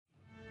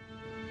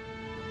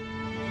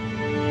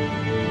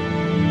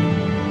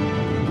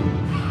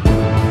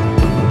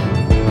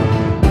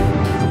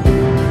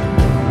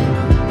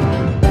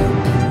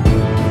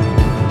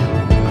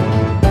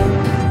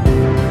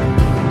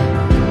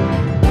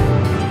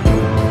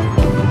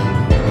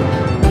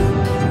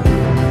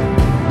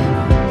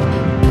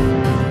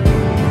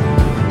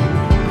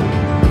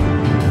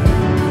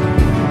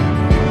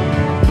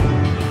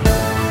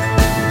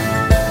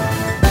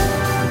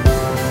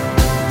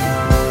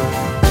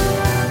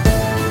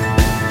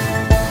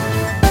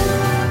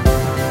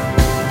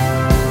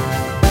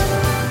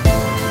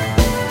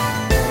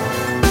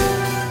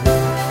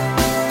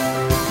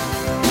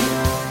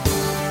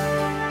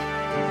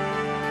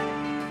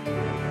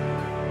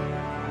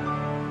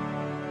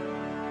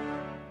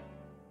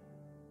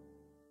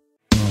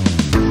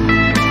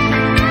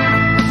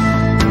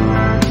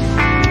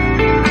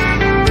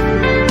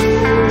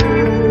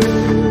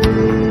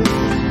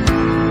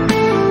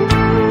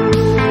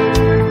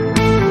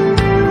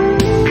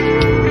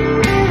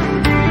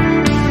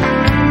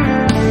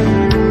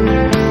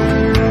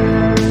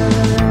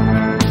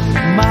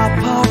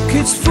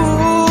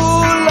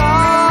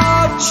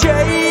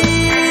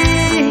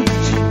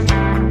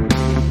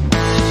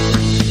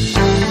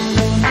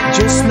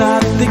Just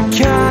not the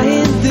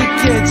kind that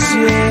gets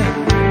you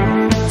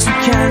to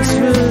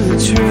cancel the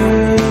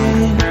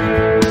train.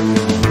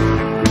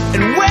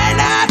 And when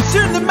I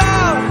turn them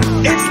out,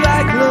 it's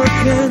like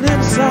looking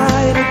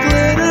inside a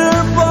glitter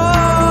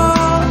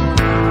ball,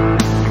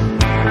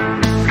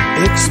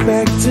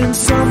 expecting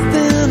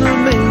something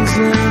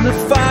amazing, to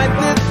find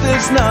that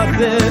there's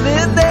nothing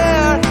in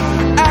there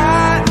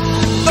at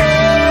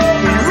all.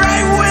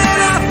 Right when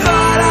I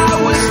thought I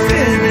was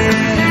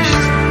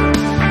finished,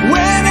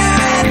 when I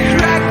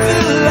cracked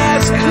the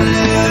last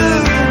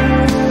clue,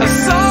 I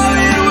saw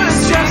it was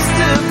just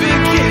the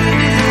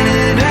beginning,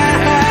 and I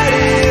had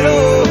it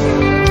all.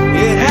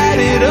 It had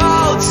it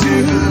all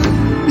too.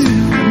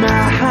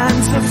 My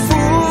hands are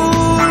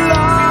full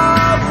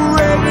of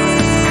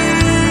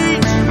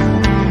rage,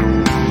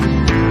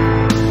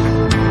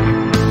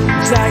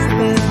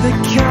 exactly the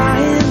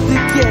kind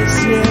that gets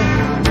you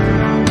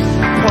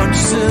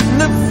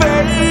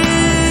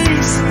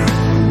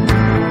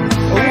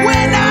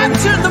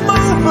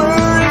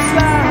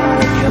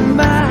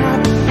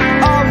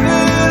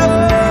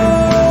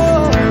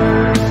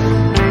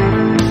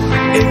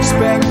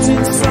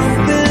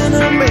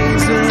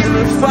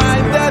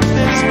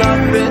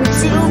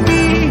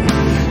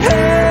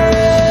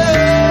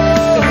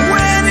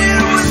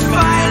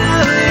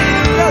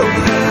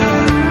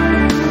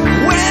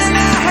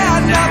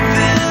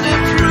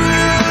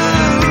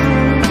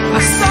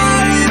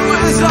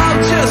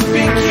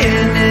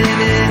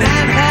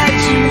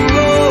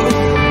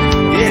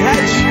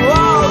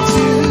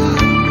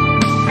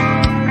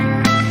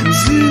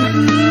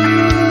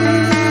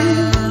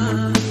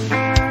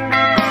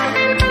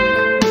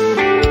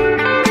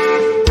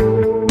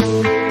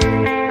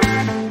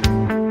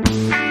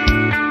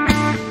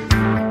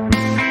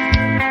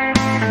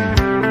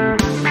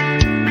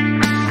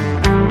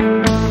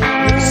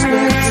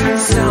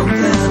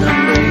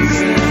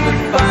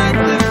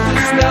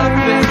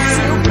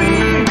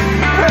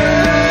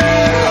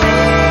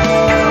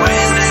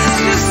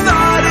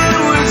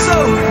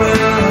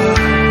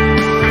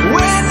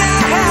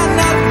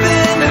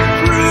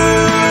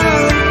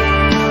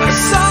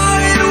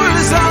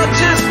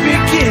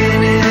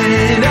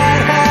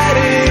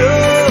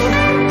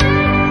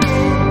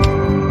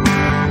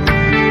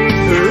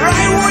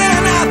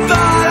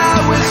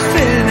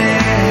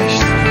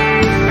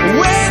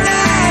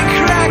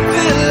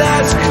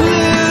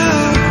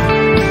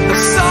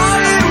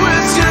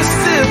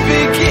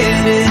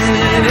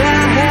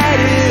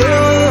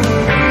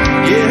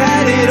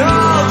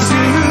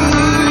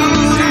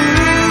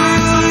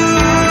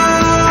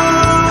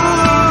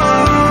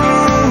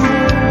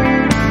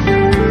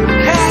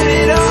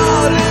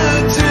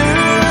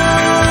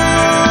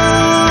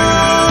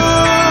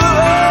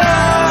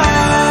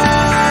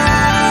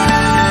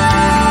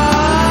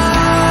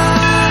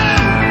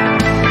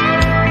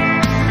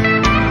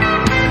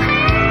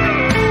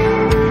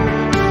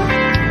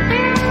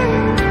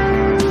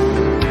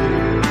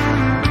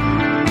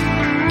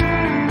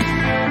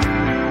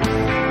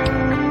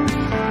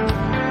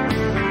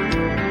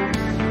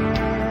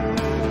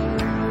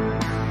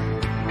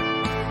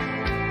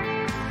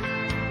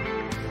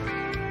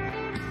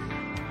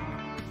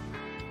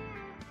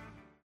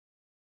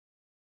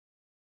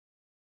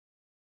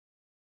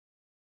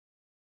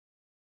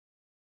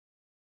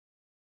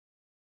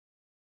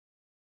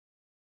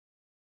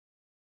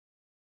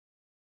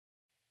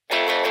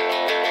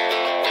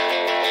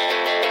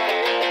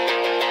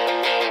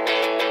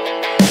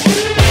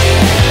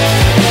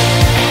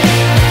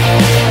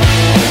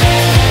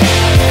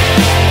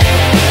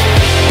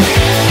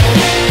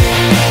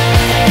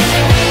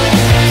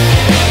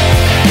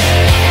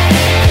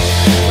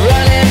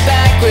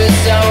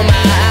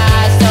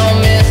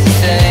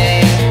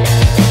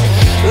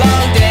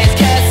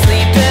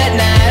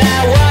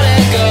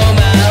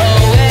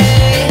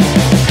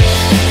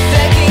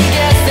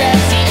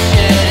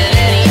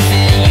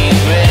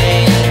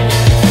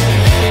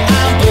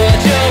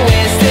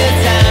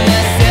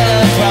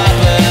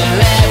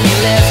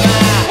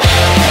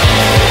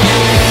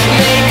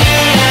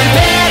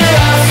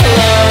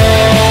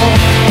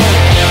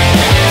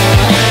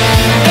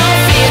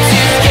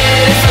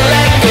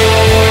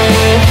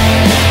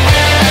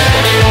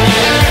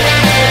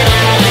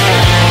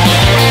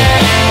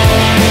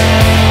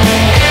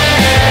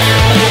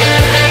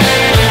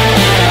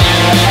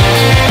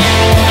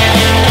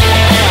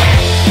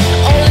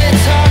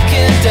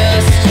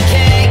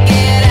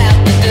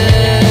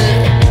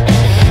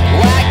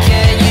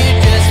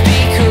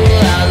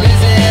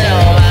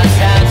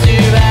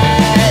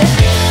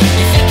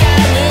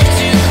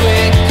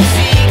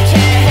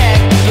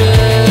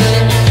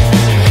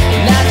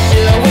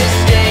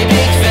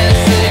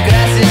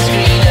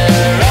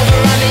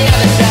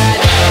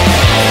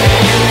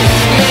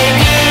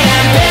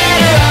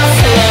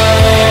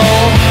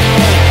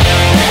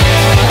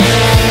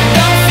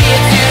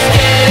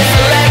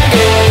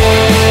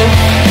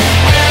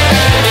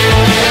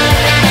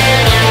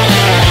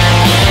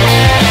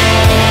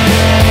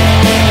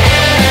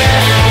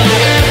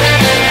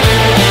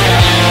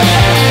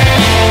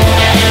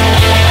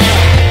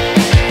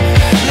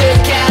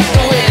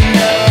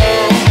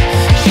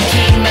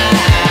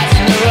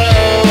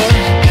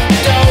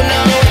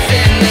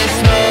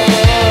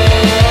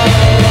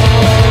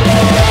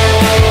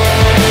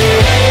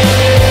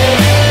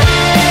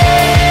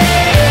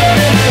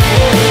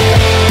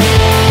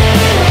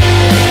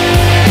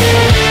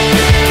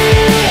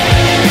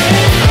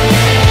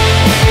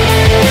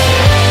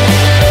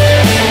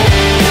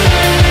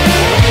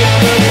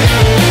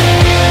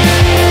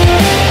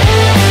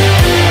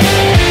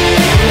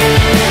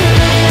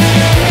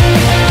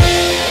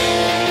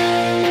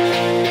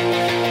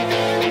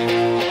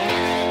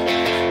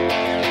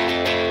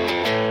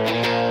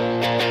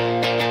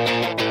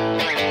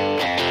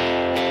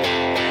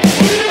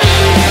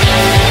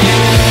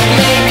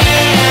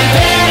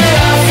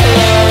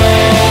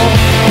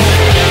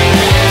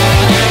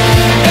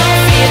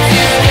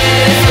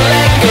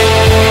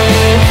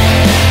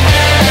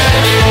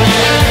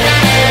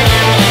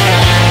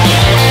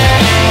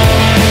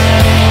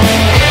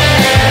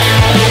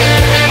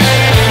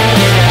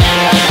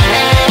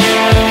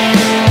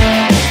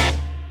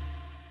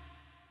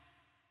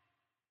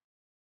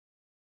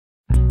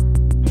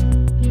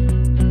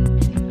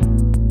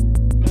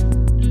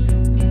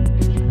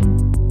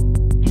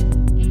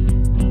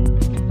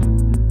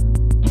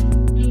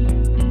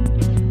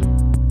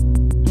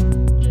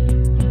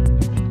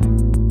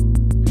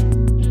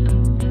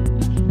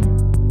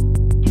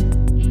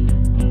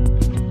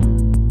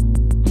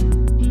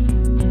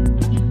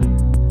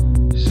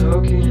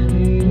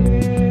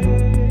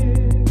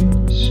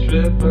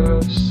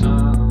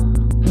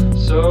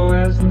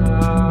was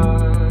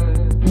not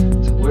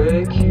to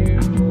wake you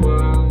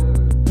up.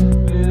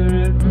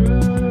 Mirrored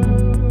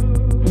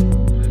room,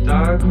 a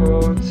dark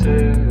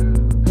hotel.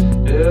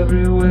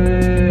 Everywhere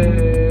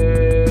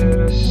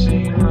I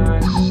see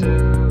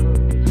myself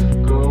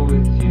go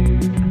with you.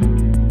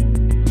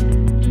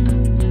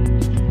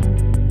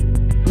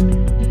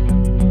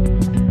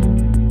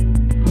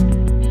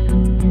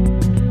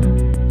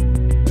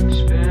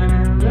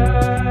 Spinning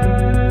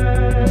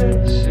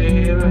lights,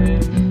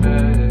 sailing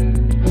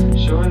fast,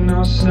 showing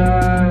no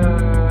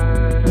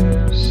signs,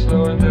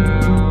 slowing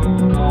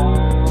down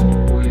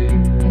always.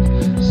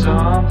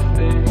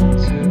 Something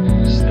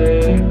to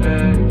stay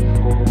back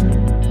for.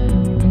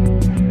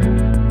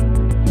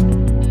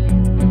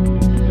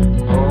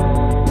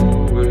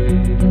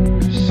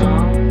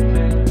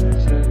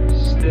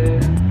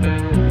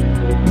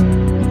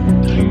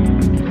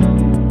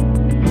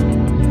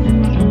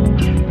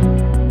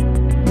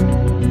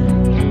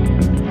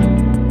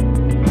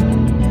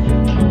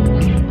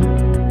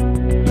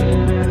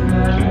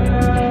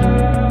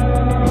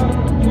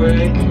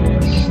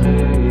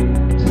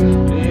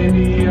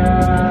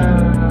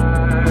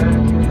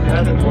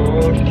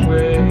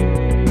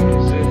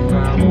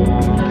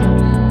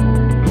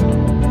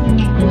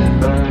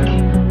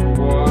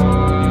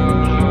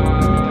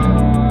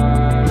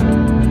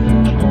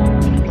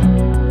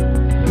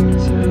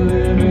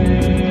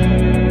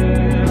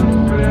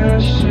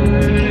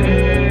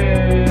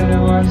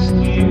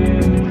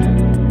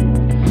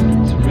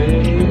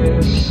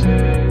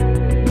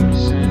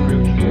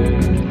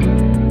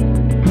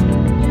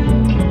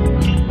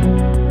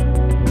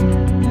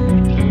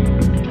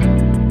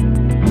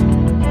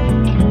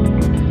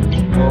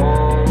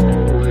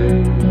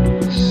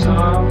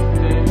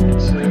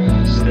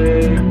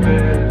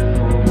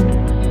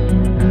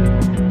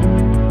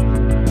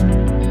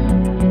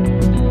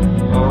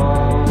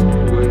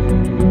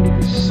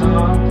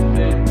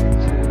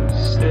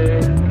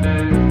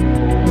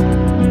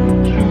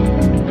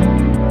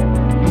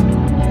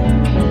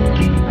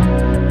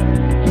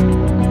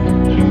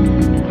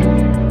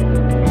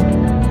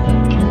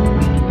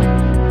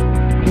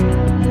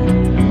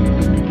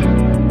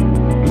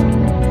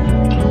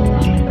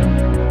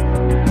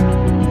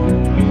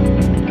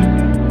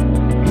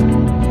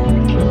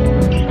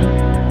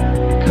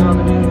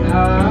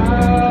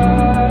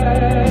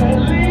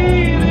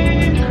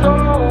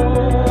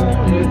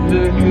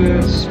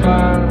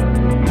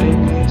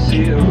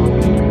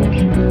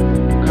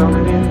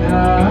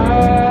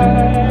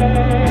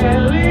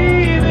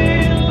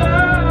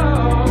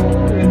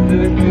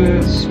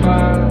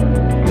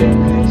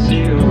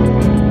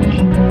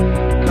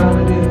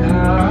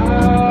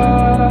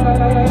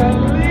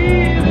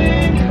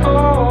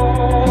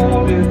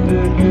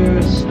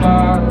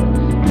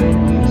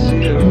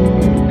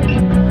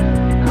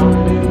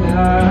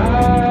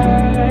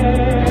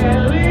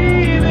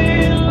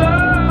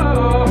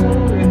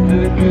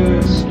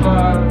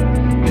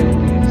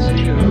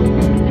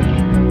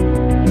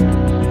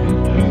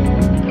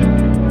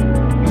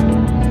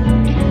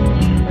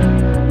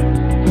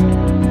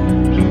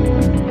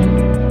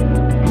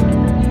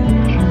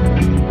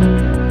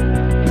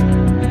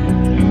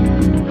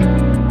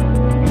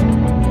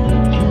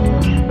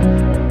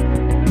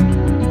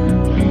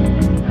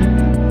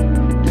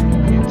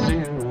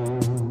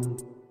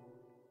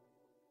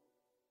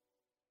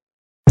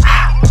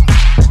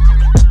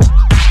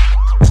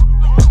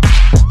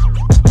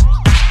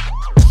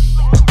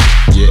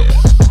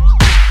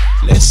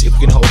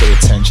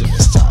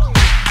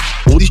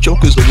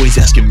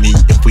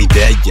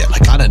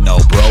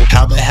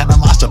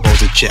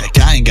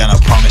 I ain't got no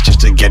promise just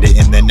to get it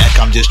in the neck.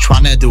 I'm just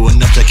trying to do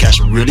enough to cash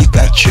really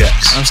bad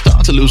checks. I'm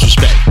starting to lose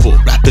respect for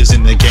rappers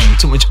in the game.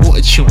 Too much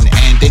auto-tune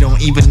and they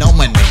don't even know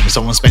my name.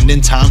 So I'm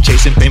spending time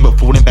chasing fame but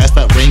falling past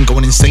that ring,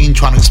 going insane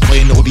trying to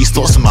explain all these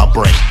thoughts in my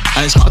brain.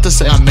 And it's hard to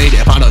say I made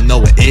it if I don't know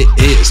what it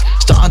is.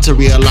 Starting to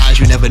realize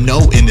you never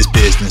know in this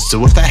business.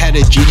 So if I had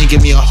a genie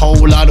give me a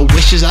whole lot of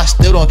wishes, I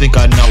still don't think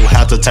I know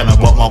how to tell him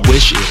what my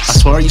wish is. I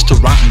swear I used to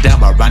write them down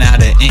but I ran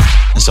out of ink.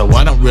 And so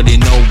I don't really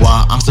know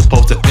why I'm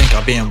supposed to think.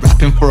 I've been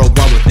rapping for a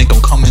while, but think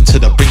I'm coming to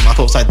the brink. My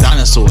thoughts like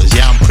dinosaurs,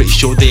 yeah, I'm pretty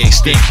sure they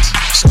extinct.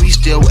 So we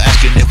still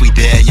asking if we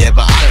there, yeah,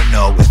 but I don't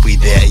know if we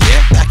there,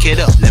 yeah. Back it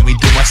up, let me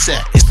do my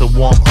set, it's the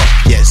warm up,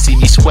 yeah, see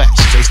me sweat.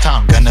 Space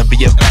time, gonna be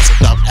a mess, so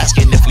stop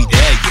asking if we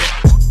there,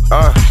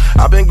 yeah.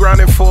 I've been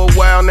grinding for a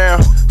while now,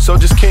 so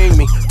just king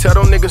me, tell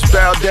them niggas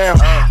bow down.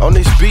 On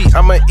this beat,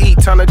 I'ma eat,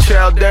 time to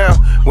chow down.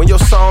 When your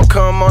song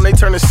come on, they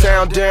turn the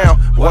sound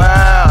down.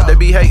 Wow, they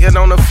be hating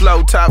on the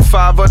flow, top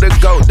 5 of the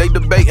GOAT, they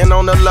debating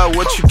on the low.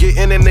 What you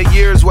getting in the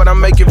years, what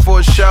I'm making for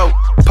a show.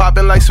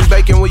 Popping like some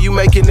bacon when you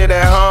making it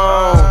at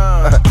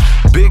home.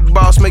 Big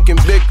boss making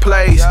big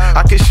plays,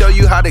 I can show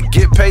you how to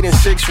get paid in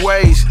 6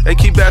 ways. They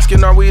keep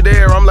asking, are we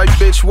there? I'm like,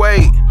 bitch,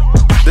 wait.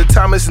 The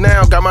time is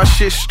now, got my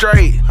shit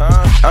straight.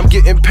 I'm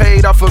getting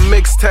paid off a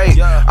mixtape.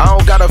 I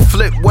don't gotta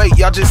flip, wait,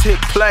 y'all just hit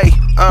play.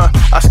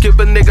 I skip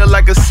a nigga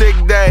like a sick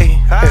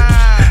day.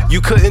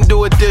 You couldn't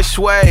do it this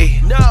way.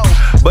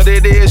 But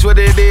it is what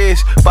it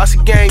is. Bossy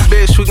gang,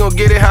 bitch, we gon'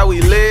 get it how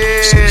we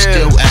live. So we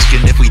still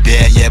asking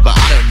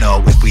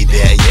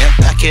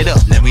back it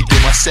up, let me do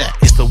my set.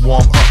 It's the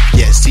warm up,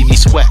 yeah, see me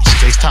sweat.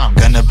 She takes time,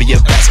 gonna be a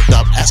vet. So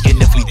stop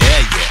asking if we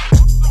there yet.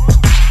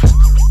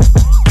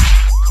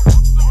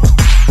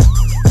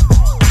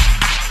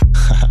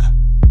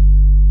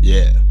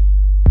 Yeah.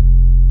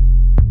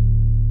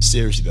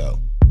 Seriously though,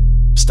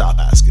 stop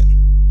asking.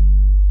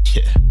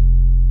 Yeah.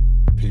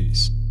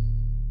 Peace.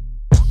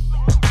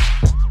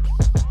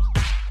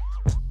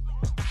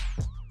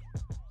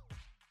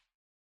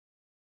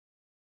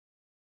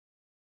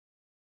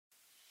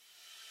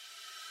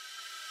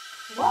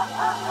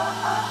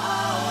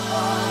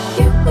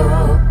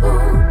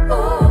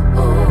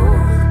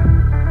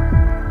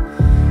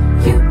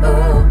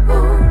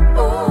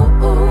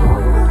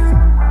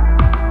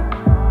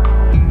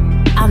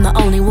 I'm the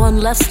only one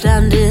left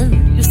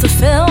standing. Used to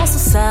feel so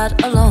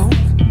sad alone.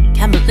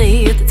 Can't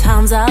believe the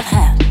times I've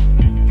had,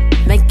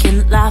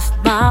 making life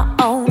my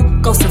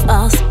own. Ghost of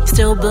us,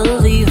 still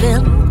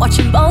believing.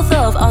 Watching both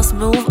of us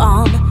move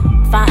on,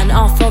 fighting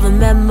off all the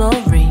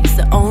memories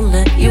that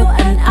only you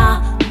and I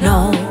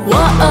know.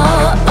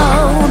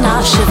 Whoa,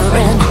 now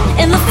shivering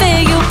in the fear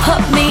you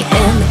put me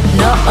in.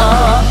 No,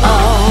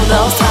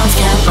 those times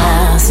can't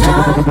last.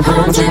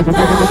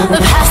 The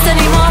past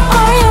anymore,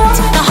 are you?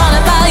 Not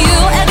haunted by you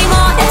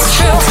anymore, it's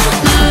true.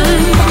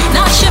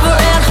 Not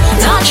shivering,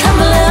 not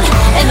trembling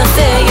in the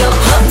fear you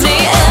put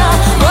me in.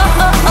 Whoa,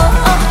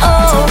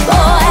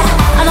 boy,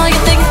 I know you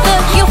think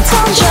that you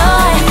found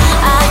joy.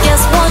 I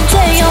guess one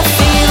day you'll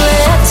feel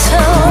it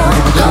too.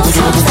 Those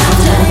times that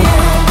day.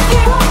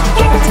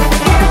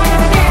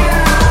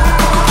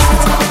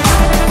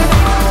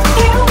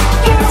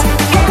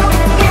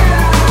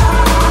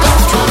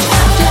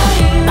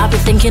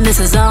 Thinking this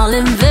is all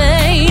in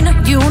vain.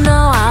 You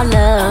know I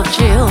loved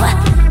you.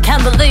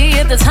 Can't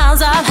believe the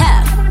times I've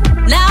had.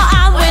 Now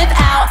I'm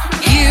without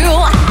you.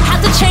 Had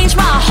to change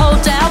my whole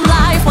damn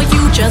life when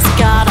you just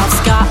got off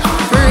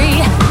scot-free.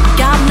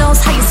 God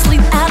knows how you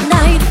sleep at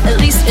night. At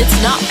least it's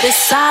not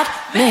beside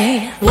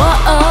me.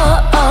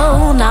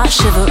 Whoa, not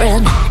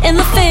shivering in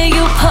the fear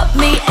you put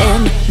me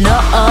in.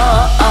 No,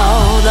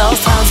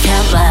 those times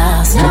can't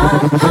last.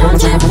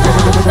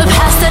 The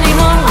past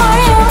anymore, are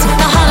you?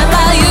 Not haunted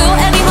by you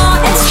anymore,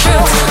 it's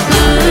true.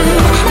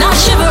 Not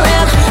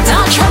shivering,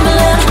 not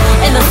trembling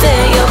in the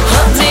fear you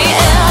put me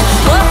in.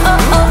 Whoa,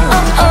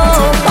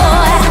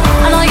 boy,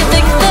 I know you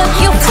think that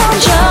you found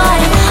joy.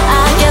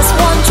 I guess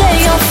one day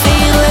you'll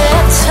feel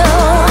it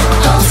too.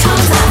 Those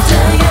times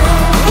after you.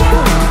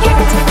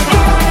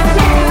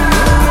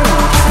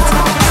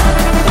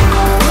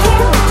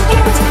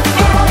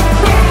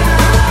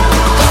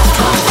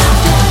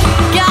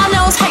 God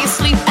knows how you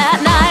sleep at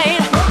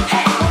night.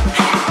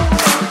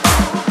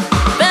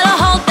 Better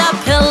hold that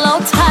pillow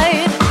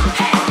tight.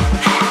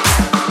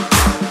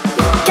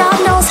 God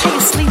knows how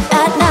you sleep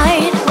at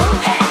night.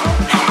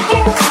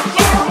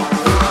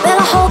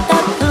 Better hold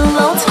that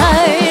pillow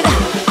tight.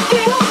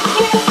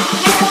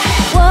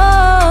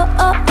 Whoa,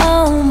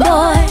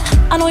 boy,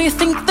 I know you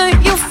think that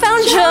you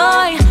found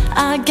joy.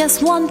 I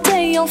guess one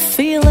day you'll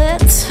feel it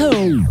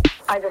too.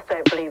 I just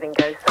don't believe in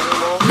ghosts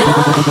anymore. Not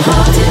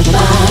haunted by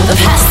the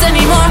past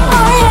anymore,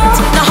 are you?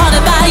 Not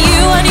haunted by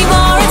you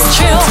anymore, it's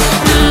true.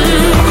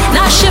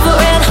 Not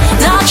shivering,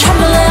 not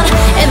trembling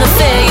in the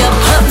fear you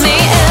put me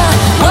in.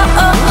 Whoa,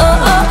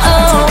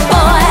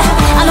 boy,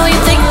 I know you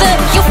think that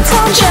you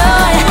found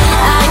joy.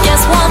 I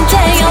guess one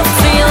day you'll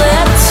feel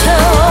it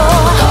too.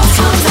 Those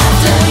times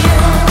after you.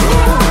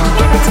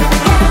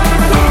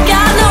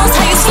 God knows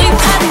how you sleep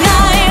at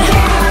night.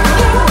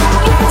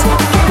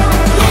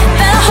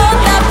 Better hold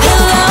that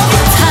pillow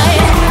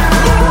tight.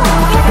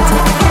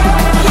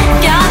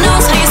 God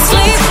knows how you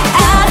sleep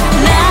at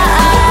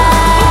night.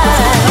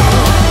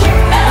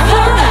 Better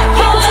hold that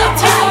pillow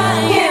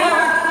tight.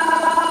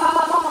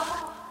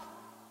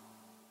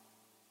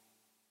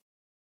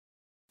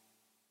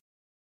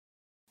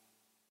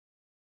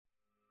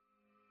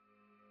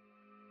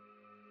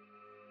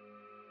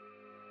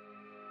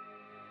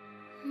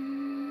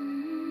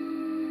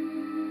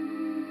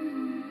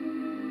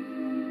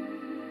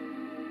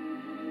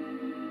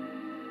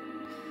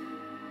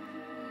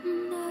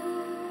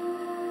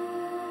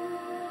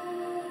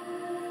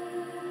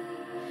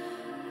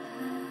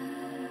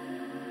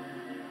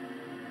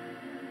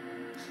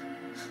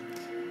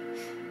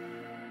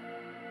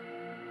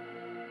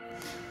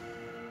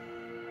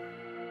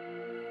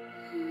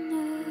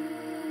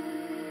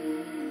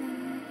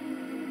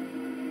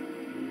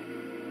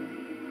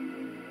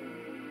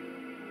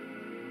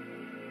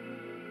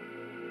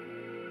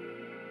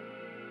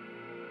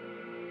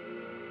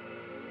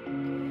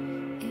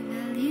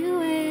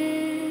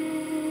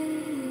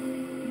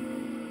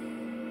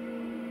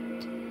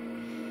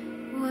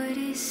 What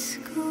is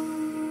good?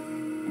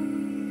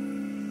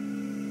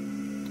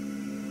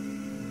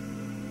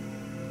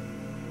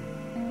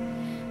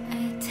 I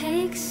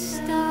take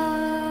stock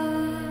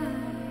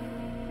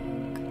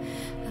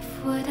of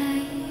what I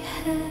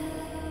had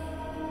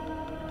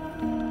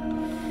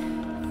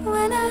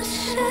when I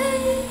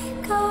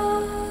shake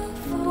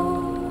off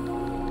all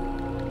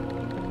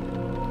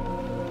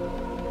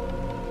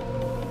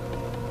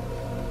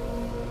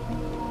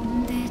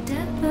the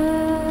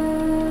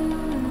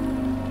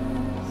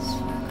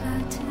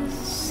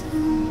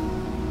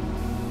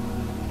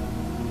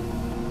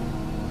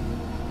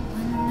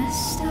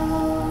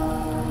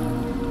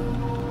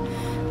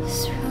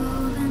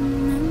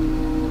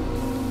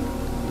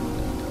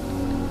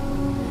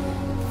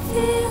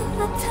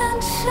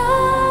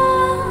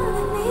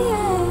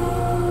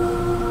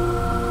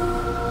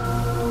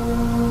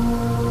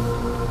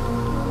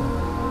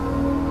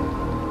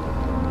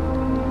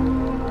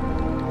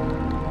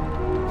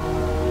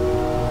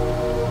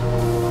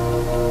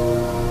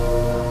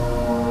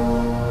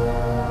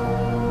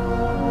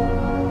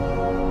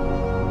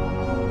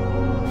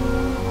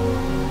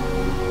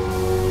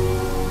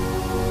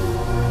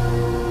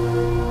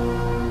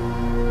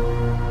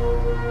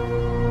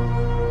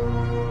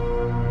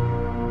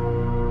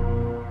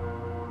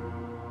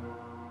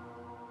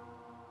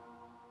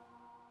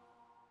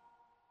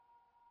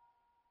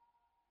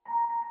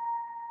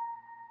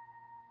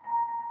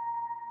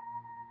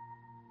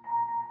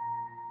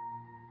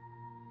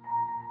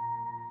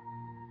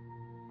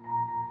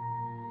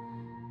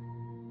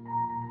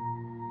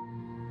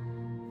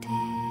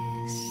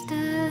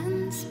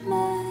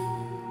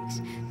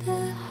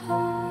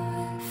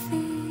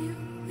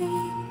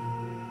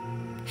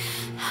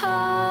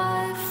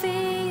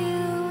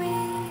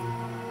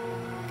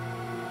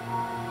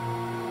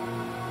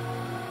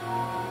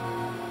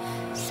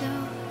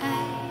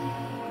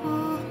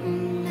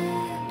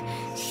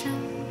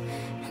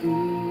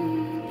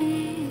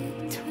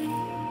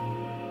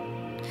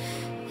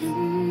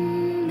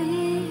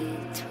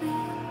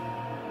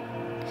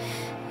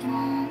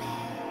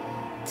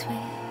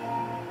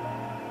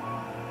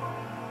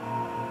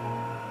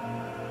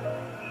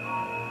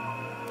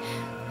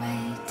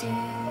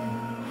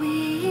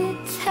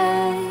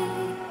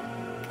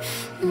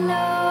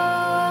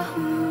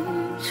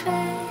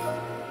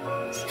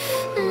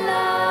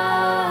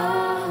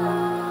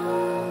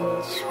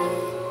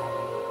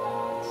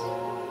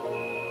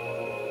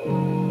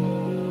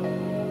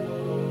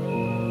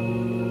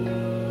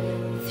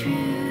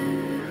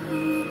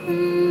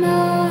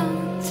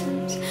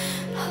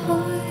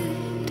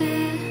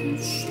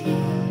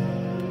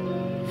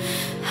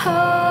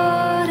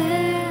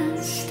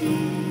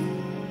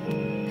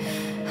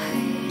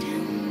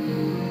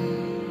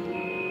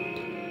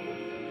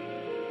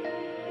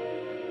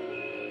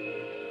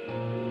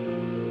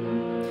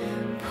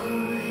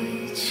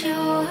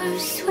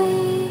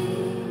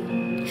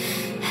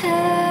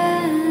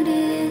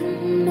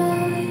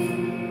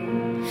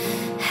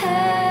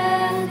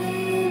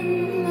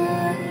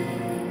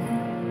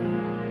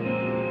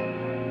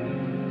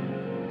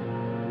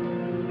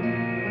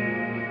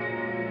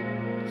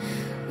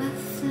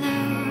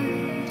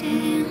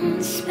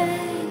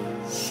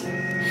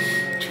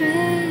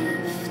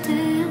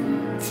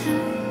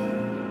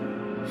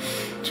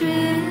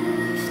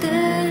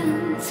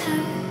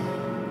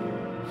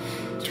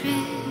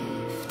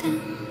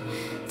Drifting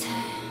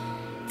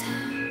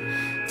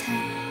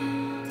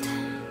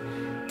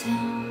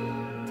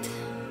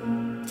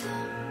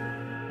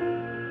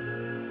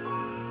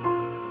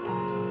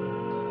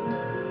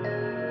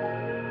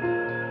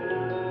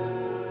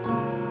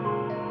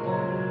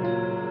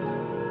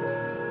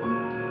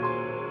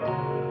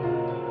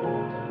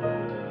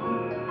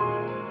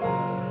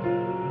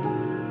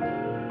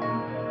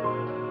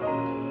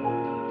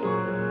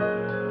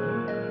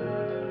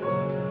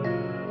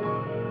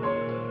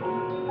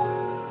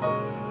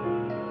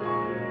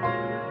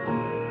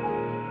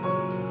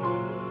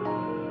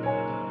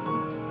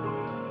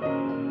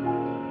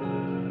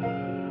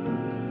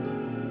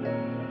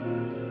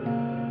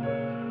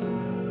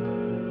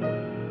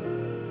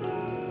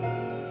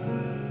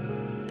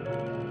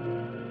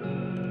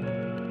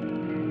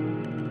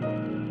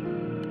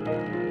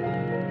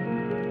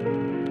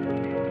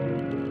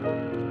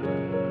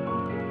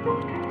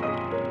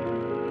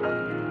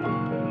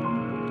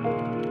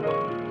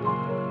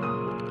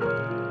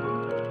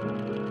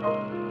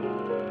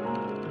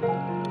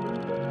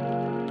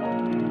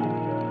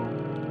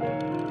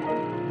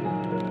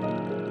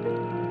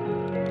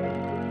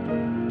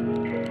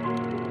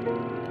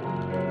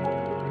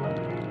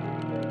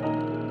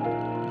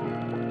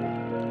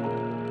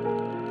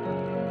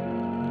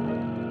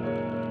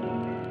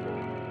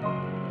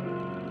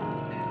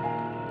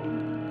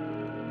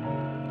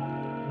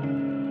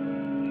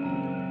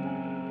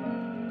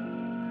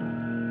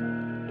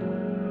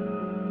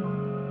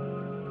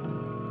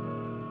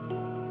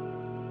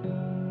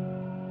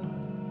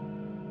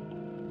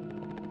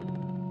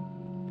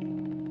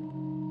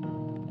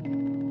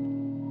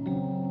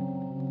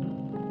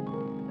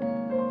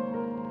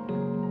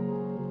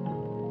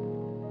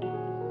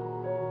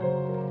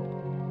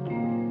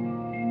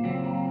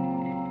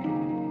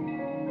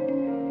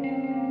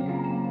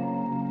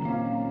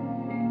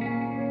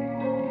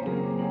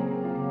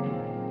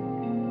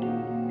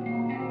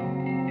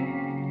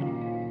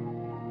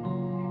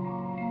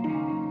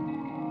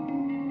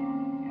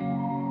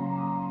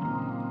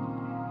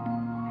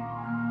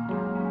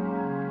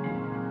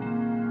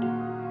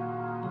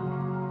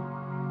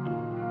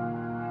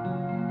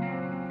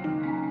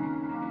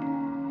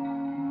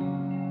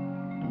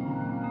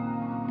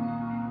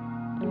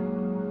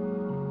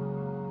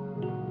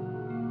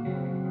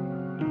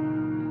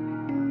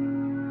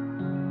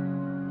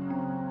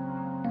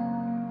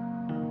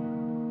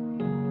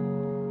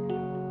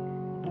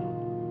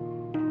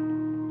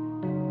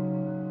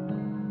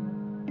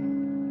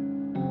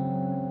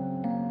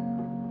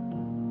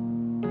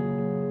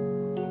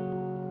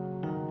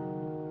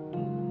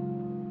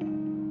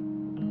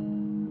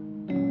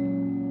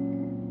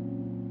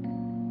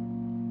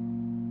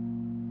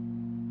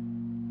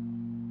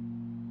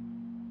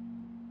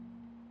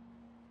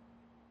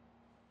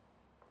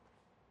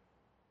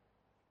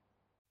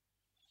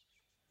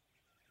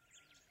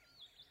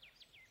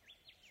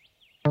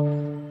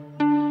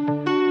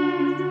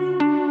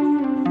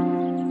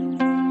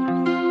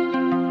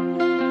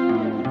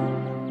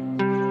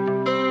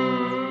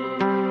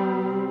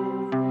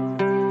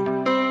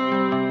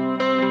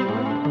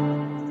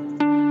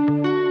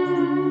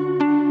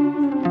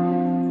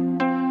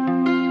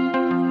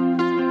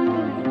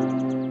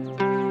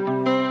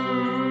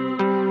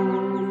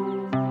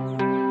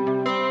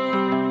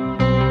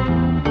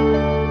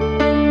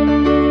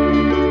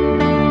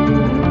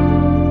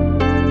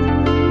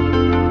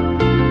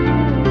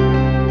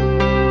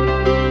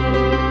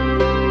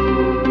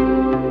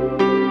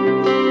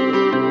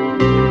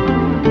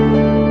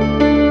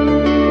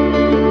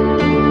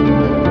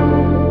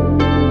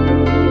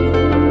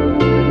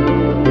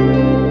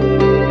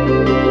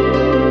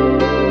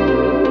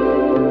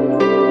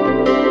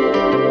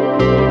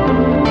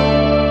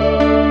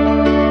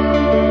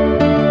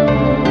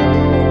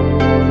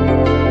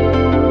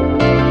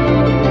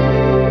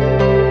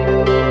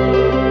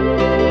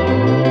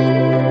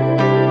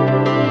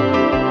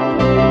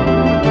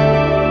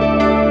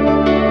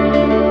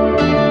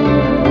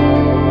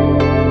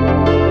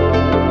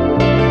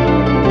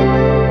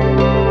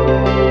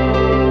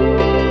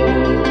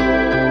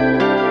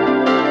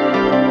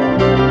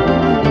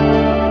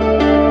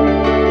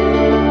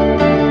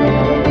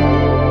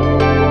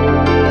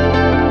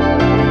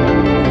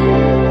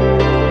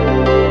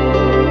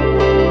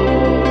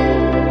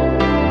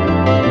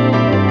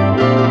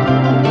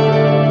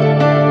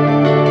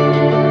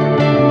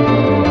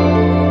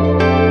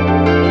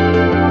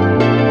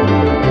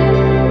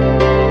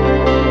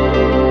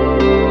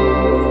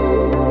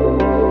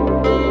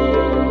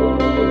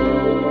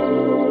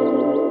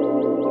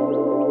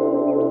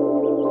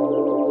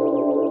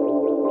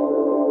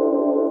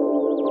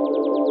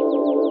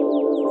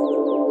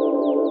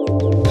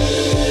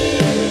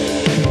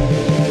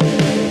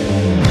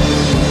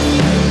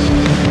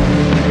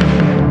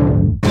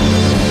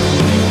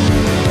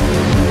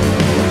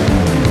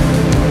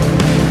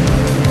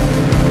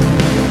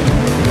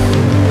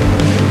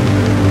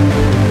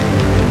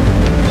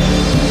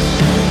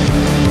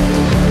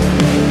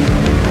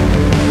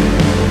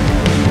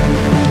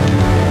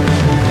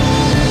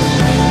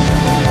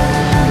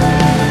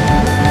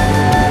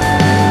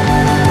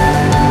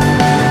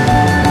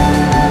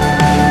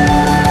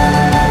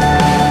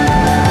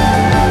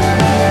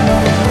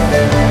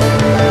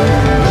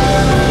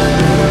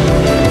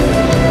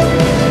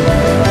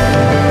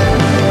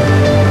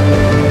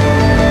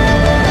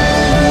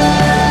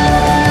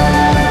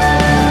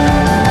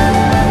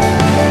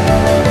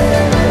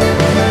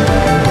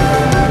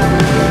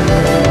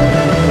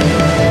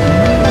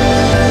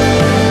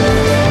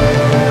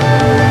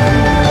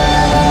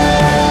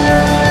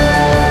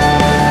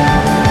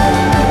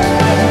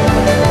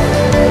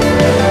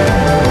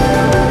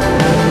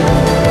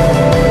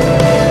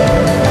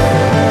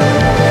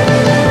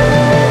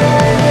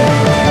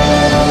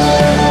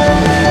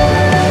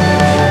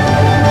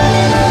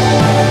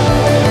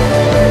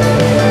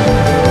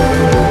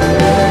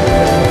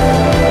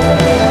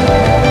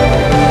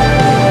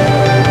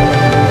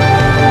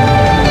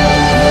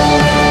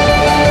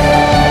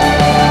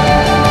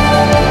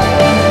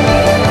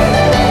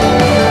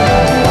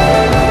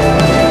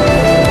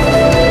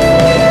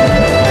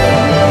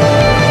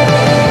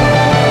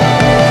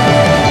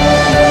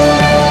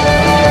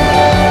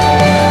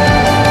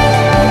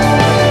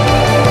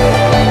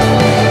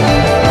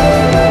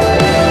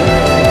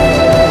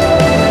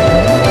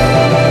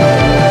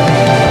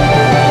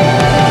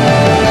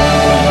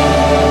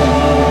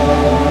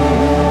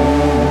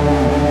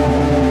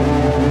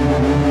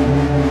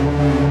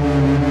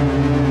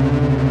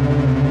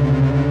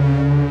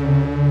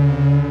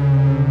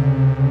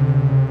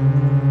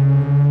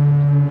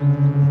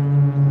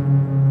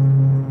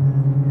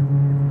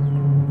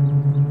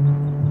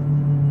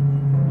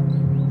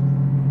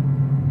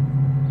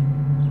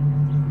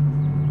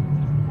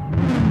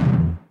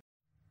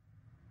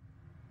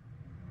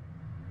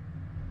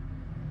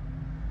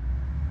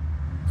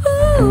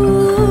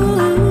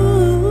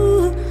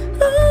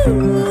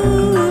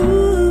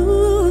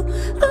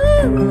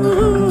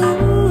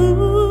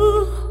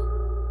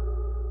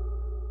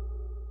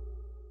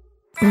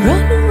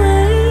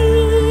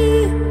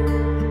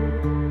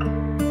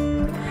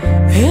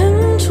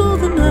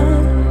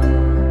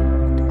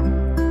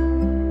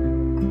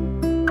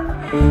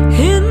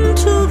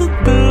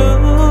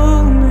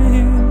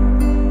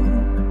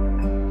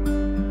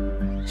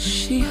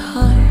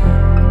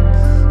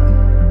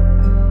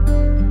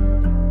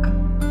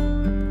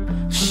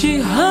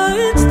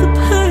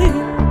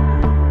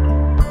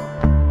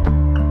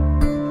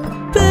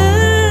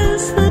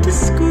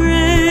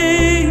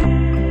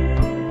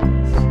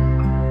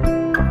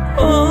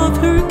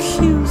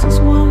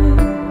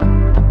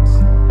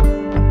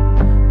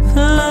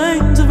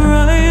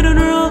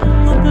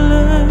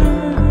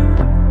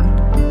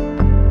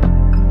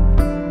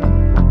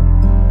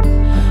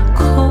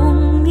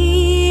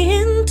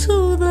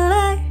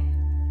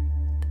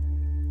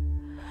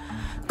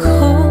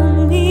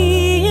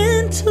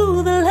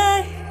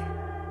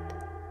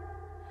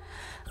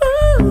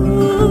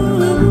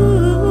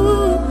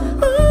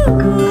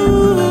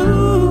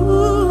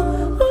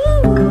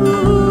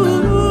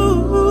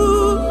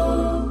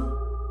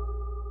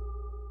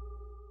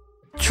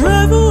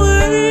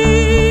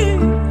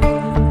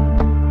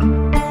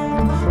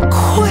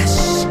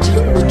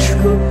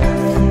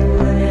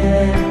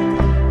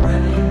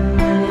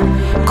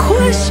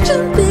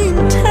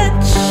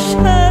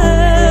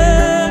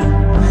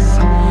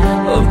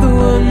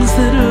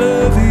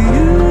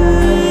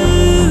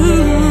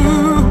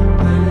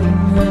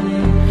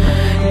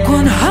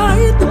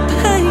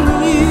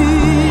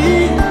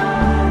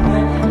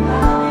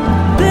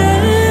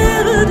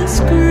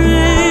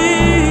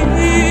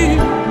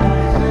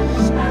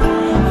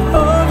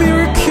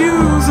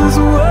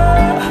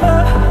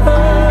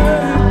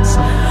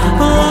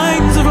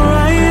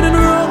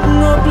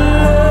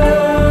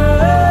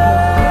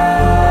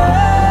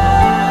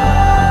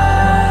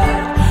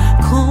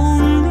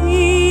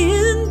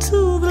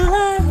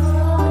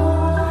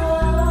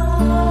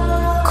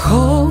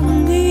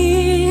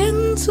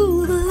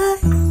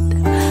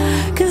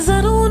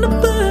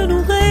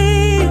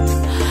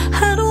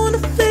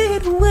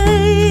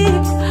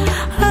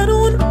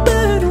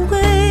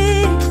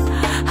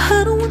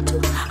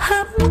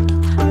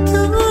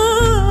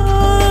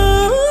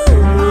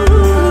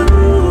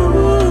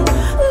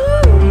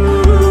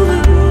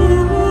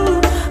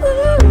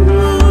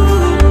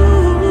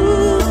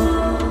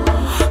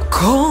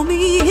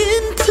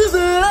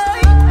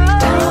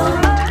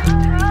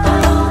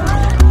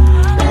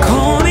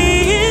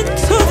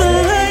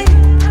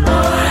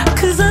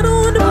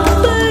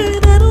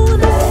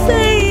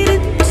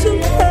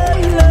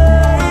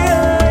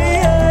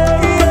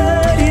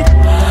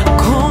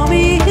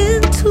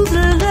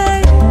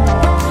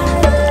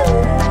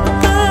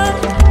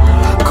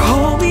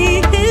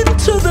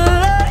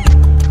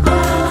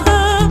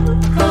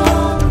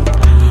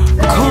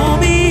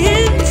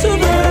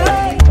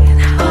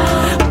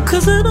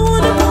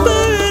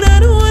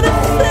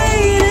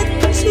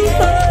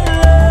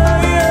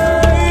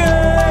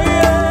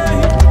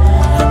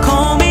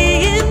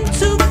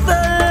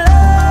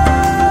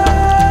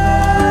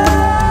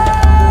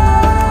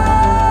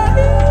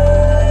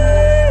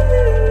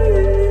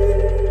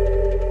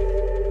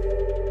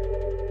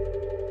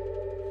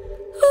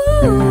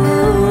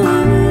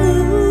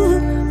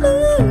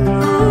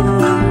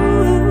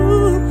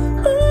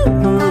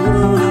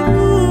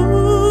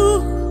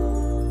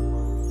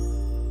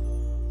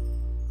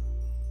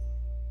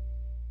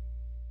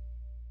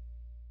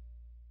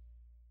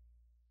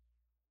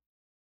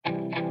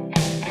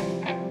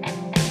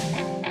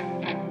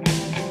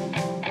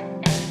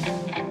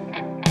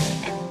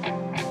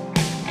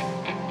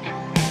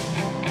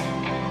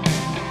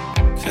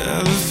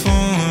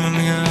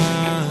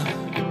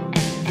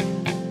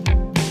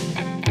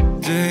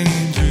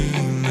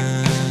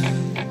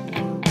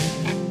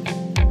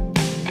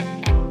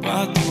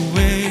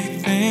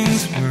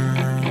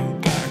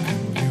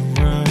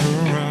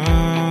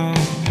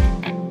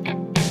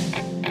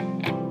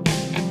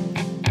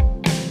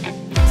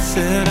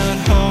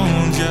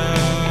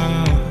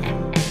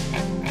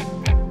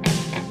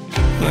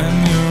when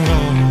you're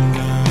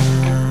older.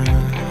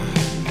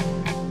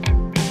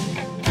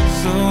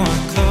 So I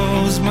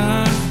close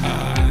my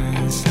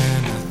eyes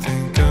and I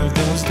think of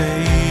those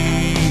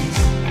days.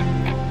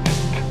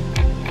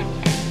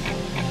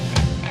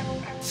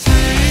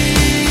 Say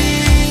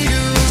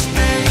you'll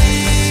stay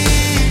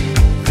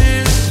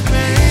this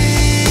way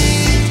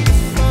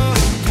for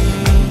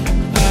good.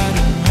 I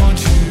don't want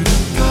you to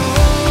go,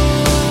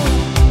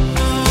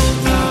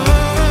 although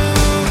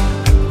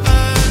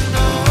I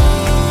know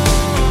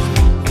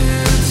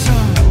it's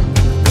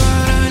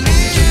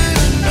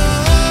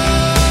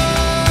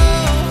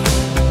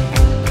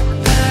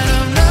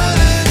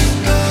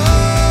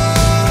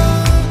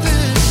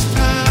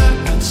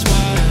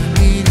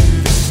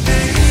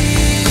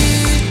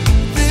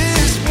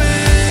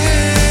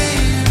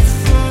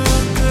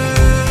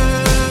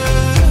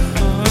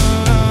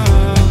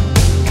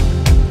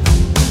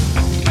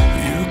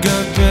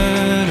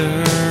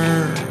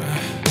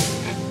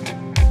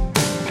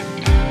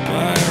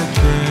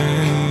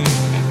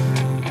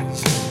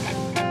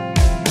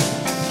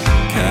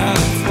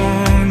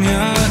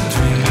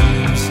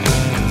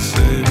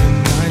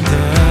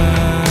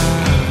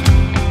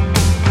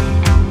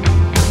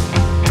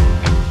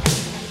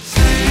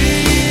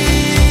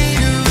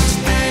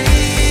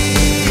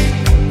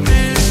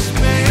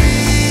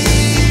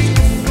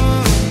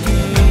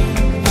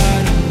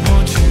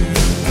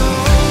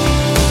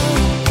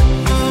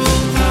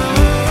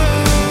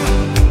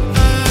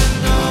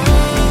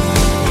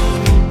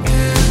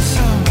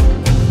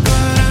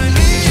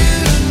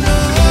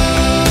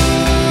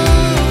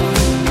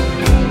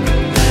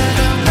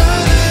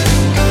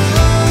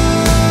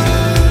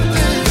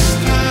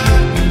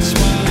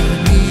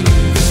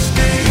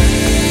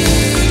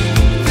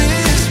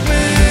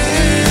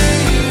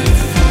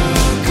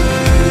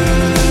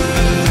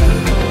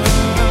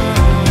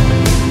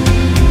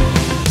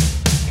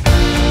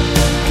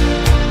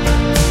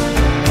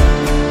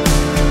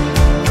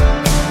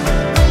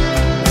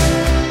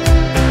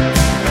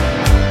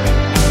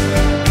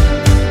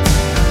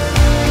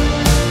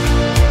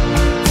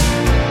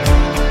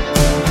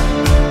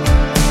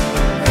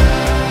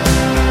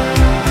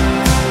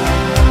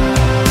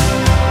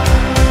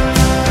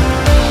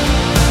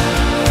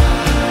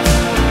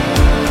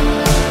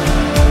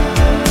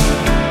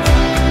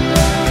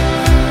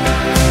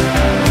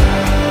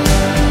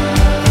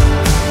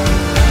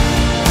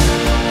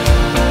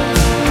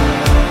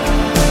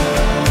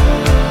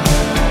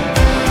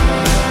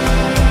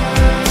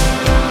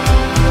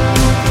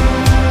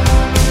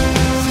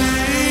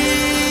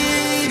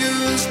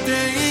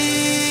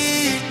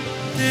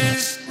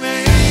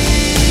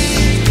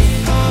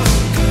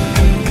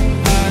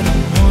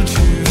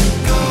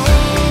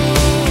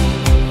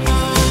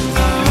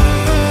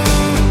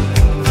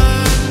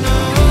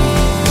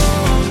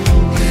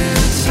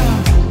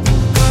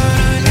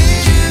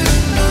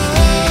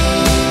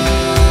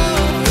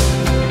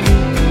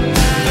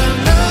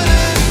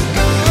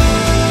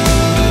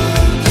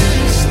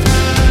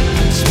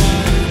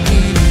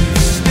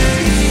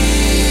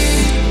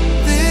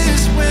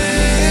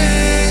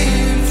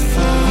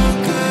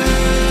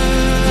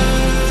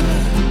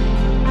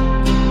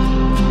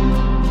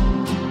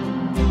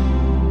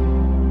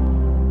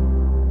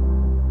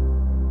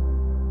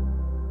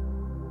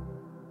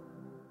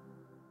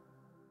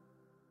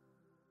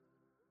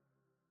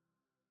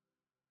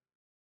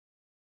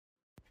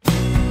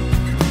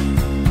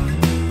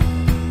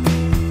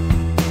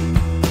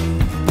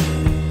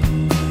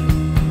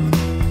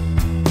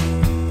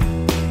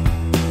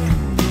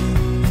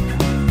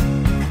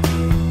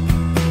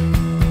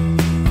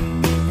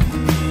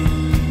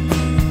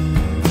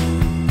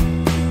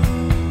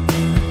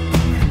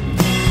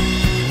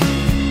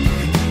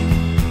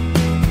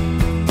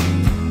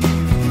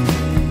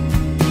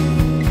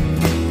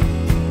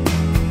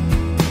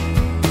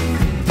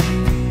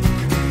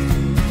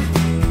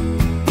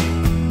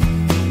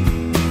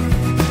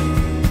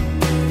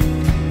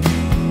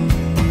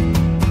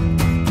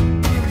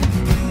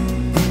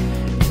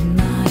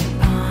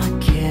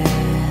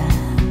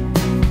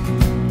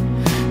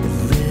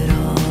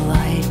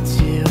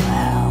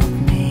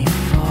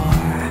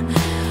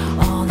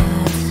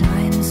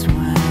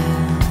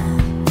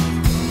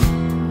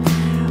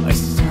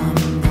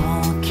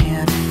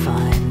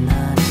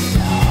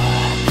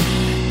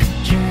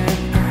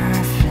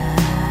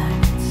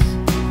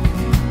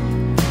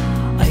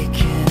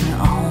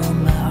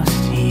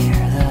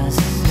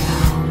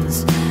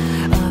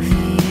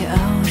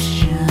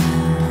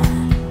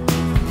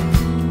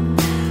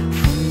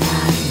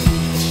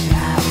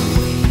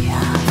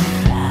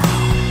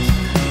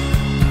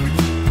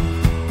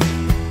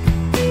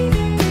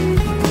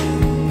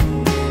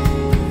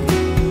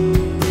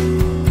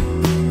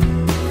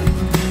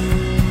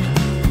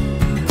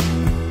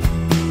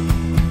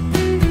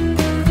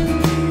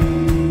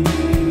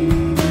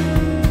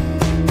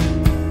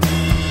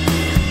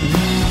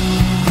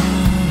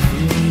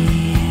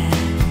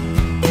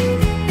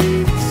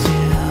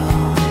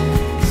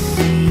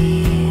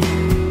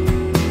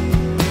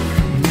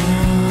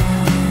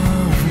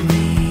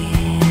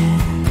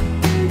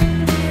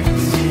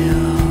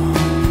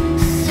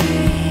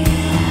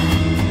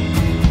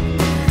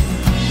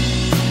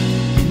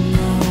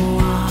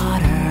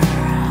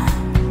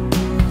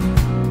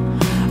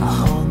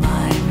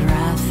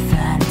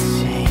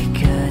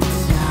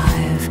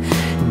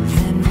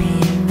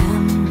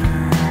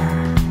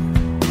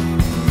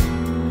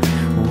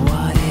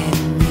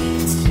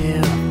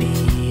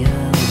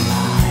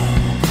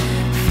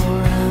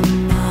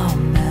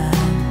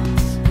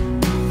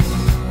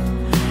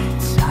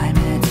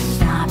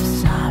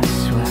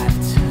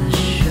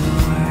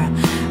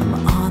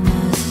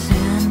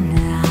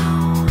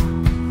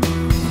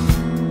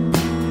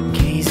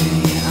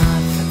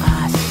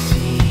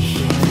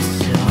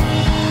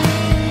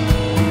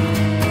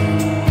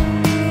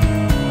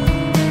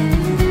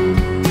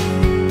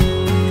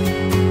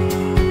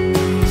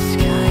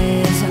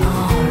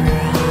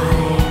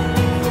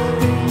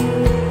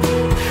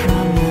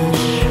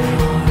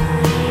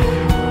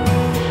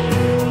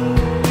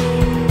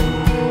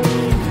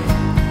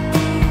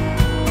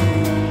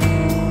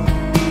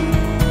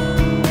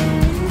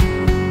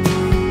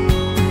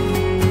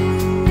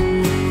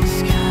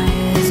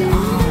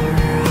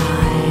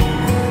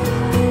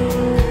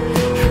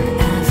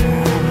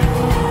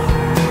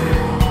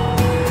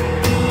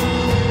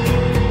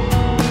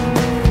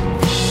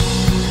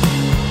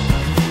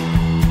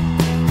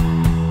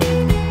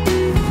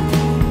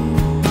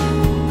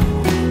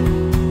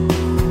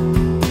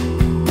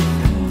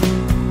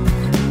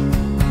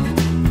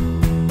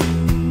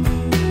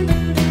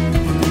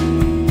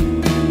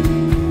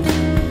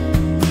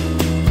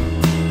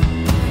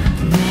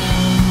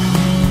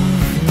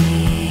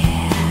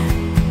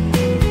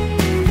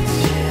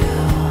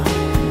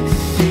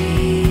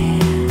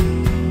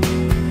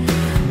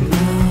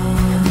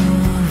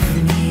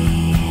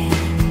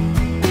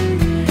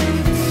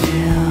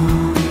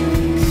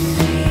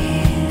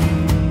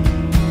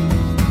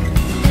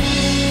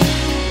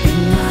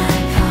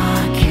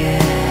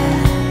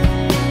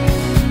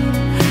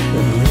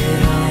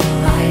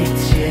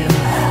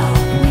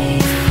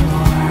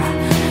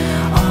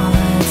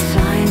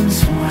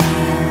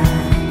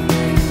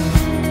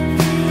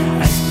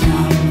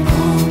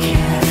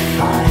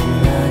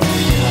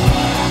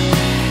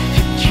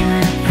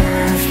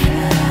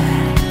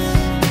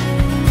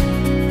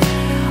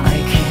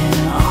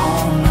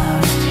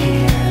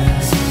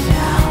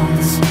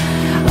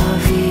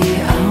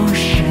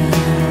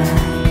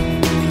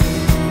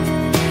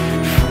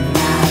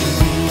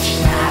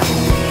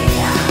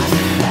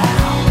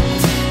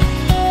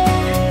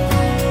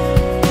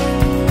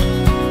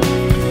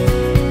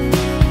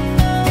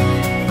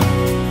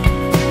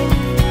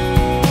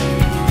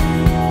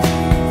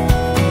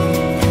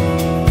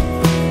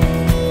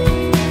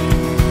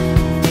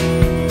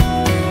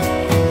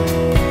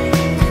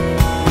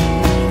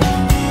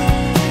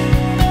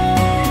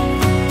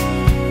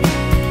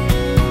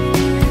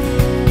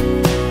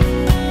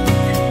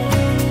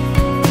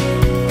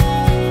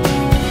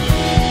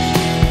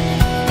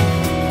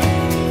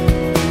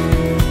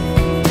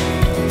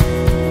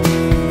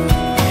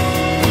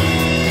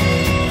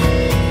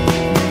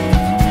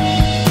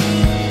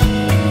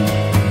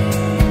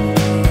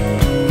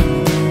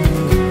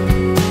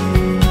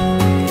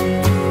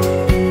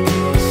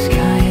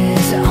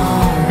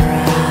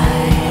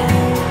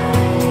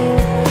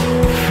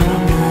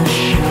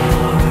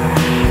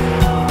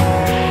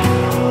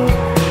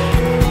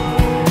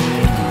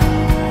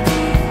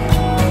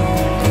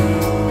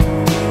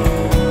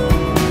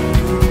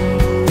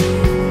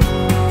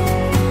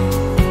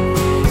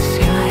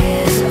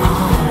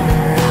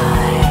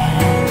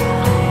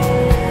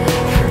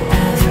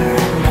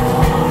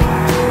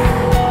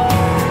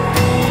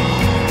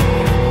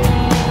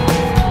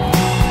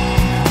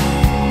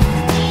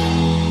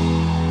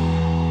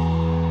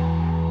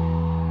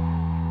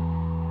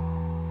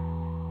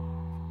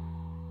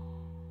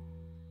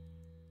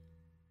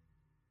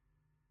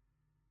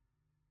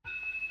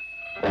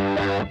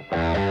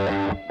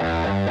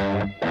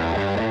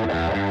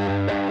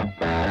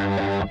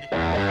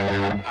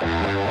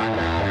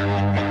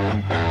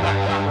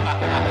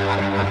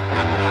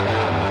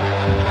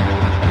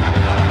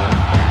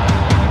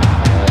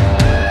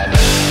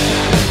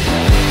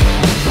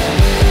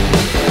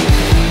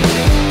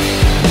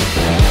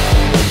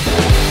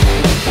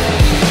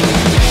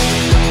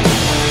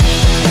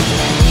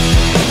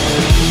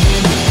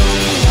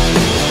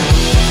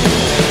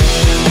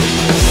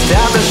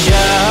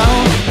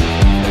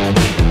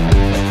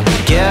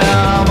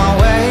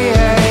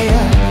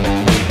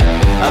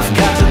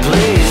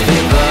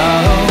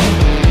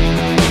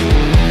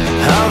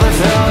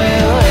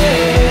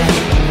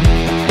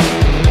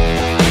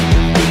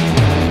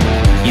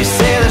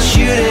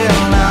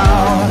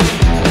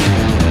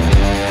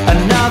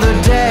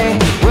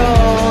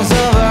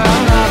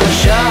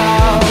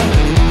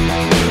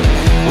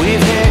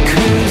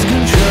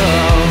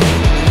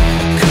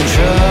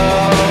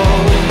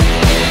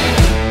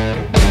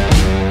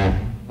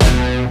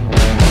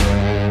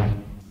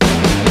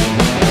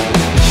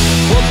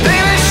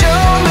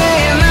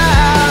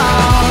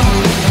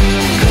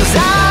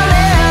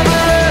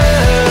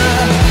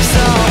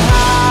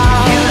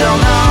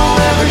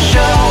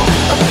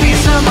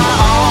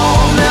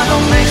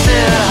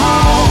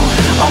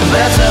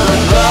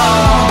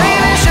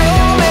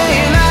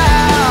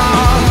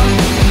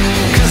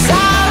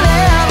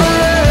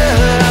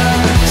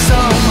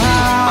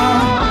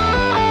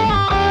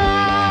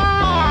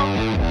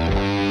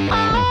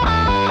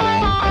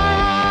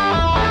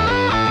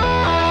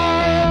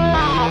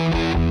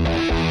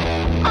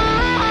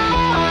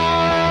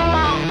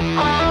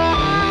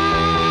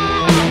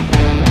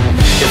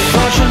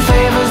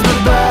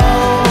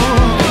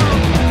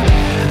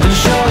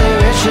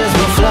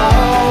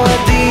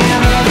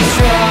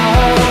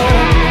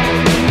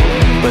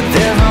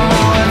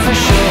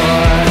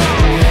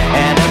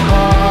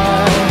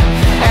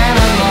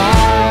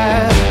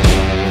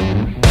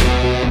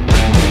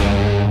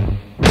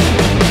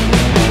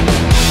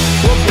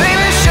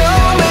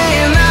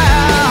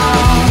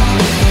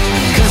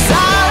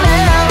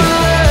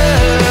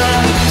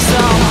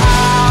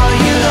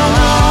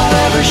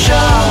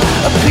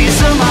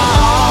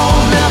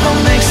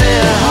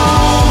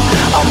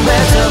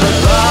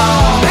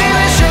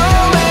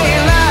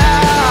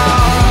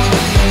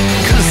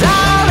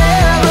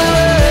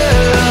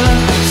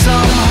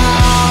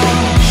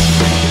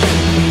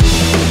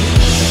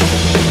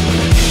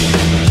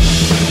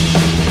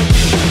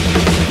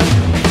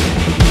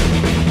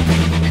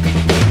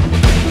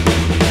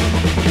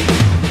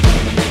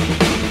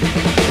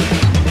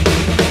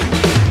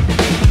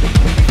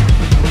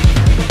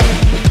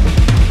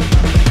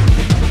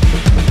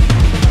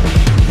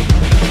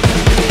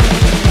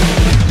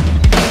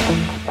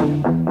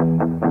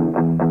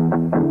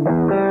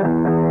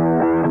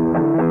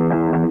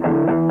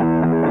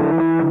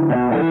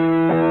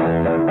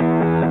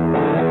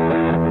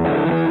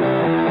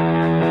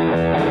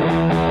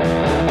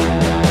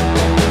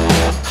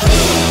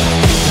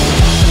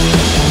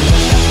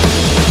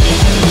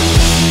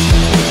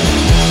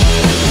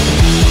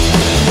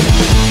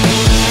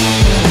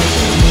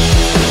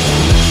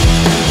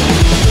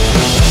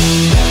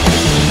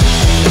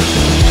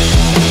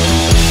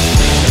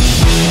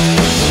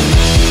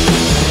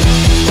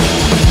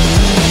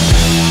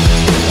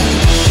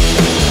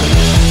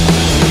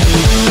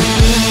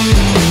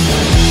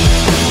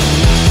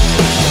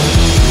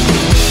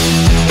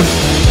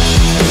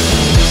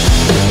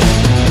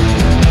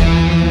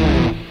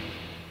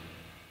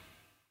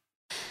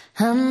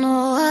I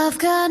know I've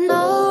got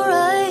no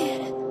right,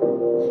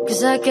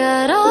 'cause I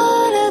got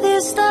all of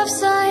these stop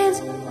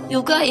signs.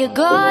 You got your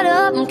guard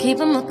up, I'm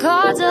keeping my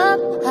cards up,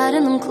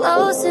 hiding them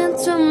close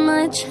into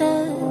my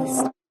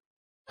chest.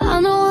 I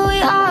know who we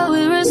are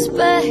with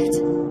respect,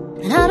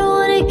 and I don't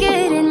wanna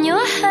get in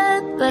your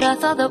head, but I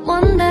thought that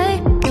one day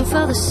you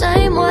felt the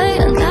same way,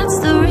 and that's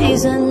the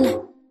reason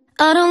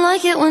I don't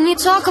like it when you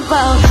talk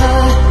about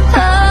her,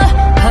 her,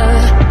 her,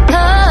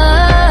 her.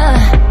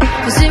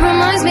 'Cause it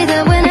reminds me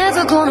that we're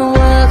never gonna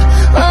work,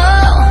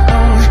 oh,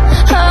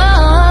 oh,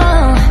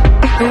 oh,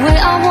 the way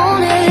I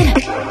want it.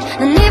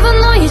 And even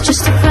though you're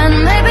just a friend,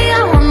 maybe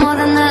I want more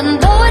than that. And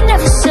though I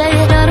never say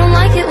it, I don't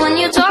like it when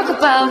you talk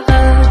about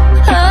her,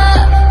 her,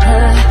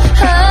 her,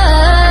 her.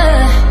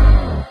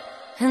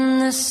 In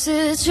this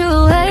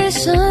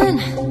situation,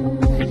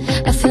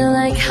 I feel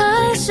like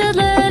I should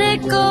let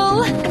it go.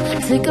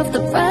 Take off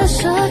the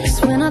pressure, 'cause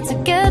we're not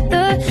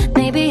together.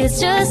 Maybe it's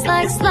just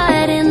like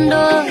sliding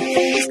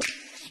doors.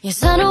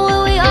 Yes, I know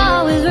where we are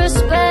with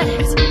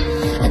respect.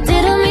 I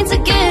didn't mean to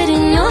get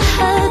in your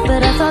head,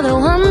 but I thought that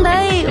one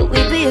day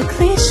we'd be a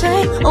cliche.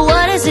 Or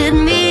what does it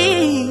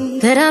mean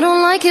that I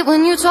don't like it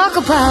when you talk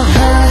about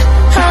her,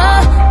 her,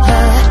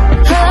 her,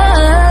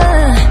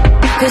 her?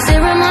 'Cause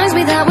it reminds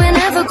me that we're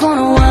never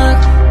gonna work,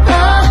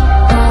 oh,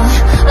 oh,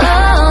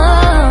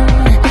 oh,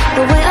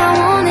 the way I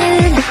want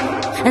it.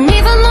 And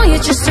even though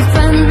you're just a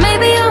friend,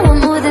 maybe I want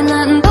more than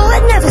that. And though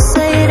I'd never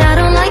say it, I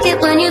don't like it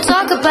when you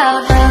talk about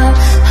her,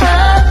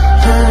 her,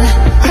 her,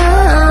 her.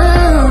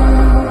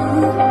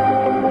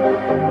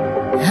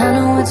 I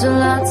know it's a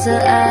lot to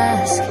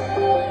ask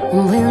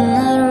when we're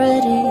not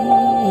ready,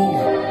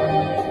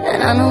 and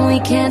I know we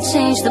can't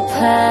change the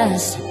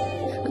past,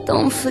 but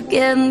don't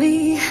forget me.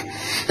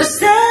 But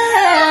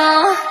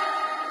still,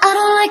 I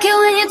don't like it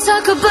when you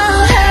talk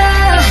about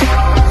her,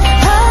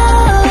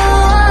 oh,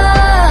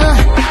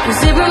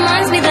 'cause it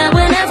reminds me that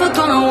we're never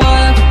gonna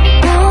work,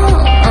 oh,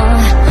 oh,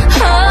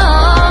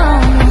 oh,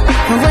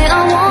 the way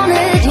I want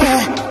it,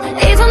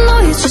 yeah. Even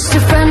though you're just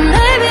a friend,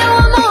 maybe I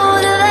want more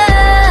than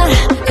that.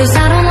 'Cause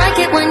I don't like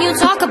it when you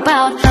talk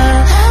about her,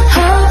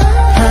 her,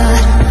 her,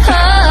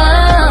 her.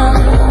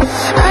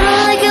 I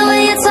don't like it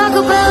when you talk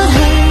about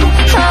her,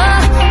 her,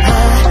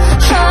 her,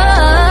 her.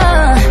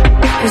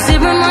 'Cause it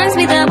reminds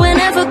me that we're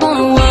never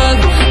gonna work,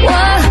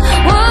 work,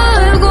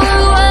 work,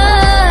 work,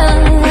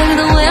 work,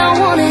 the way I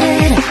want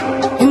it.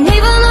 And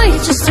even though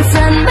you're just a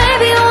friend,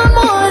 maybe I want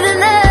more than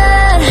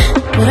that.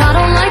 But I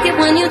don't like it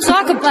when you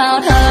talk about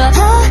her,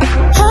 her,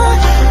 her,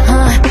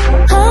 her,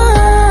 her.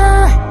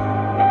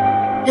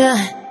 Yeah.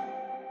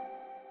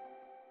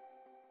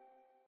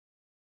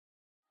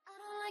 I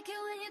don't like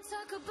it when you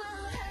talk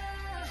about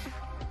her,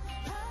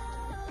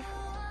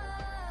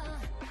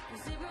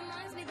 'cause it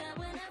reminds me that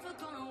we're never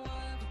gonna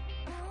work,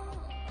 oh,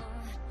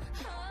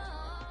 oh, oh.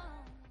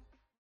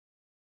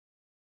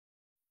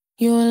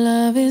 Your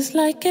love is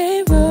like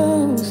a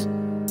rose,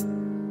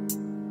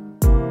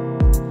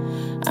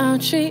 I'll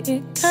treat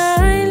it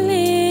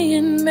kindly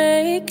and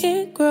make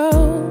it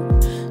grow.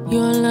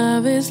 Your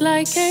love is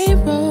like a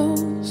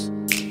rose,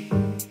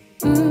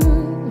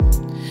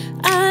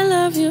 I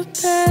love your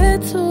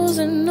petals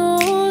and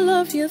all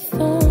of your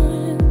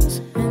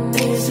thorns, and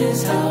this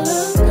is how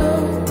love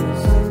goes.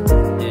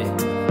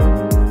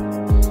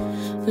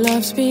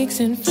 Love speaks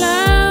in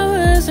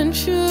flowers and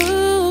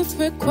truth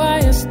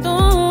requires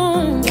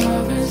thorns.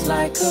 Love is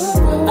like a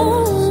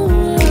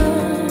rose,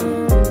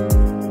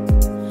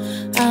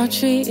 I'll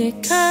treat it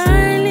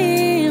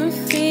kindly and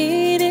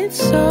feed it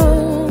so.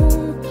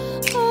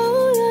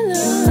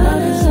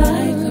 Love is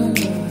like a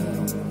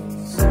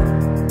rose,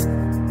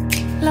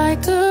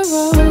 like a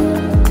rose.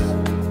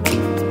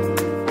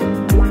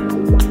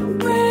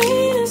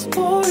 Rain is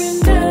pouring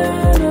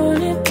down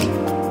on it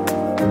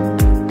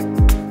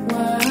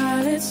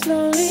while it's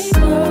slowly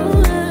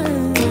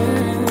glowing.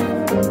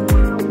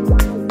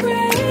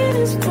 Rain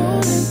is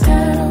falling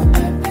petal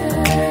by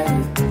petal,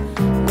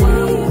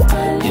 leaf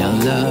by leaf. Your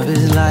love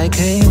is like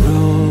a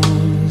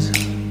rose,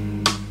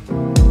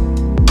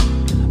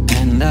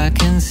 and I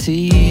can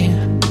see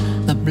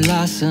the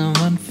blossom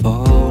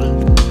unfold.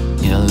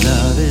 Your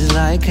love is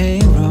like a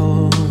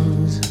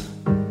rose.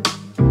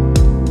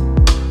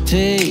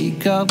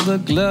 Take off the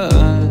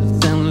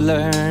gloves and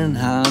learn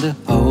how to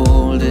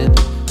hold it.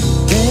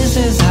 This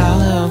is how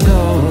love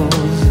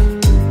goes.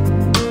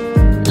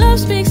 Love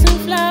speaks in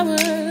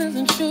flowers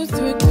and truth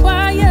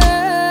requires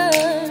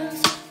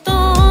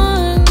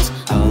thorns.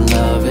 Our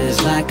love is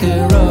like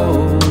a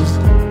rose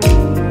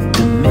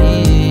to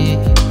me.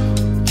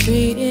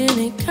 Treating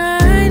it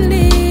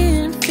kindly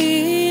and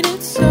feed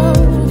it so.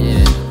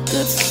 Yeah.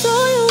 Good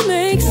soil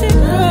makes it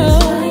grow.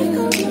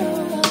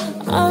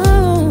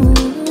 Oh,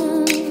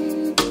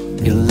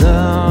 Your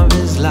love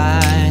is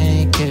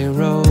like a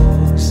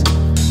rose,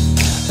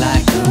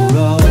 like a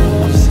rose.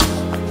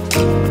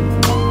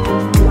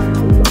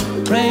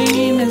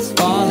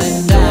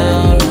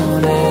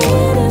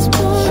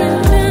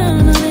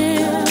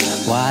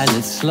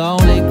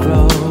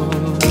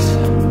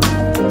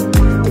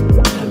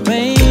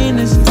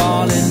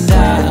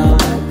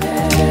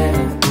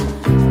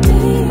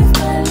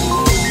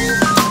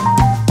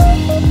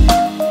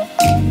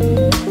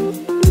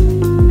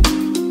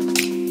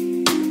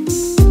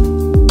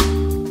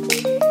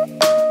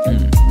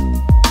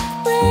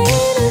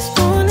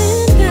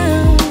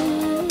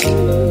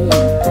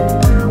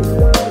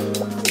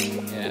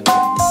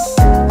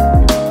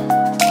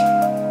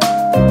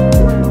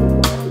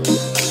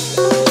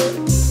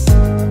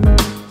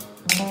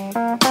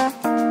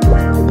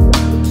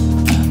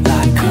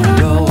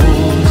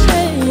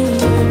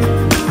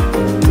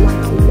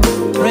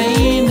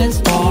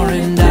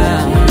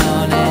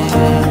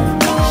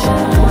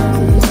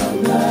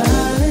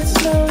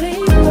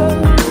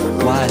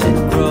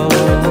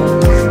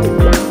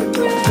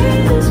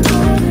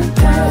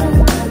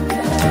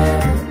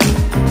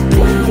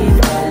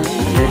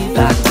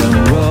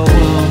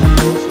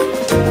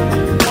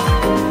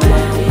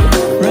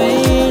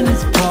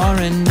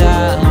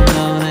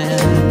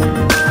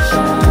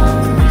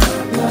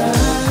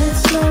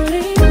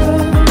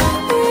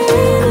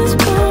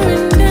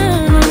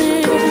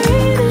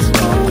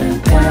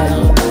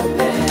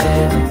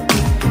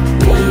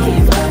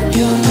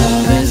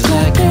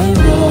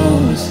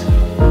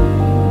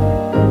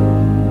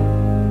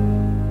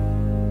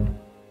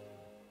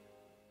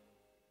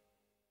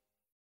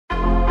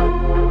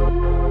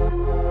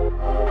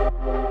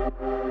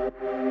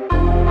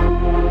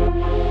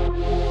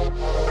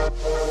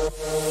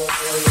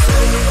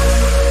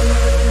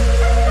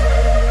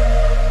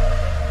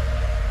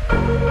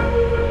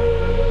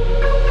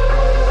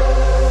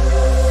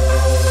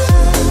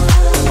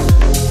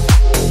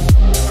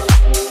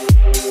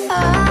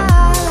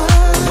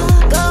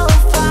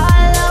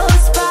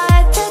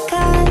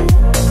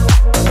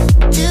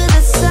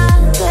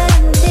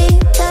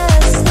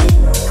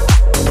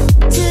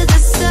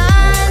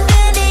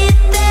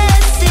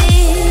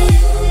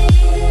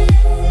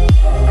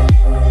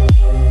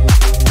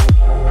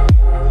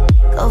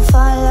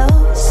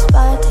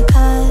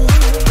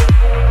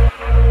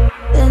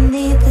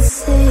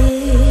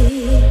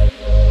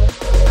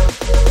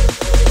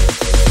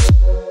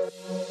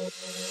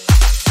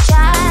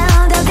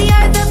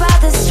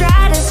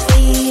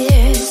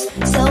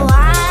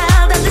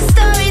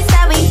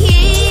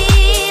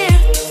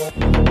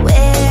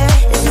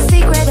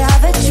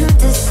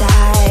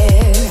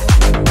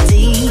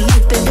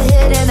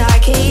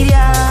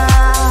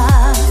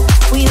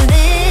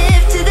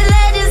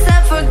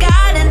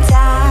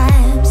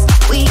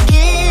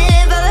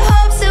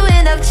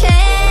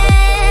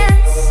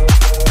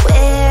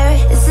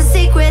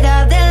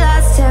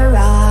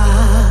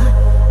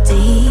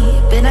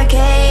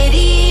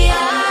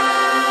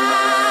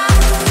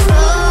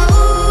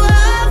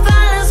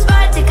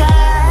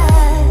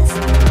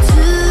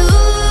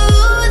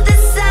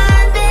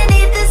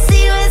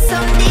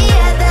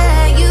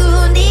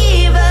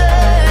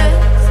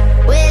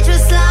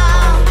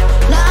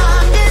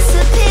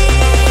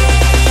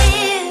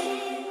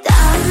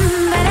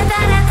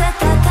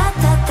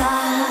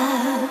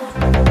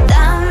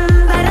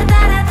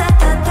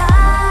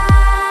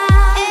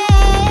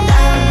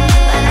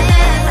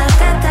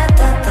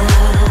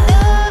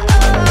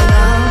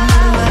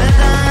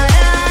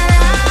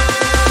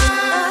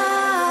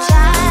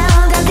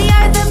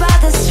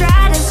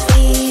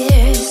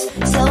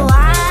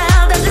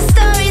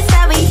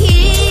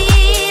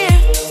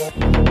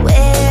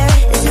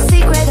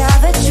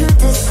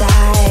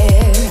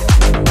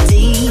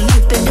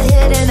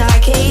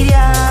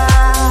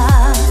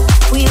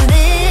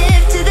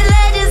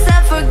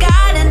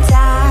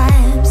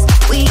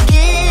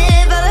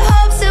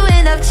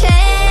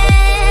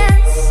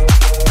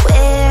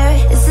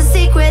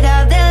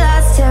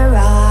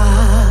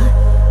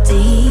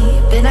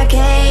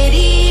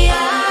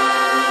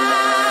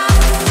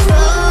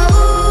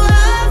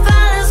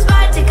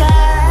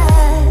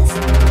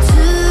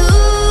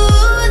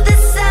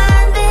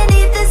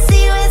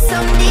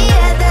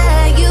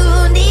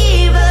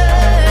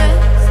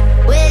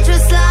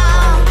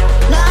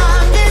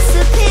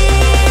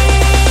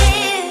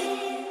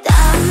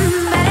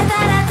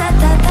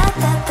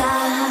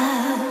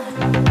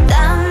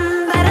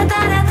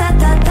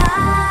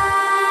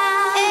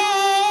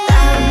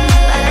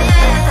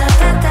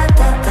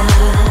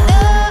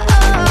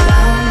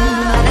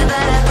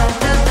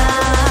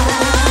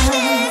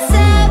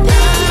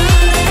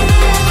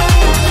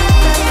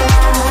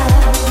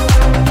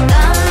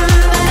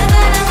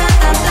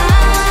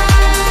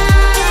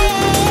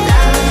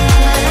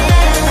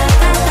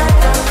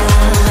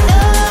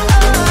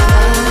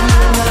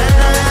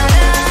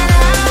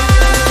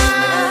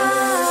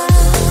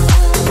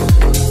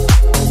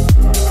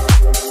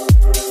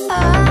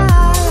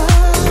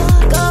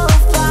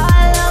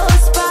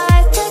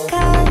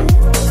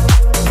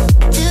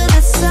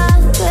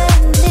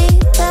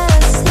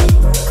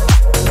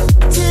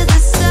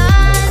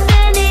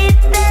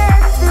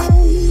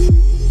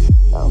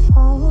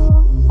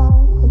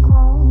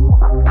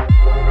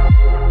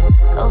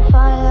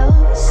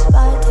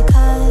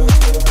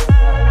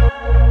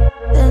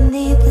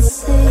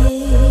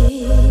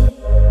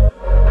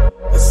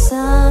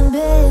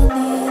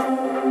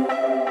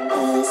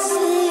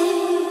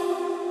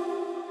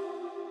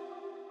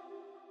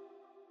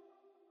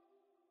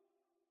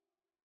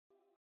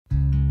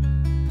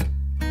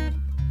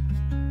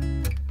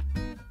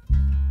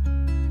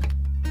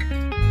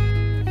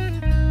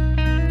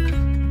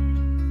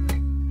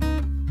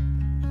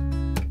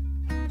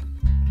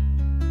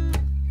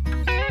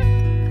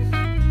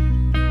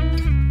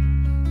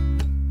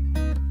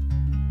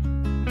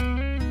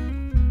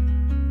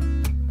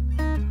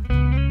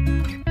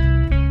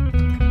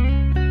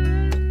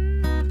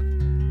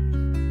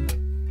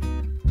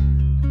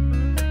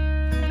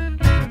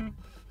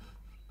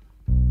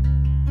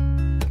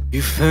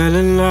 fell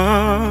in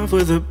love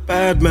with a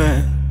bad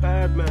man.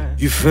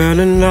 You fell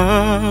in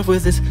love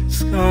with his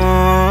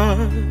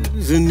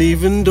scars. And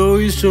even though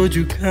he showed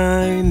you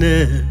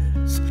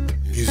kindness,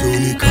 he's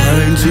only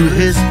kind to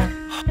his.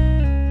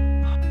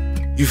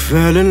 You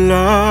fell in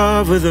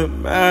love with a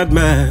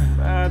madman.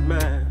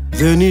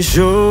 Then he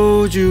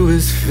showed you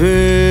his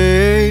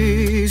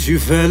face. You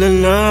fell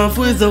in love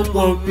with a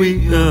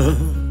warrior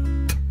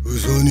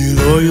who's only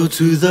loyal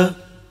to the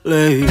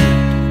blade.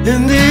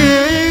 And the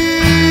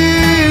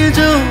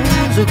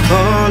angels are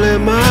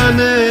calling my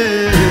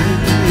name.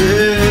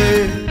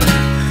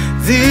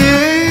 The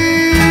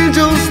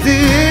angels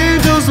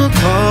are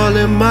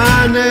calling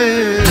my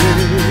name.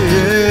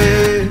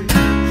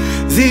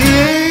 The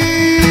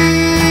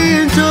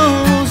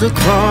angels are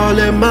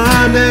calling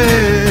my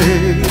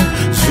name.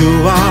 So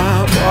I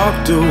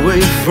walked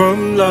away from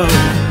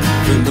love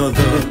and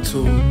other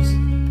tools.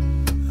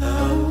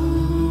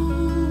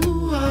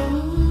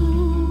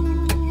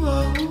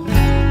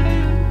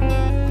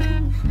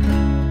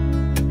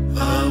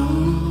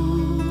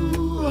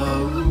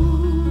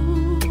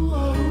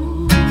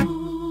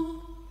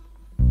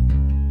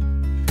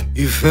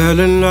 You fell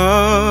in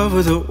love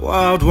with a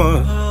wild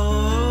one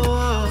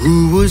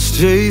who was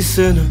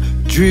chasing a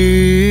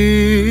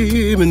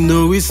dream. And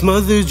though he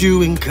smothered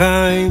you in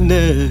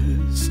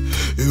kindness,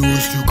 it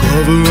was to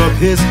cover up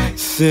his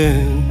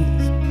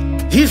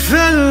sins. He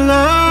fell in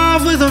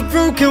love with a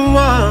broken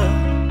one,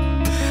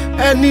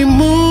 and he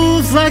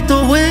moves like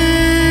the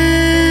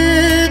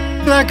wind,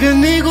 like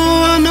an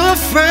eagle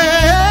unafraid,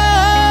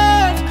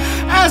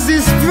 as he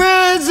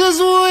spreads his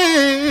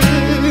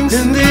wings.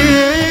 And the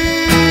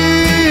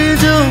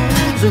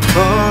angels are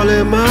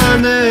calling my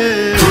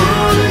name.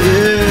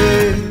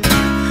 Yeah.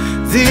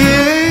 The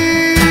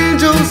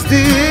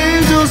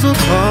angels are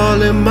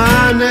calling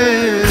my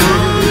name.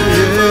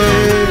 Yeah.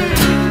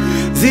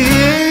 The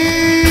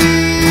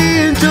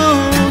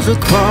angels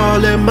are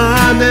calling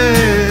my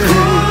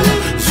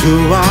name. So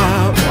I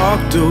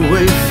walked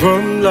away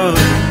from love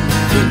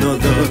and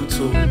other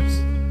tools.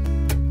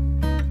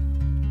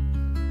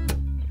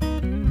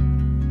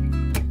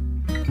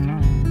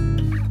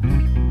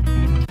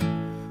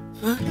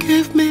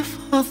 Forgive me,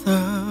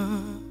 Father,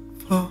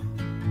 for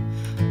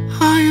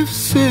I have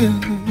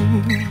sinned.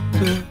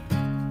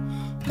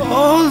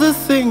 All the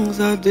things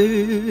I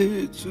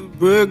did to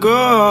break her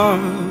heart,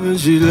 and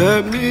she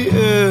let me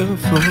in.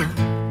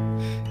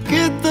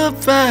 Forget the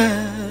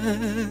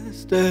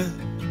past and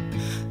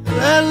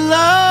let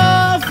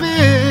love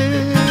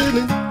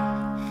in.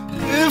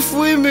 If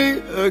we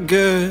meet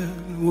again,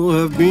 we'll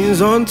have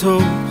beans on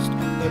toast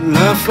and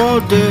laugh all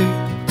day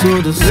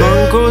till the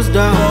sun goes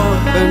down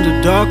and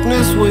the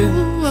darkness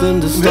wins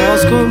and the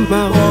stars come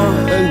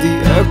out and the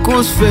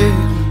echoes fade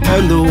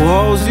and the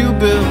walls you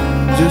built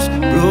just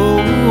blow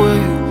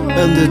away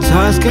and the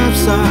tides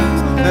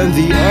capsize and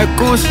the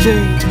echoes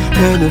change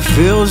and it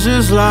feels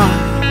just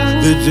like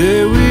the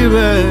day we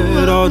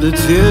met. All the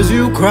tears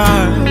you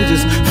cried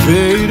just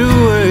fade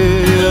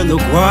away and the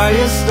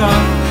quiet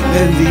stops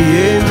and the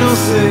angels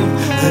sing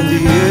and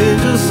the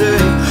angels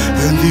sing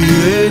and the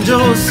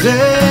angels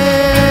sing.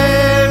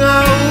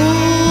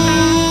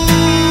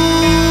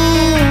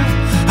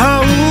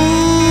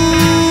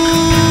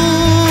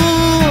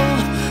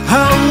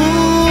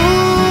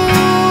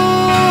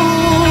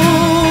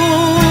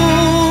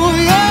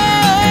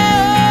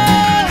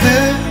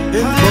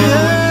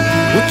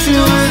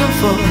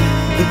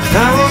 The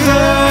clouds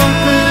are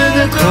open and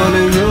they're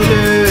calling your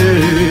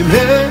name.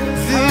 Hey,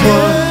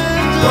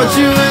 what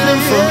you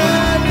waiting for?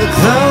 The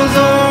clouds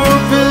are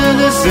open and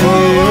they're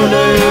singing your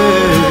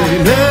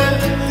name. Hey,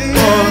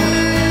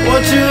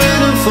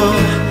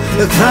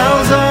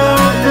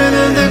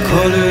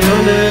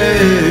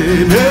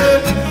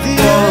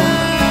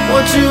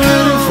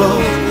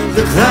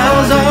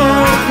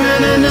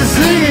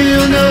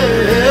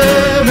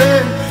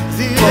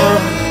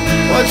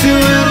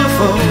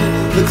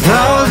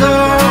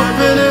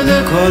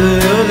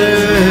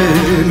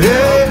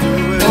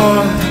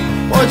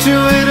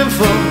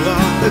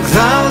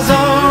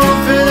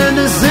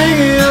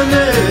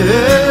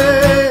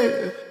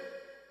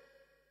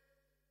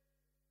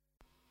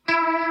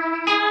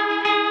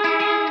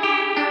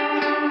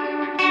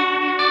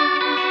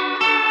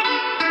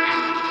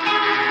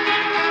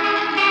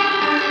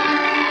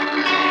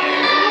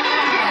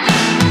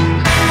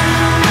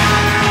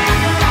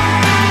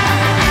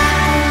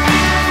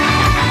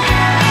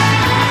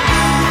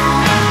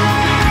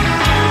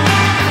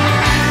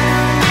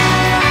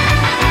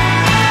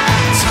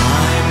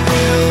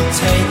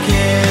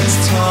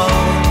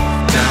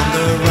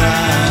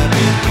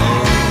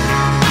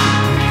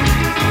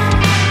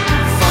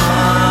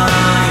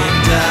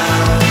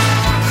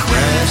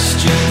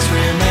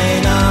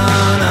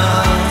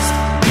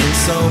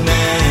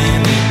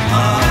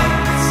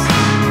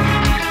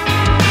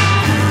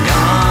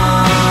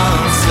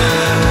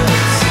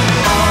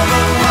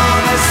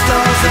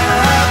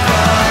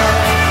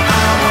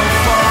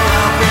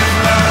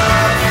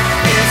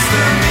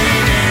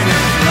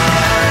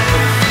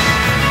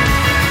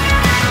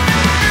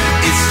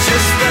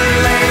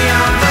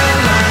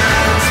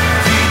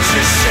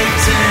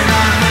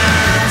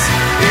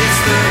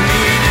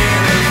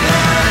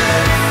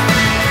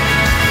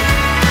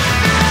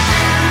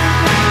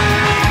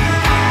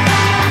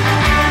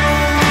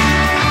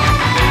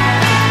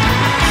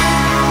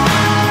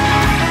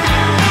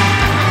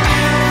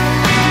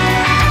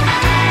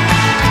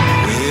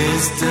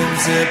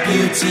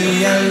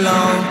 empty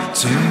alone,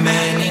 too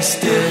many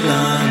still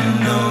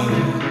unknown.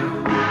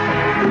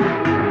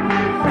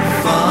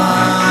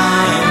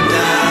 Find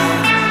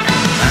out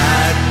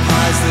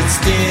magpies that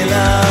steal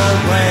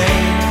away,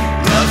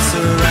 love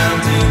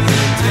surrounding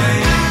the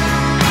day.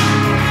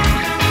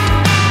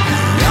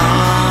 The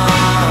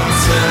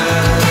answer,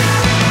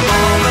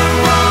 all the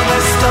while the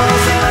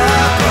stars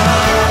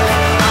above,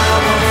 I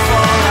won't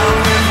fall out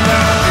with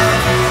love.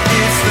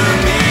 It's the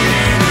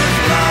meaning of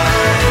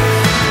life.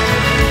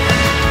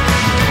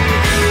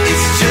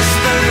 It's just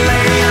the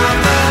lay of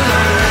the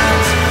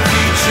land,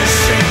 future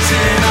shaped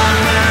in our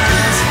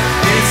hands.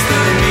 It's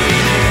the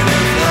meaning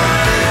of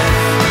life.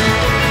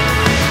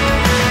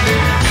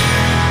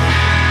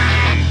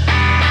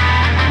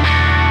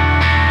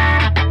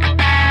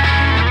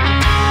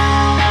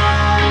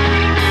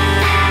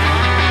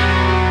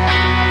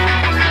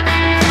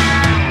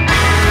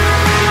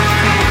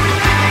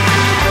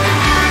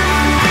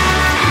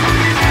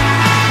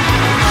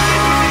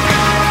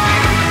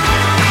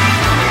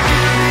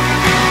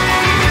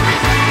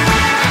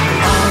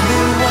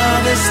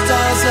 The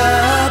stars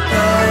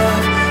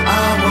above,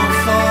 I won't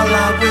fall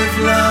out with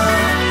love.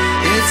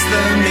 It's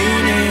the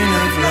meaning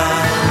of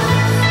life.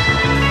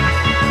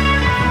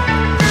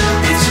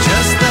 It's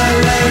just the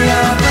lay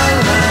of the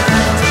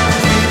land,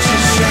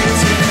 future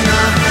shaped in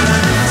our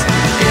hands.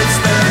 It's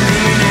the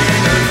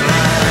meaning of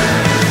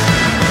life.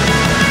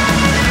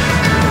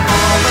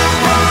 All the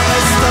while the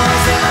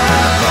stars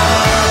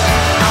above,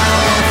 I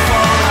won't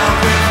fall out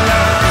with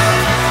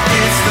love.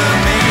 It's the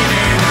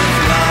meaning of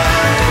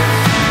life.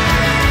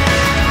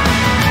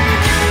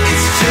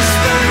 Just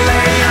the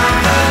lay of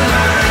the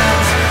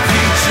land,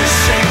 future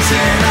shaped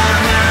in our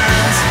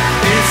hands.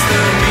 It's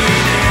the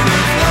meaning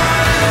of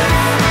life.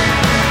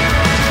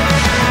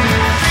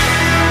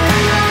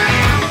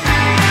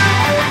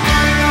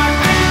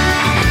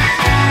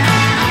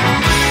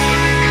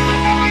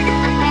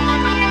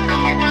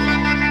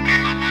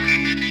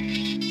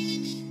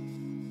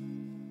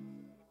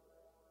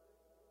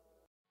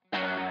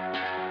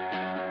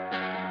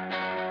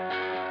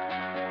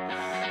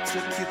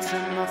 Took you to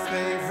my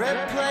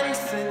favorite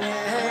place and you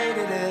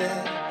hated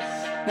it.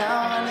 Now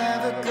I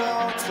never go.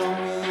 Told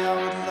me I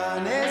would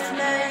learn its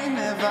name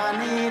if I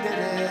needed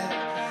it.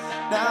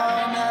 Now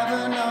I'll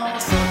never know.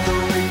 Thought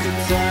that we could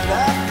turn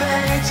a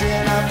page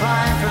and I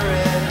pine for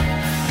it,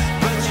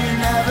 but you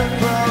never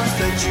broke.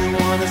 Said you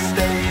wanna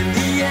stay in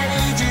the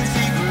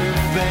agency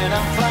group, and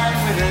I'm fine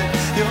with it.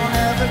 You'll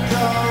never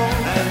go.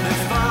 And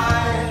if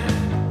I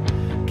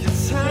could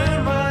turn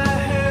my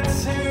head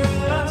to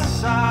the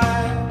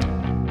side,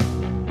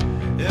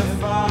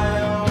 if I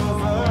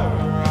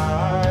override,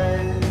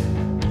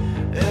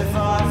 if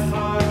I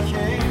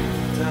fucking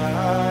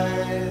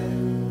die,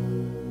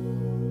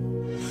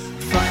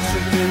 find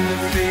something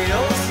that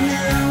feels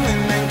new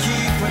and then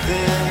keep with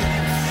it.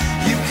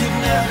 You can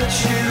never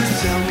choose.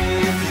 Tell me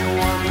if you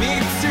want me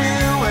to,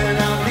 and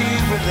I'll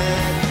leave with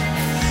it.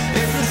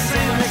 It's the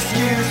same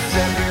excuse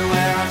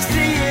everywhere. I'm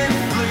seeing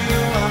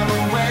blue. I'm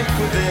awake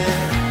with it.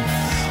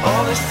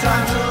 All this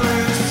time to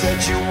lose. Said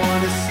you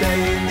wanna stay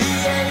in the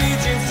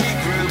agency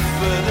group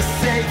for the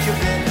sake of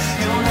it.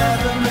 You'll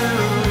never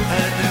move.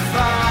 And if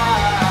I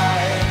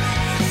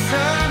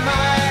turn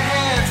my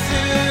head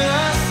to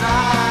the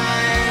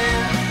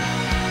side,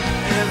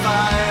 if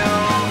I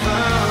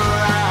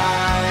override,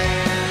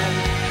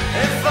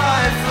 if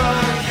I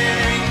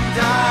fucking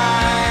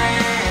die,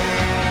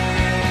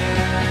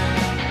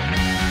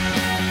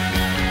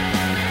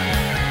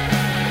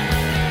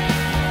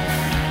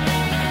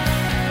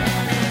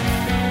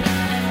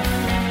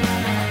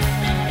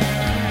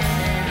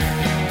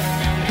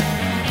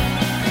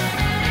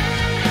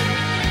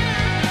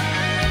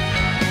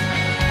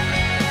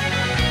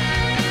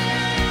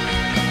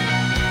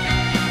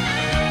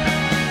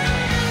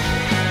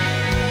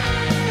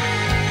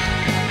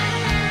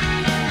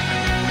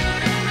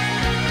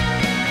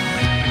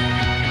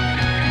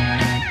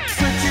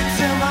 took you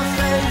to my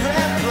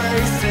favorite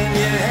place and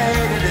you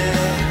hated it.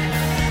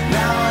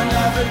 Now I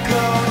never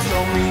go.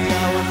 Told me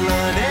I would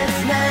learn its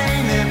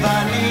name if I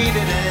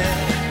needed it.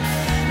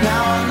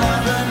 Now I'll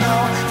never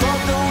know.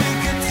 Thought that we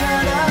could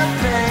turn a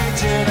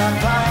page and I'm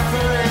fine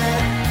for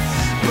it,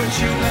 but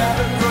you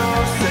never grow.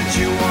 Said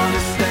you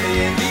wanna stay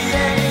in the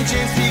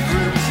agency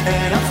group,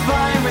 and I'm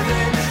fine with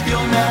it.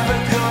 You'll never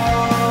go.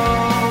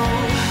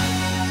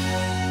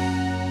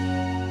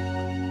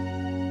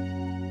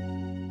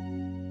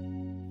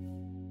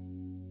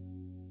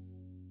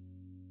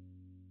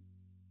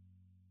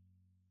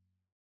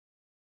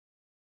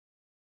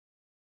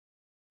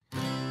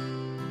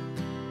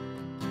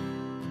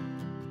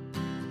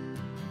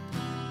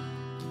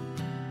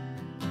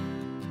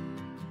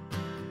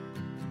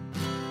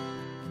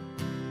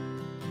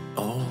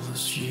 All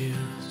those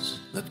years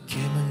that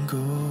came and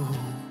go,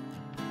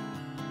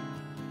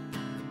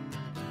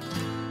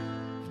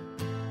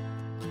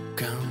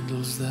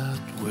 candles that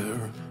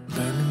were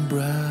burning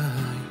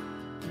bright,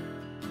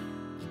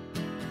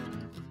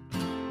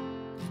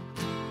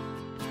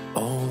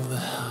 all the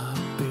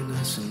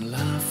happiness and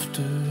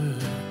laughter,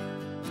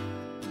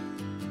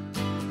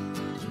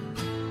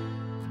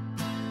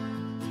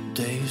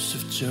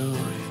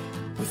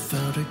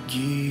 without a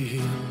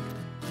guilt.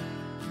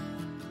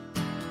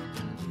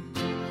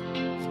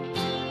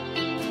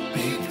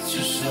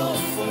 Pictures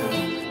of a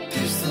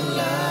distant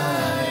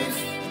life.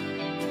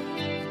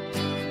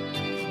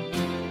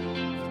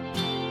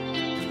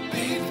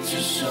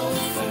 Pictures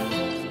of a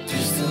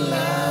distant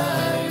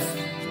life.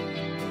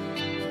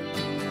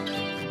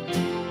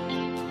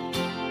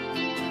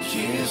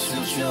 Years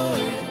of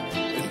joy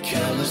and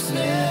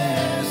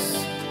carelessness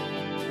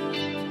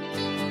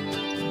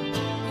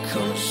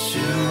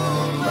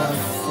consume my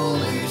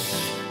foolish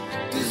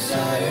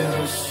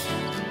desires.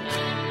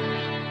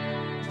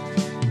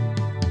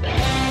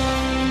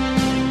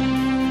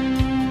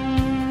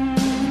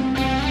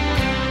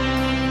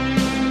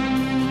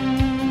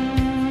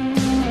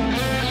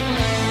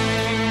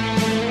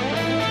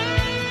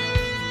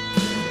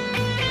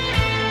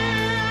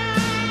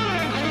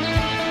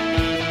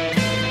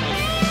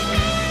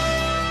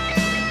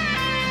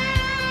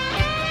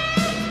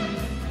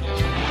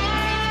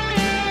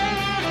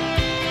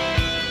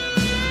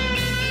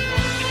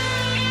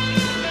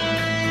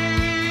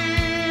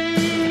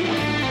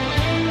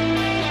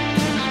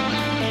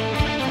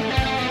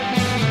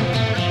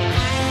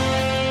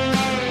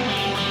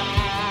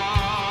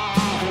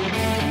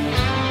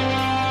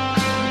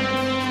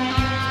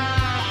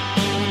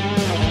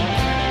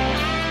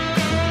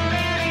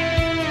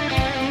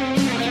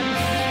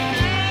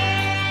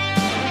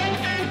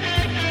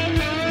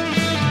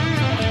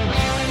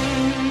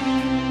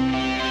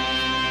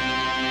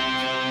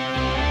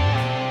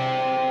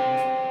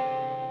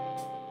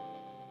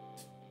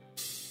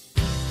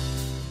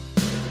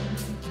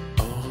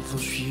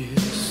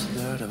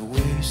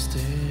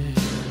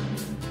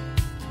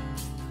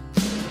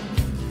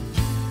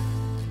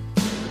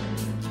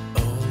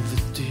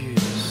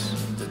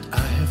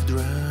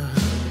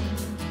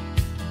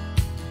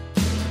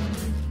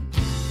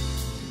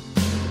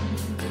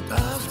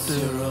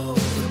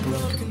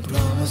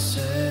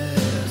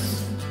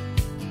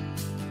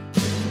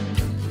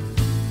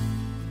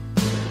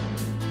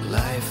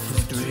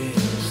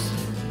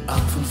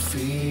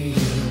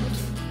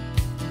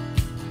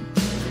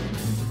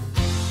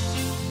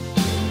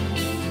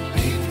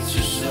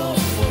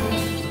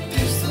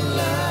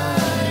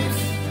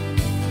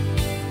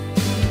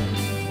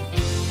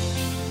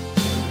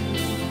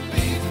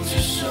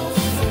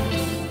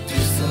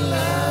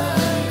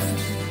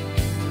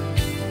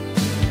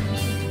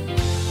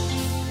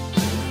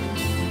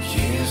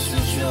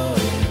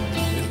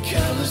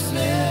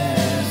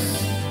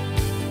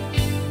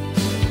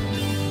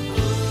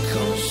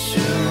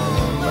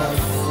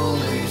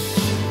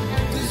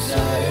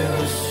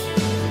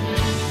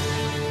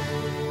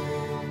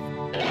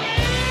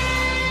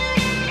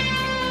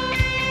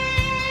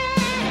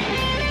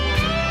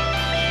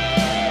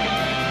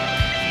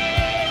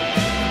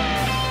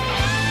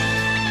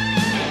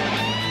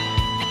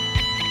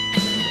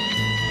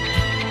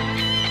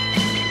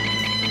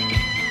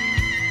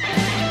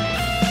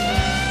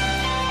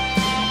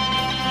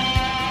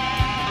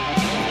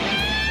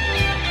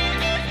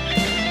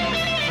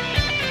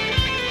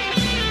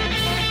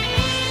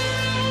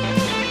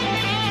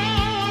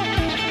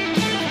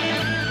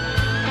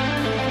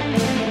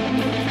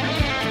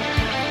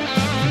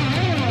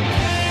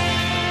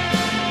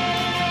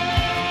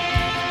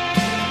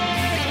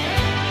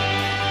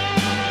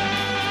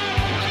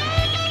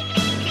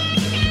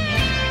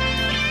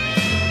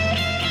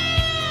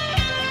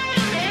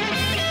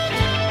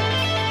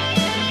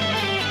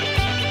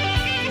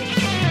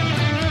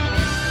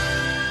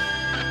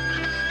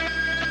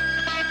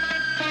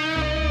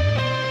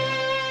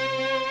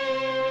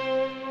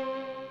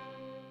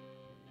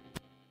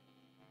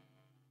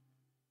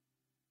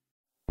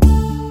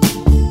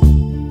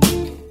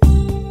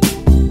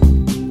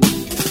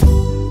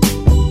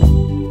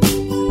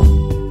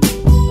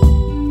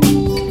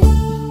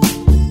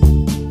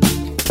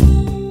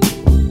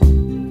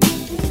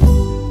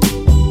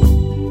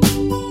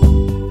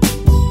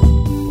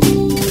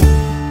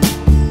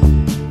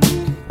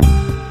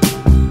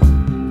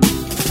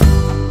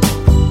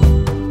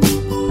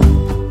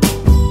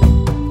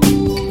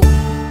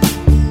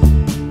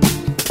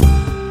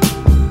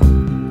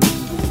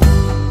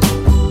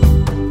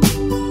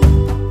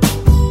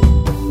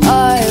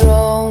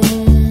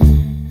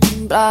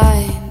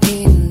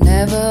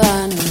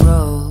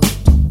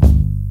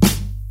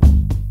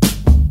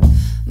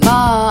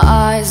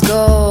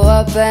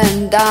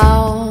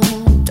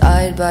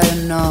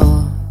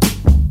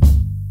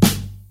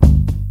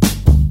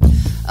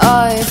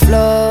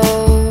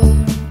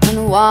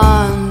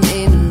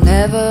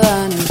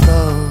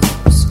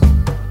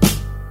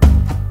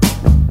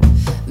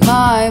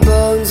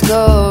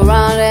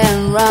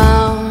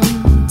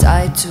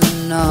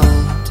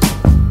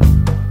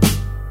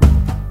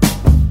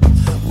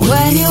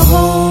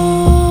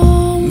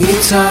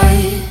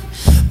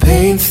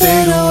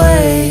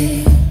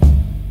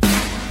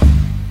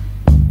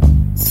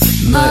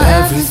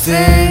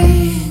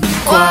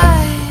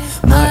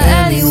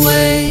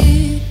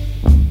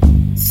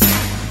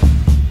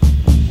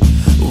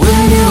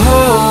 When you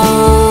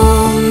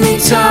hold me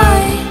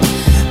tight,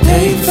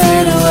 pain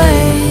fade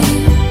away.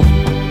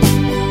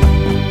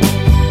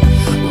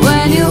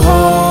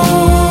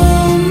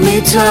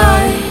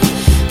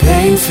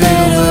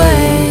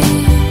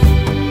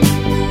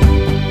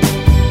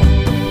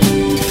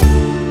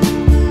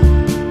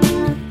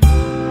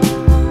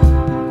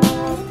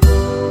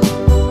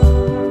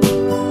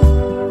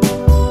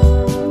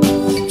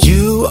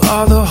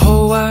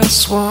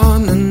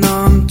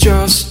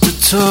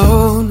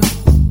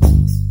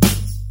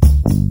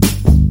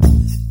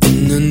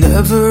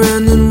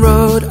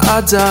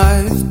 I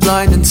dive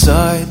blind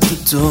inside the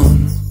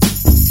dawn.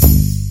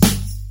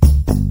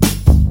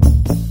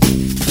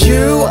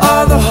 You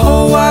are the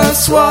whole wide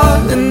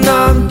swan and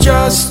I'm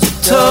just a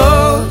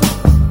toad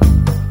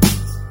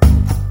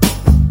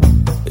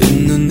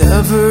in the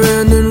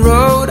never-ending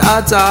road.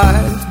 I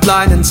dive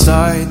blind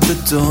inside the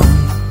dawn.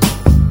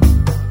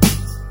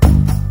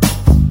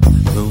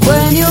 But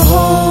when you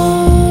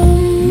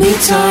hold me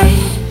tight,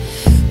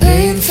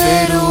 pain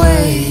fade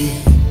away.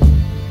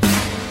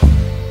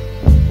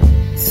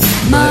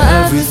 My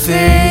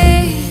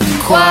everything,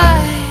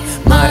 quite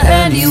my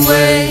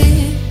anyway.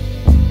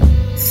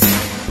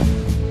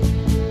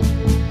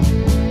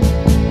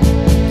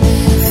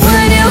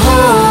 When you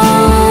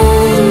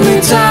hold me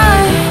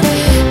tight,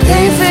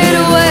 pain fade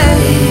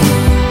away.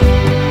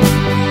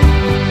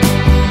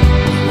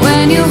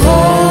 When you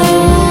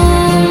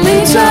hold me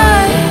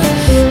tight,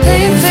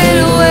 pain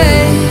fade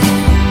away.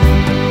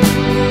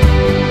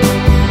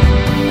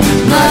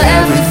 My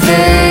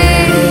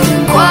everything,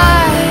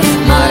 quite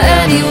my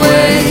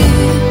anyway.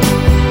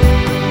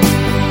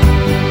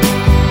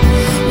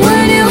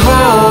 When you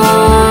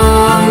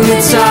hold me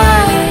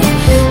tight,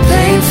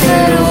 pain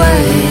fade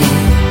away.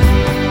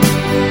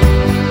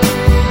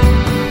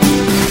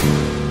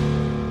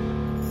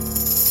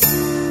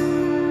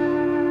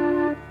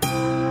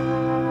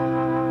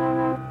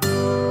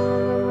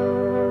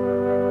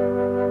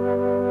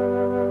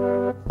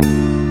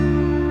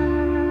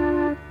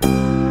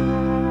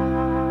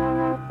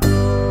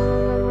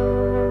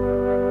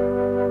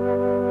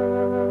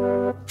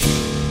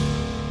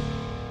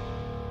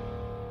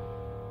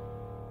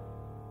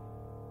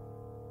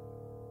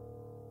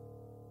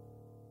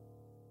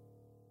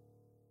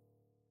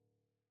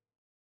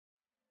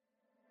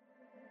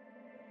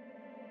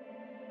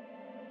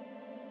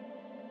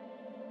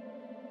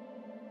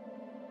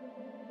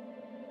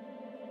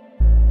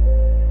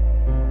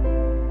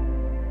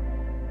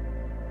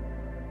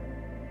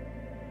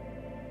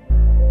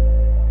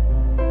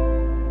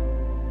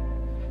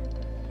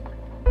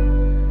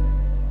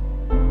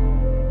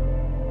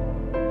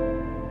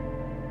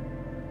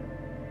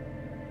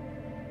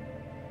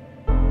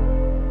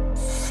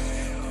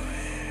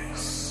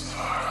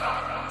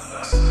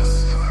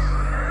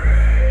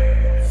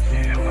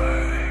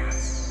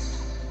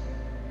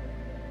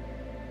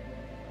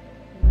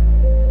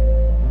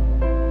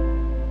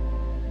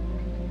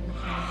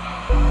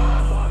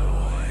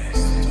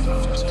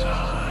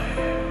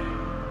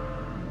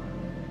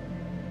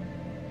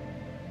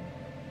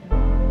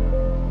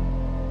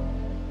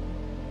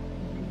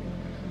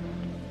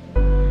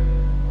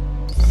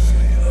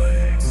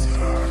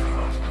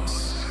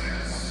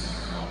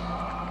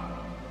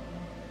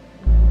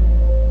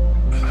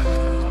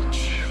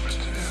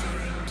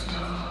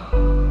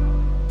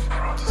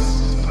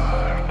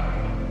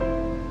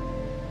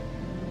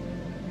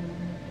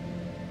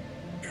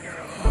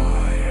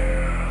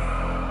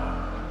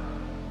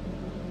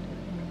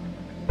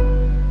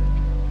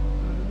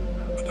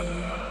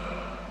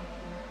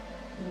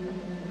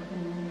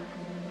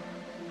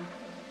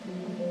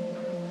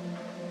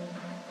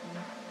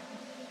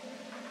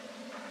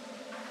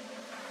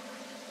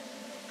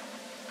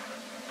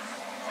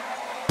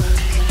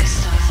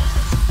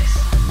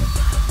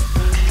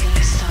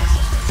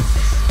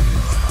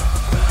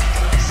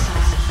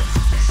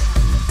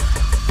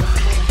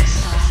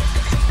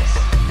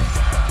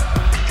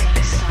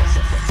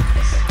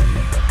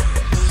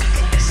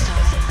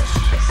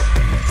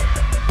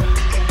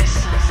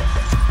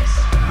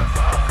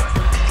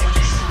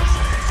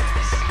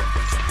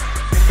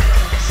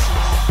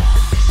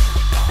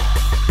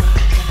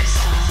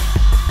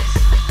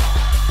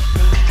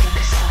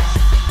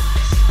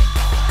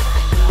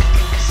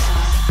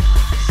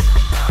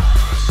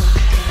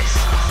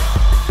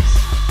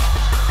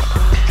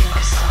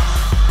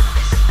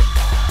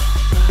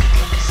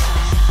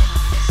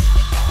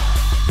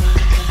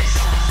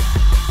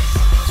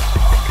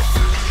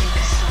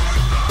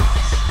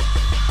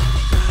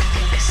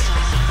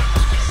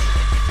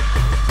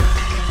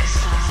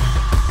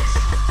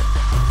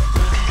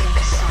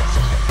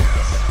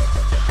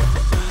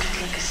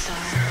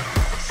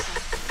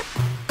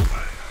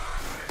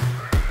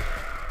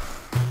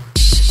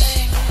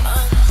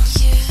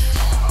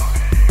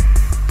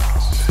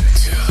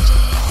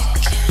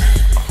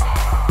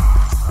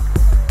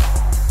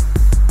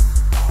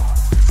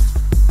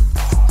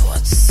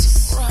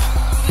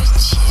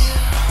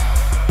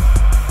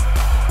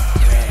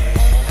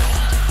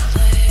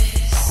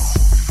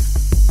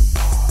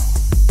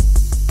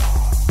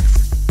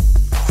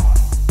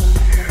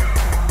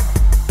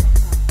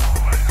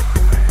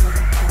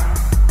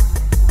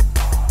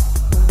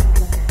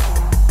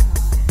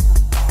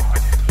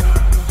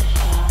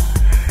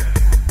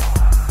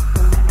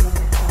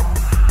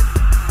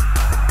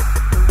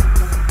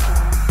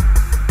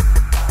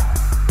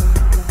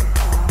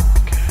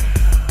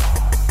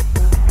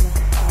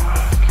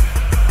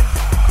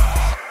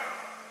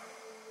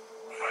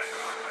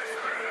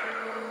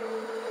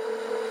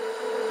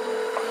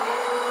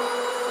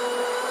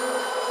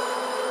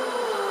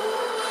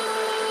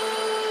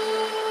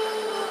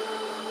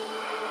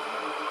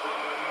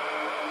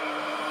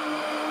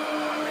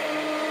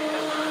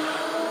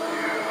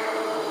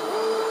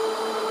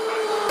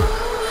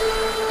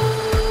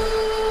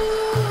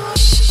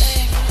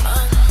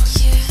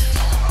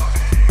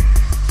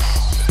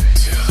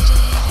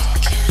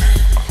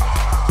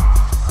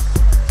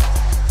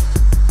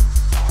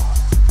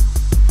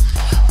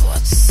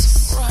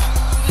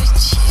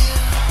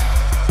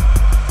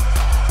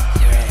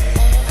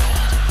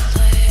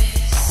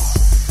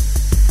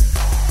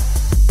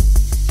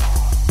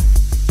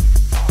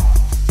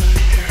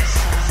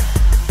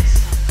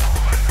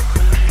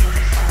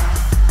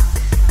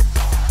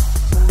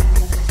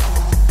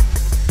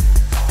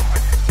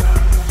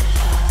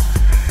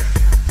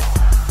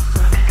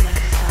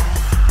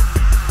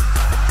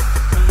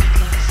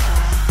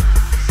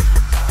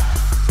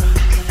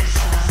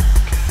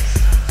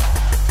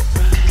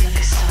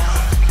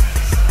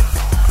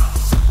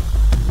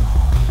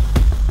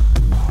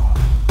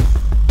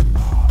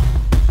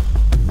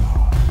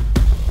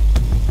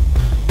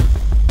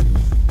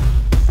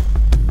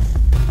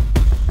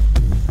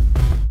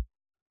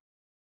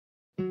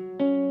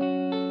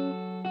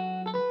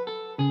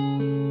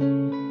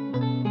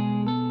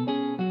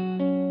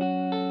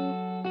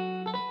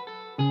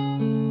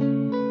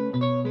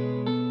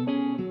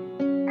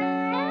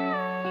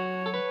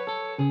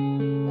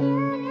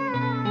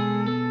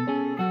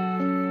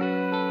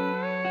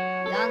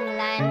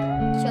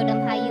 show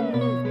them how you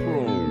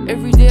move.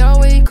 Every day I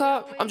wake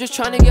up, I'm just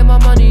trying to get my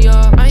money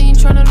up. I ain't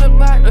trying to look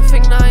back and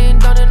think that I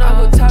ain't done enough.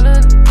 I got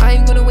talent, I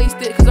ain't gonna waste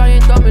it cause I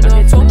ain't dumb enough.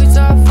 And they told me to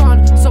have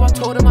fun, so I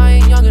told them I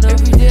ain't young enough.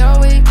 Every day I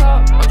wake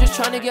up, I'm just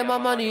trying to get my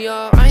money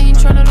up. I ain't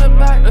trying to look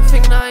back and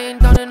think that I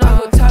ain't done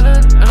enough. I got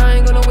talent, and I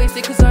ain't gonna waste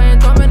it cause I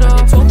ain't dumb enough.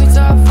 And they told me to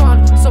have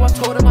fun, so I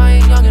told them I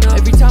ain't young enough.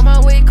 Every time I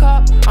wake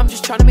up, I'm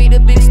just trying to make the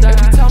big stack.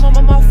 Every time I'm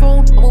on my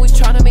phone, I'm always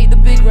trying to make the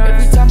big rap.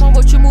 Every time I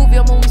watch a movie,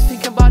 I'm always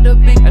thinking about the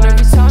big bang. And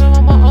every time I'm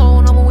on my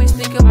own, I'm always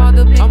thinking about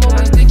the big bang. I'm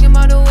always thinking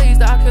about the ways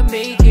that I can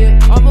make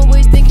it. I'm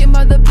always thinking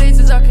about the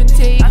places I can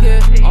take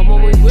it. I'm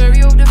always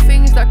wary of the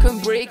things that can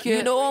break it.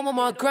 You know I'm on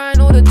my grind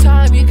all the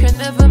time, you can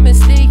never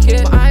mistake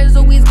it. My eyes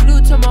always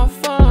glued to my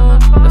phone,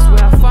 that's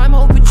where I find my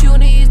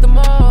opportunities the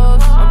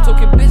most. I'm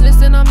talking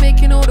business and I'm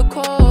making all the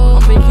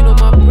calls. I'm making all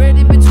my bread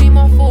in between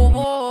my four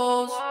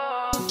walls.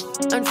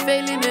 And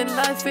failing in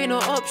life ain't no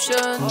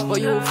option,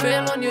 but you'll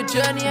fail on your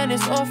journey and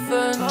it's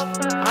often.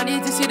 I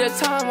need to see the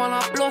time while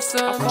I blossom.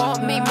 I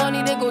can't make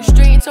money, they go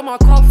straight into my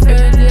coffin.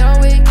 Every day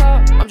I wake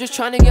up, I'm just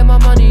trying to get my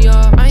money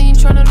up. I ain't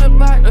trying to look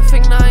back and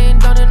think that I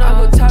ain't done enough.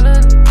 I got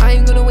talent, I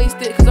ain't gonna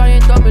waste it cause I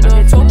ain't dumb enough.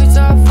 And they told me to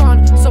have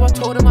fun, so I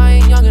told them I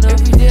ain't young enough.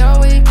 Every day I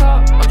wake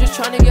up, I'm just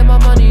trying to get my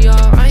money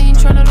up. I ain't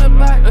trying to look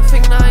back and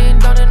think that I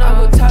ain't done enough.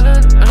 I got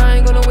talent, and I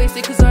ain't gonna waste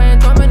it cause I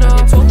ain't dumb enough.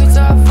 And they told me to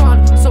have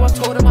fun, so I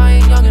told them I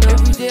ain't young enough.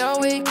 Every day I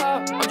wake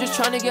up, I'm just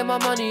trying to get my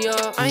money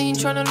up. I ain't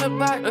trying to look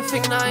back and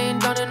think that I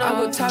ain't done enough.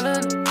 I got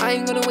talent, I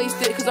ain't gonna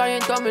waste it cause I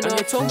ain't dumb enough. And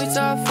they told me to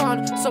have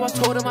fun, so I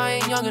told them I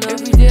ain't young enough.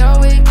 Every day I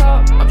wake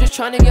up, I'm just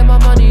trying to get my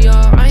money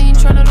up. I ain't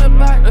trying to look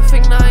back and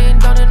think that I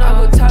ain't done enough.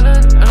 I got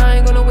talent, and I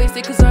ain't gonna waste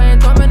it cause I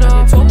ain't dumb enough.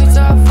 And they told me to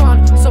have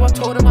fun, so I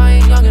told them I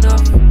ain't young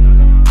enough.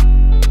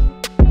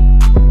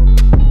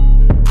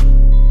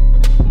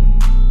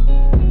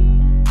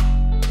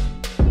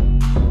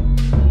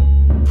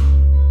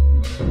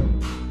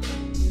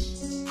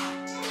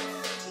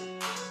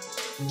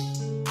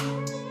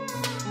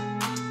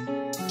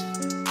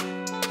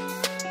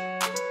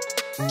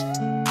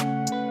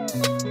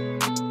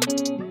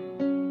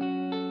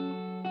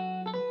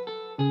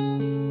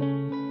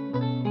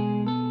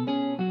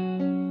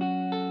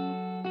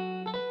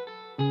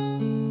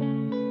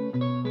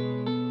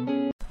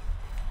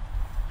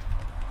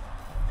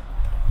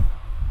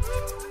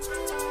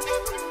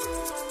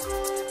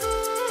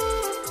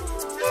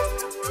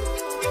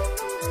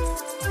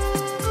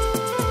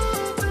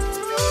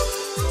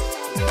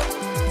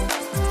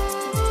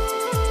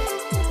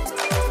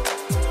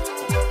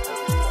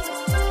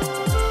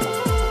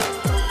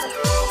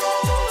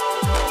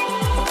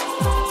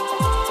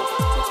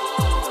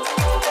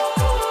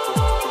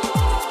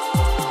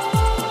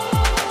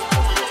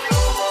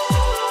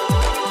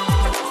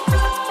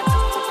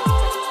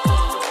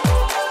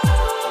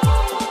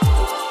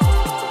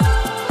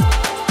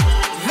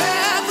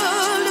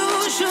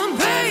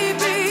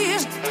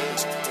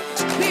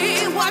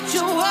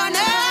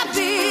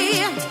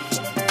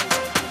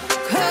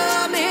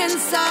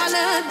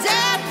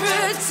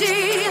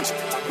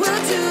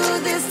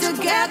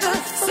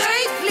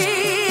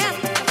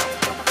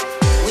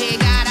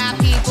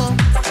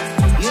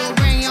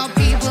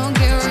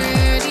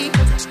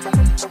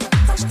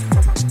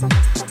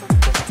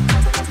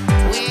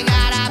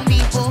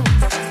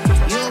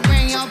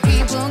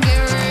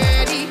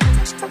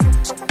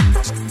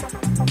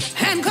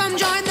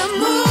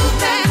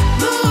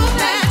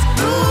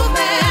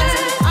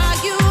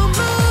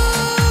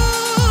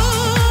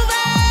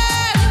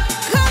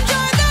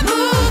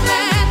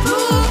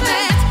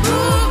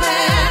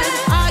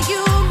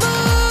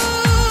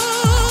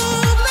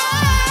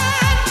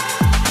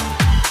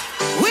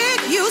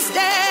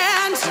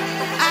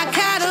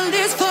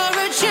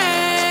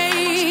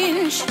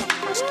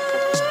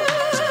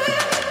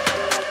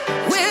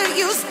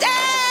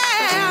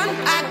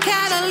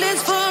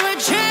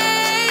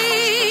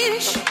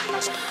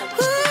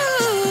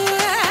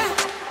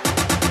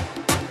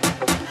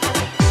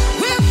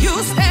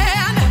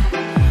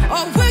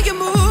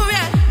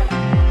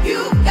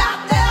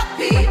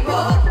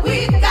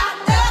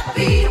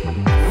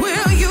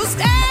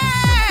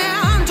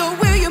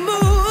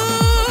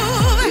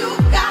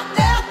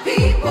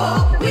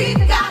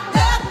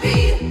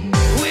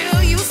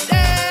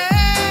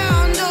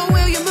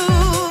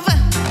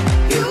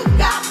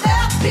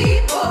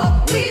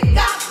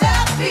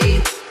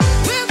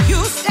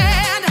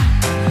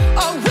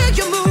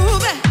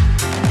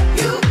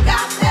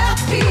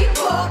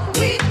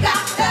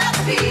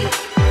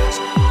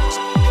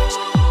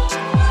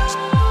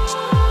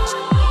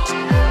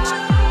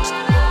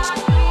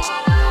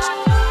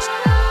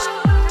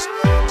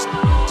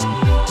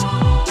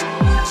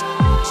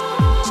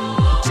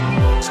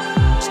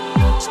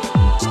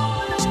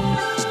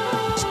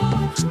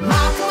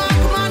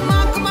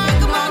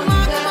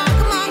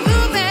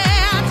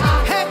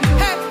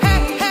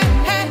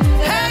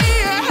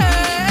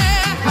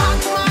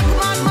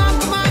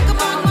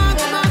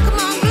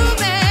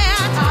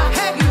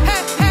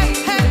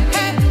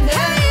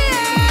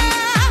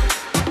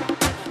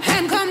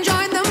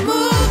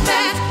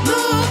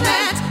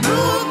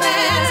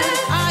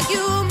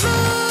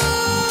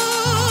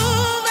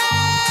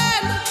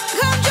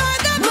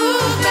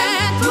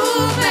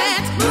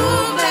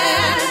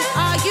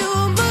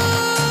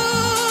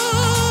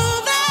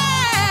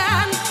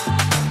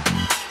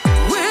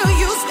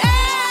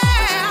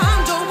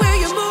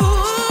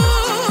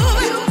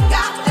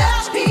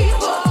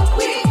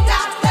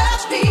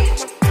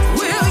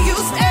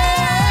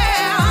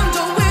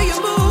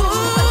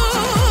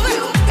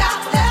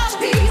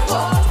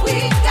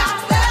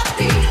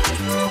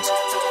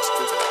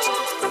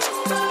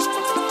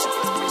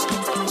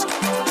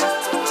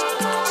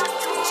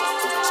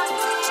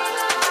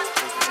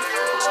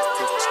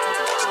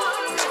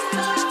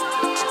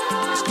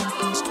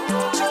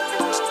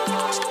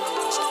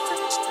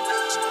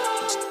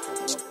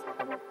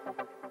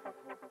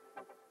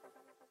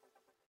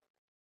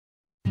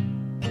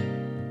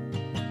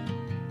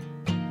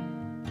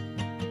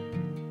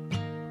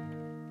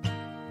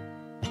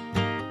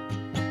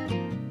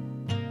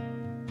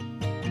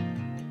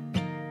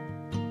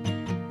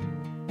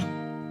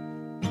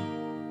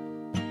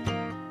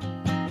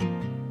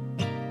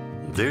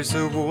 There's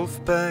a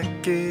wolf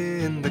back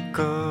in the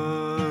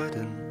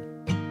garden,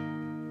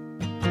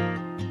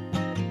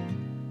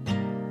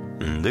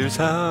 and there's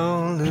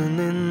howling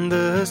in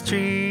the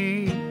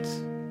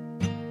streets.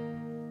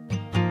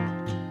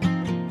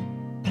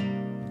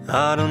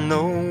 I don't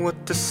know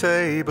what to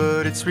say,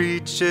 but it's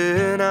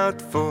reaching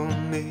out for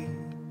me.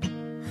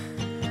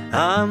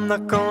 I'm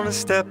not gonna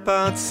step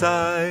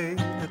outside,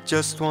 I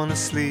just wanna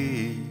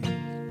sleep.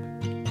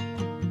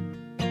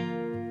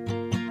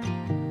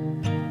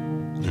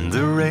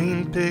 The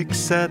rain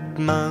picks at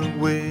my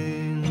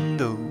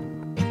window,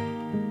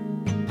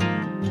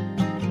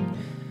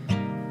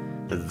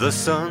 the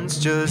sun's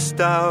just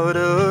out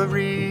of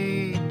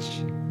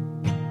reach.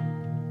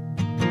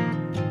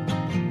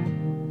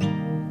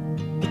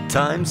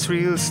 Time's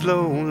real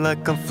slow,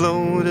 like I'm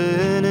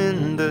floating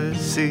in the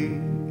sea.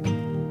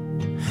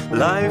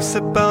 Life's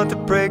about to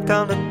break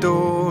down the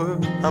door,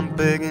 I'm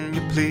begging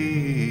you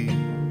please.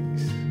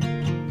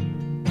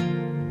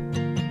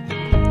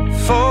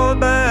 Fall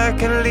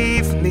back and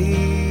leave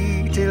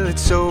me till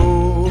it's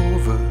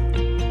over.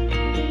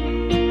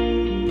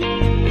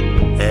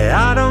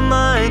 I don't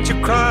mind you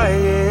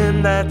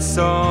crying, that's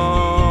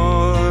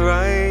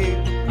alright.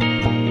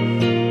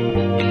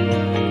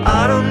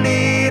 I don't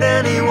need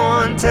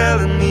anyone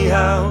telling me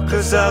how,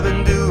 'cause I've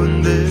been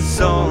doing this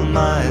all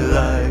my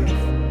life.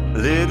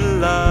 Little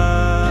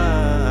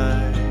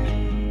lives,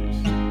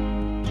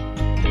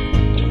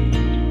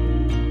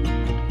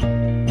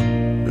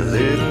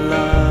 little lives.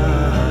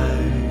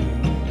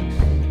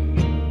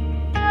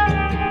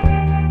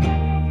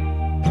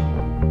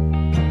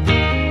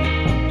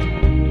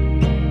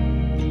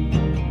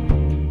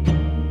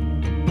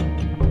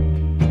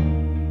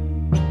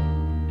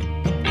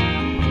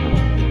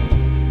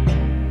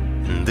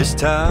 This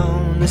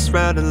town is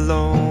rather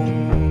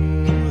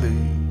lonely,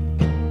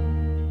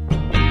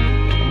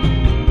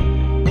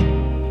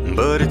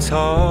 but it's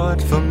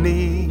hard for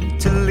me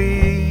to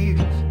leave.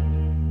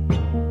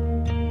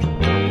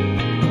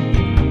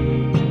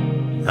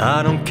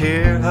 I don't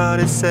care how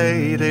they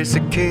say there's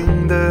a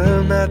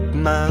kingdom at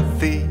my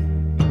feet.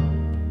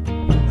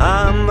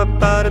 I'm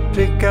about to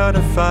pick out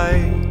a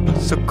fight,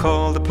 so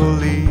call the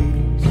police.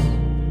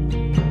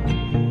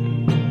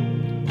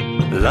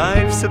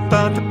 Life's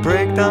about to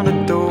break down the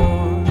door,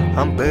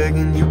 I'm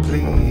begging you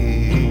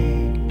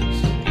please.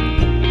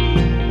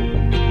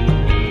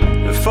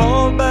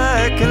 Fall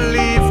back and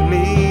leave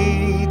me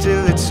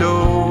till it's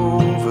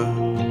over.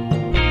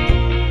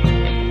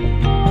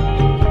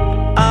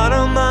 I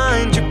don't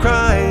mind you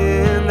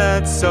crying,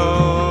 that's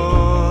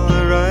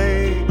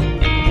alright.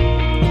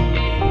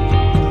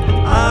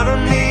 I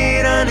don't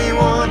need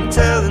anyone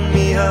telling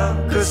me how,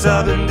 'cause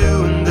I've been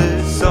doing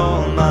this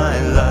all my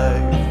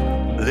life.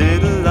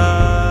 Little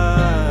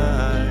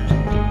lives,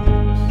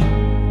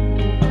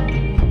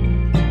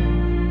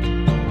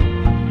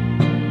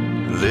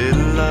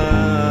 little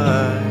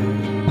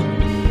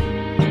lives,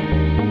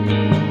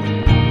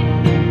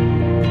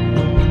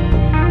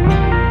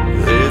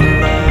 little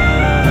lives.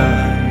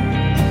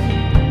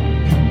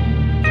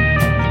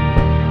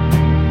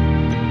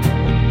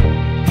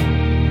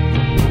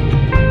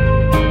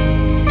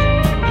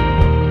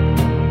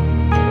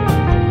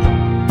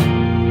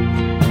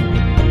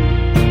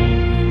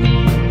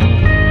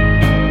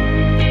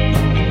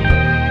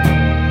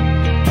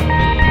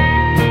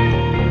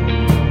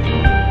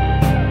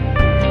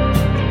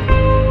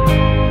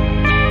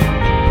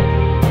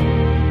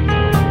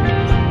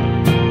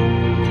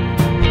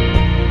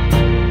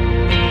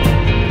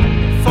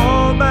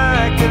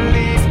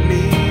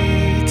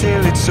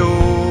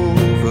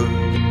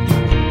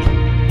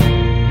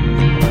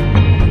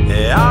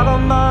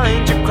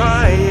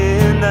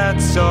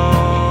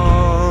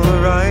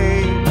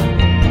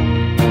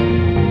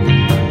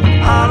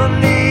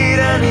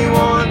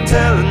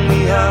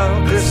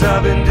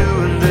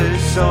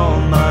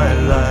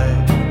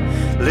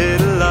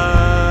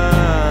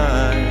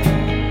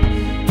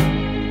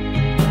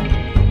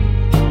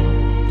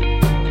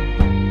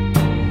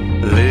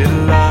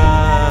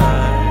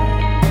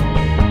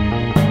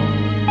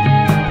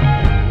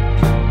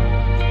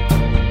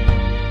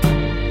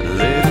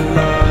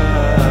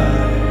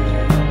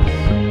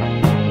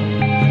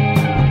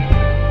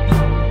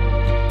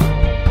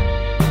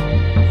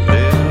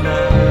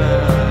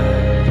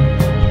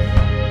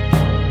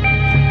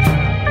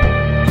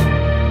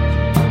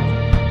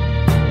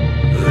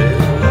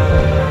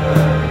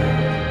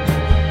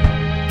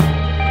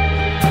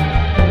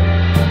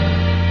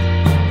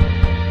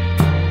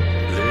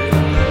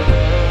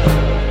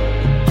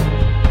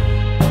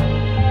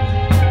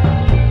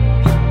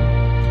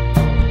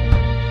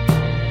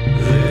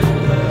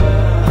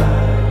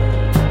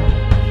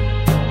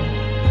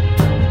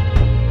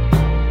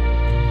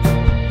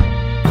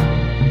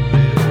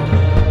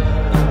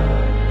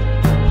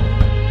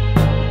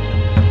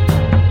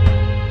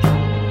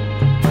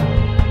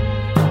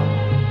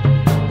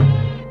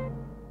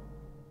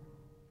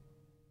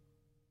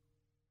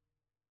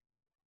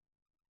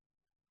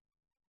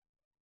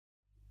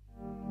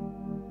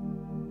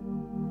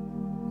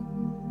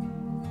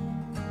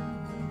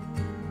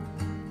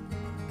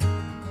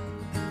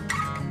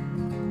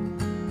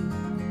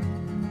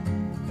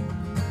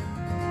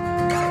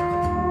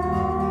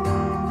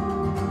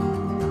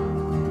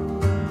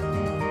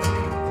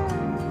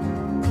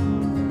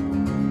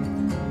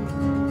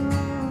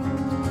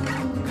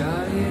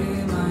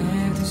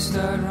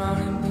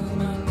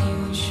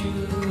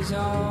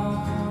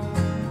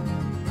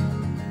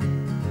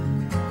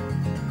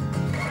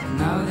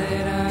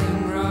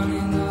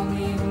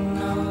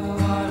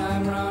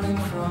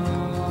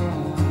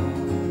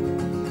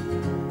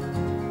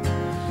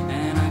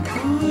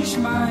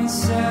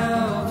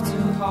 myself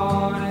too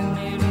hard and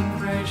nearly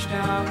crashed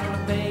down on the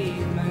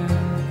pavement.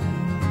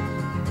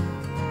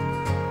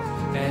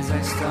 As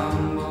I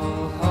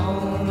stumble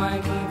home, I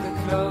keep a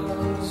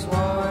close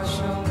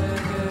watch on the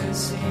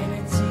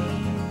vicinity.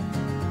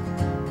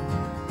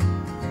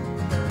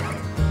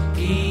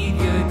 Keep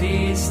your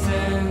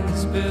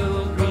distance,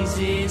 build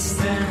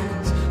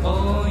resistance.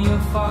 All you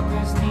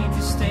fuckers need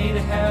to stay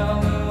the hell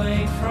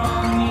away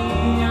from me.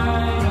 I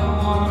don't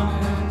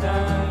wanna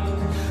die,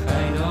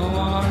 I don't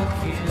wanna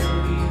kill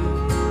you.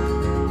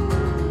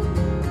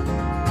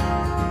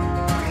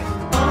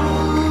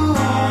 Oh,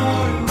 I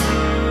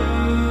want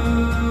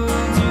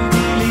to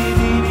be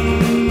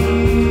living.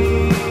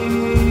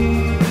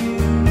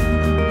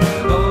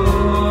 Oh,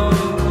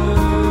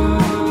 I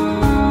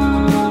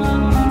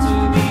want to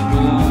be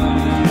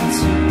born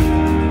into.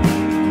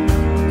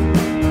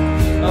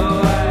 Oh,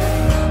 I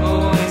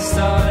always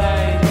thought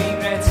I'd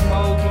regret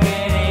smoking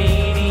at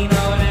 18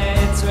 or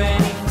at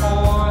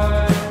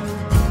 24.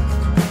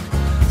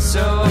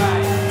 So I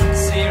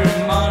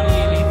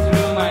ceremonially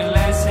threw my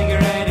last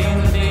cigarette in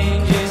the bin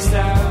just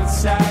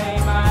outside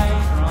my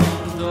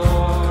front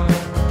door.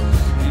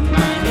 And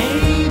my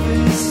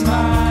neighbors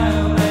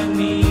smiled at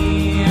me,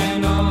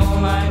 and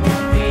all I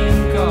could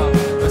think of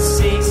was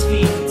 6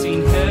 feet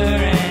between her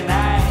and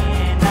I.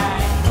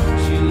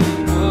 Should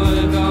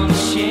work on the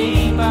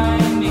shape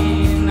I'm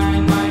in, I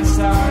might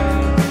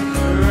start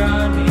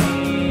running.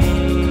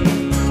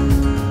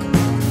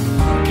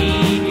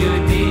 Keep your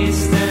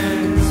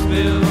distance,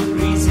 build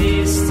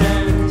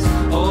resistance.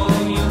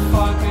 All you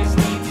fuckers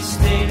need to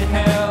stay the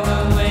hell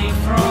away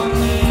from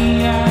me.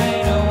 I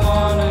don't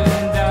wanna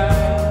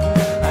die,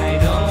 I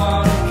don't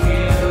wanna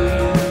kill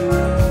you.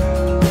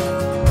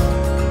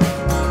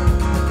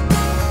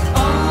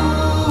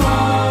 Oh,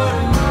 I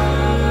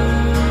want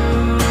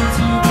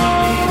to be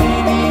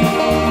living.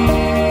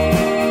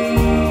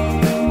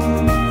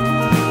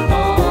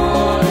 Oh,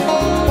 I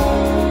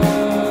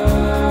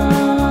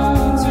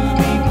want to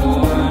be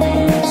born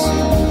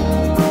into.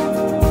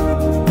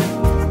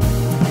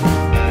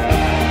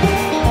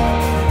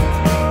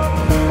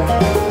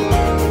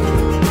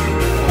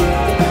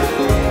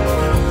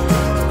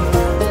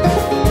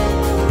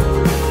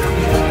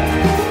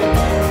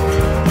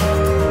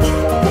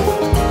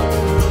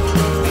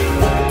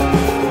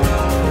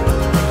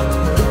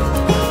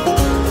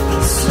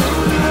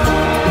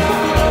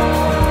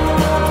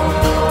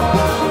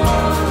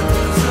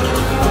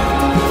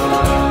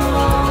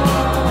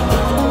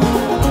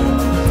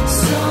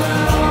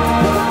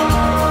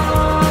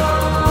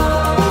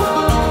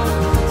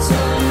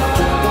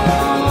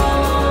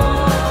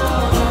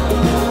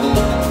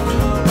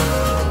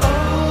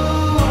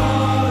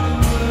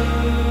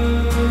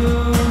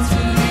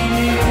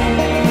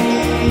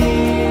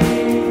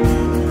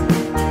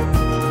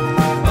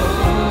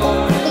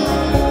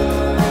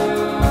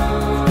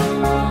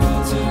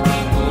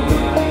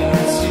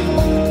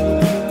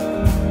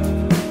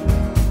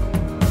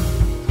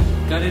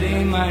 Got it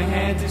in my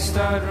head to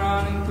start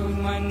running, put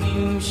my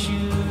new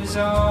shoes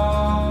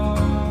on.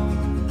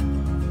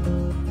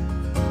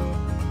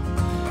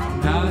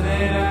 Now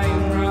that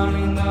I'm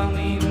running, don't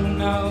even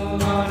know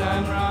what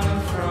I'm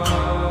running from.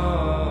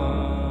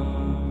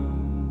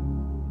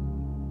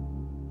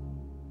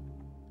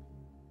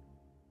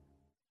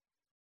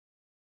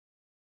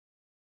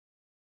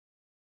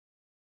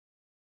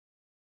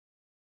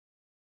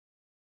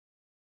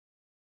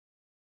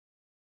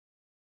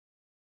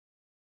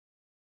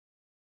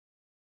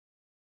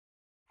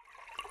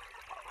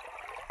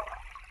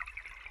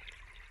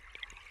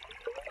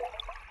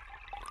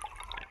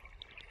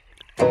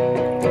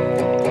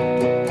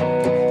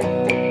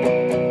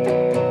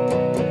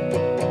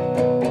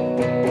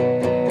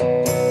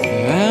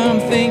 I'm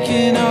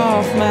thinking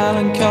of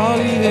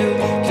Melancholy Hill,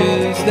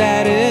 'cause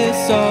that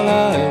is all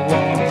I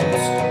want.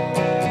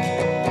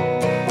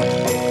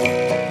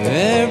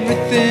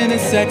 Everything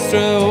is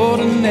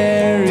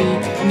extraordinary,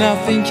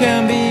 nothing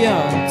can be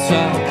on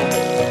top.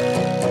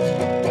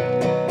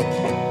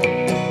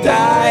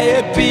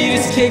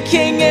 Diabetes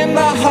kicking in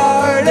my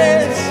heart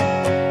is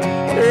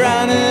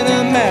running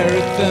a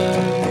marathon.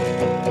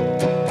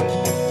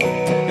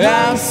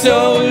 I'm so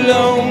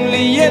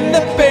lonely in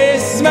the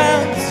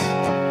basement,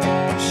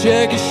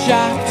 sugar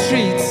shock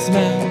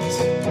treatment.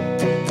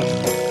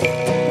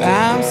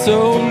 I'm so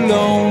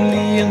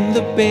lonely in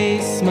the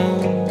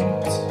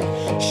basement,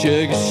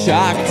 sugar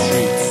shock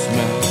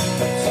treatment.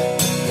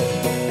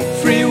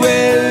 Free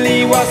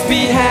Willy was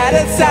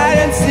beheaded,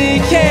 silent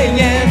sneaking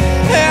in.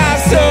 I'm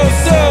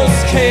so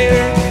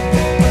scared.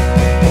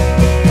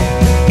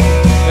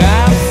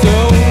 I'm so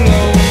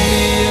lonely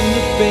in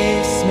the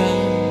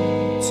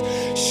basement,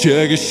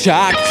 sugar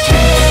shock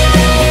treatment.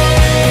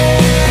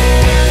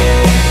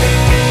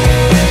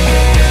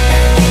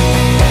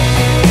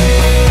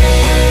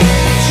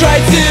 Try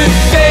to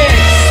fix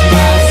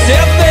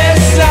myself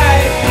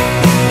inside,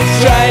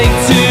 trying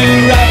to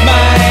rub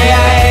my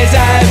eyes,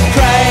 I've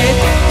cried.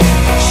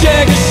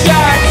 Sugar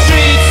shock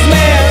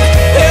treatment,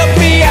 help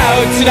me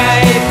out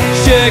tonight.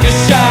 Sugar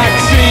shock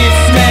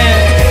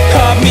treatment,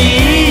 caught me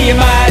in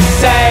my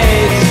sight.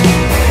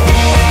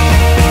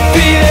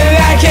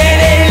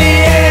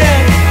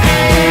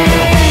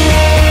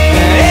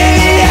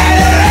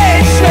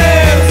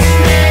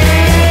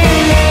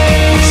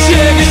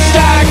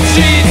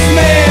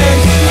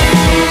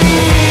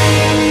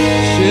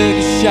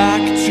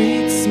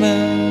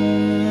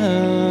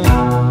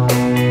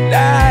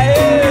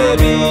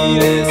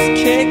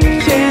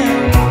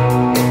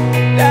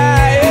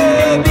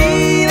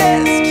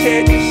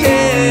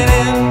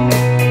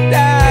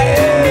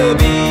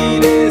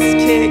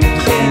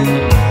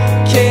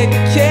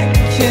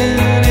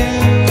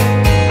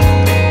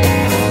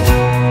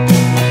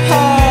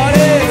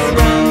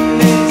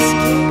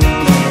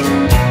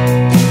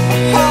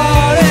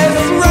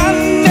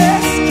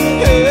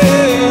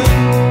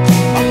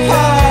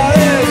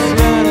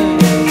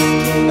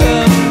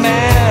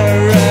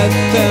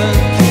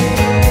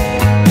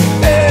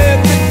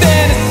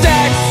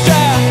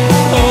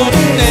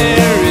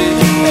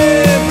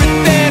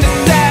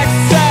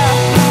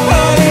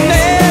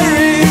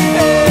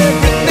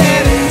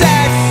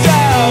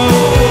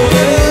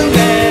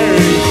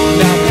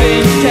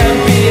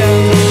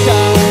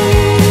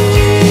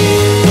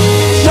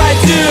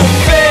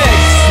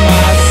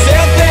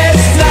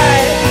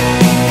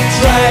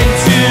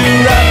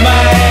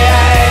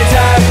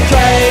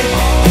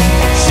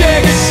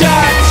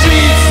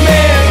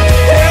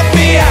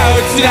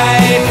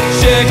 tonight.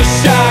 Sugar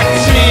shock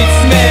treats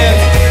me,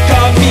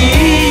 caught me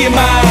in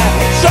my.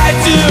 Tried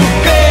to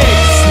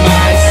fix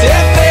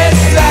myself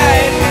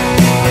inside,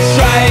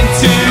 trying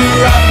to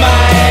rub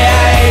my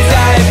eyes.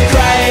 I've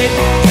cried.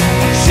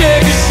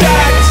 Sugar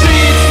shock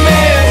treats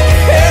me,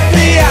 help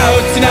me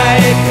out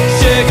tonight.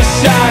 Sugar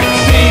shock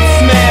treats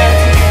me,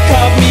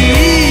 caught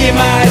me in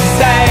my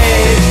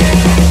side.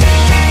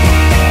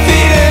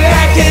 Feeling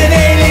like an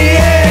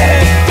alien,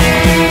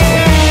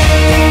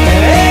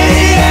 an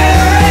alien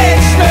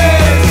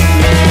arrangement.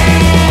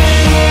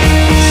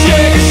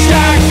 Sugar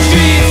shock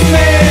treats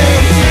me.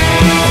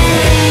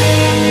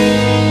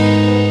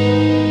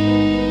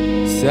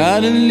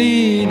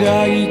 Suddenly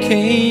doggy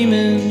came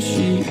and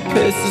she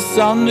pissed us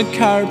on the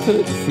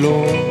carpet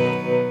floor.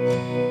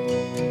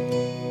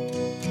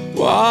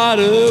 What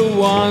a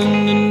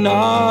wonder,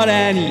 not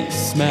any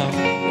smell,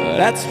 but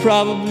that's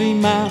probably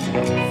my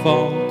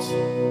fault.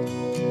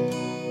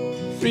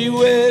 Free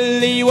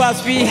Willy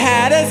was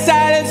beheaded,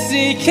 silent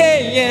CK,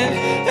 and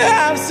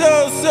I'm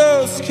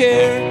so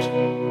scared.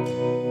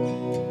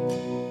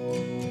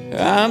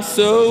 I'm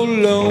so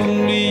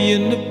lonely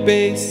in the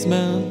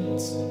basement.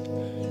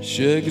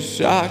 Sugar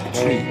shock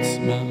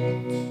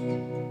treatment.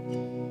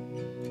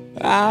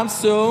 I'm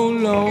so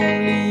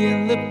lonely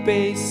in the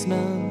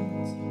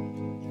basement.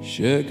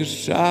 Sugar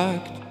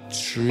shock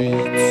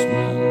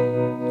treatment.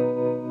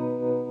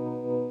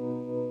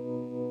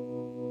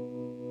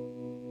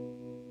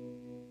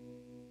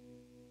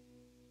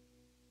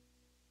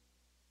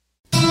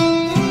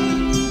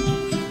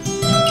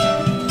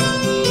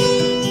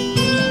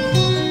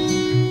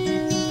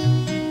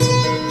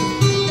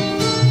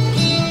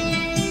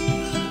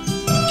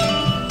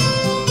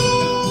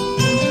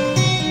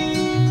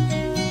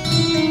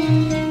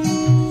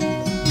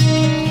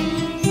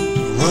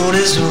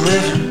 Is a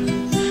river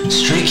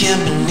streaking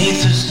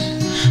beneath us,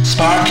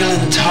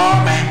 sparkling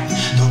tarmac,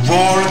 the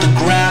roar of the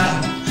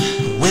ground.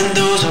 The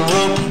windows are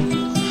open,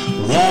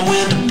 warm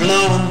wind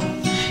blowing,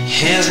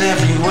 hair's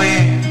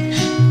everywhere,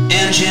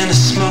 engine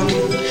is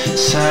smoking,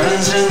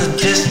 sirens in the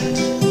distance,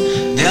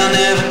 they'll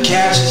never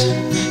catch us,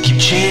 keep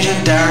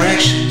changing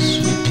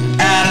directions. We've been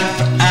at it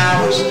for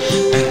hours,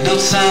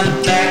 banknotes on the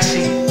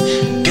backseat,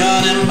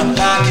 gun in my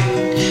pocket,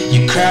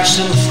 you crouched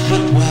in the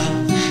footwell,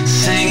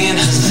 singing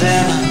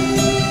Hosanna.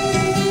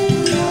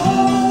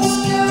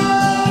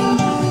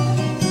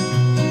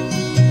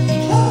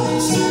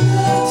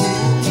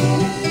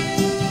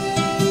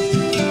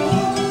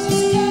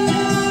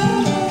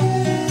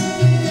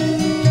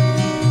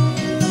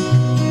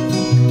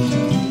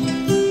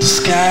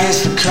 Sky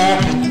is the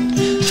carpet,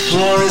 the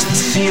floor is the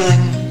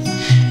ceiling.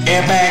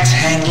 Airbags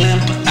hang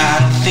limp, I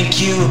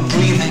think you were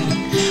breathing.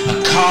 I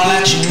call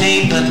out your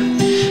name, but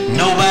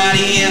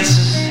nobody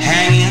answers.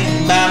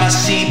 Hanging by my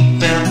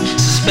seatbelt,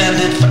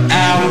 suspended for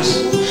hours.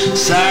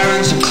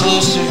 Sirens are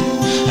closer,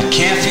 I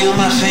can't feel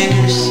my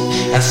fingers.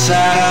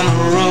 Outside on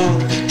the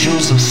road,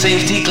 jewels of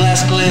safety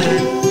glass glitter.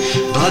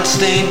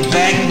 Bloodstained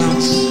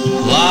banknotes,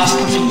 lost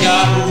and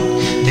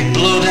forgotten. They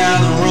blow down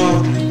the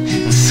road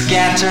and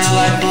scatter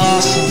like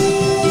blossom.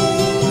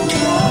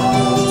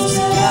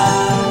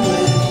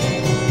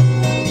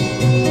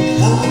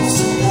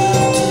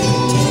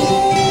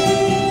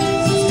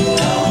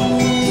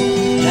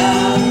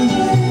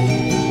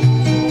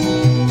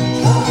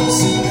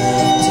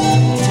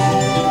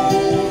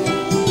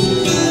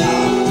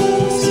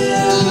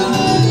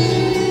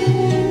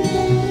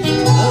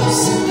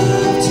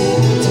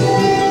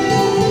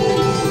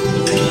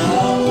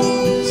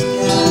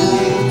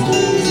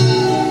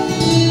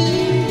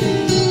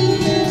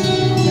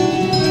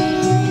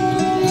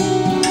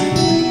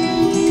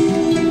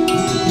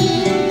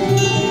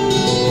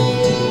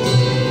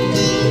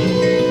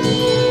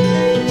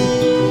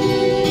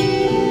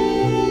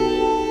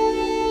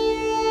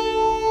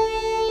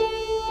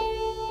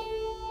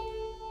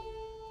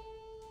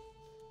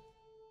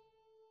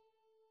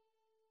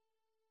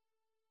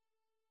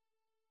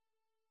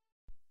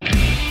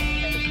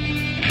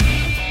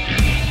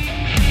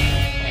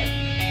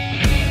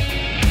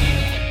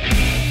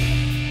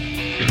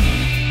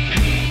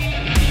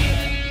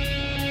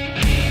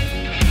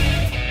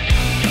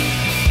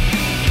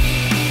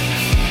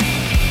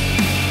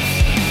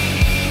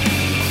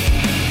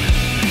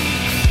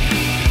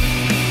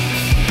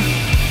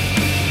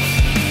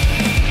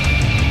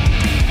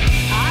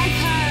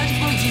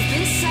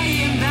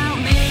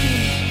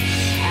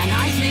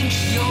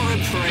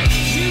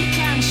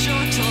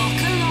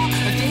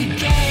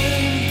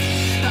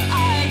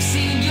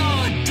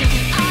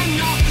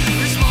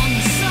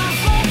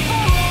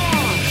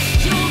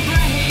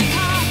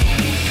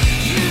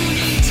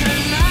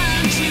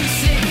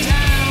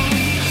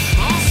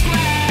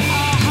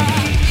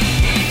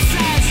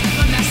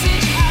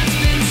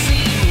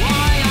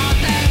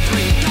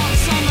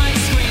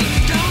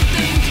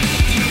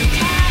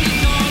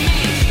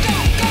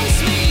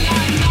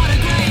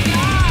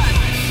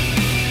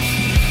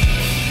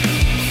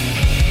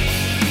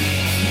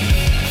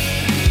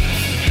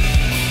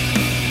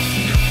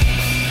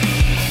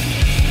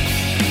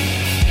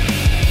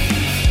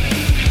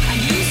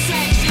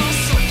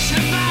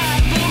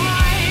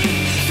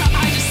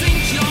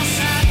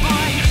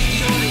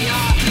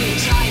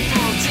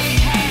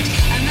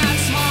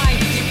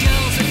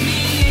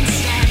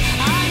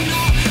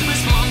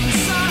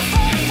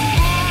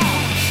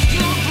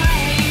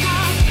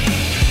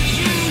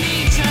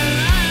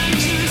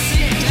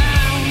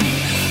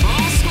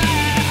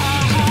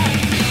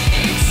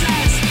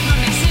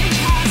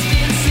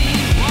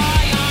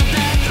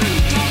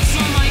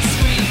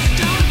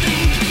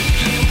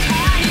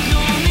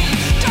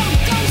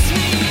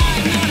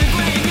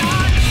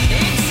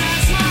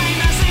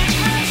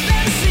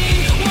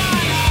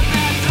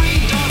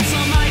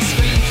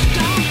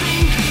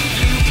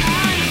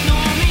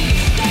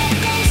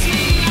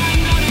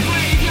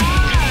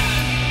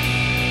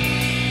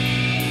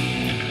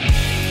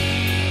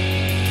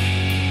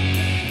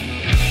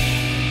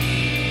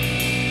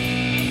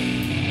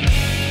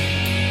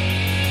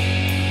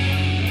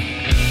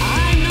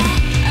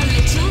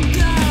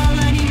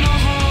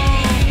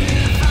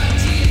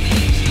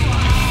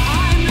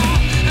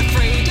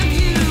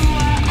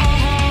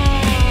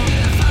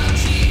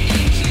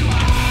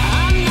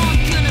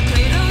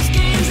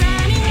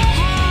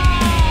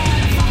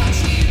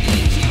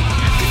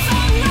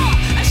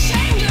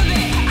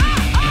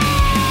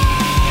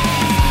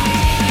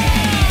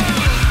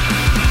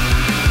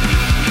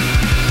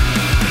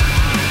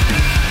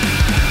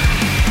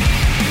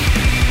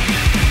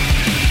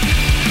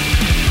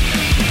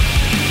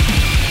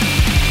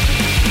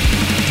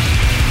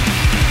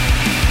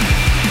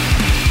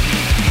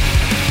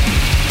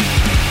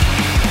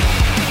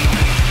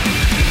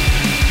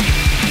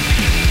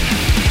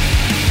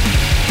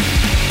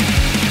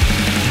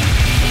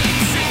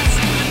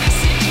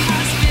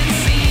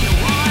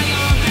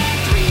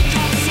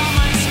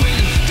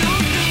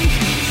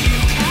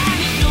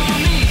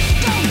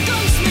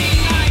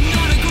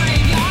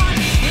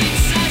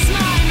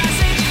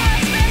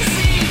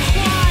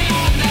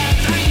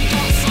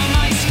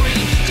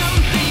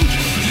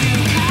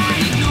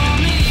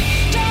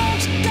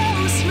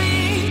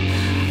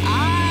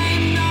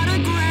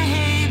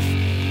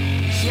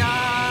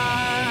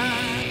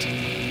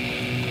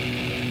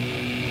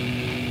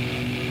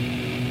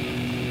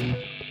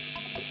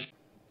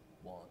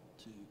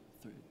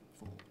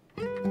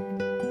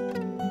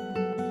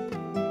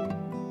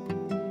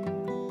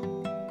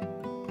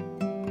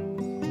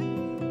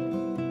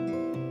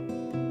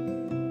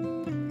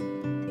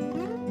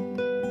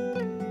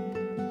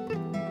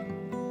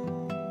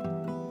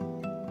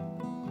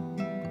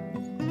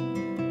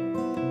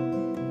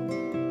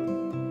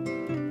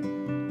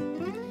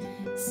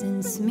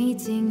 Since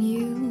meeting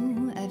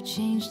you, I've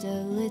changed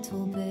a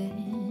little bit.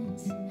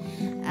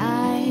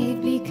 I've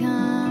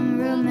become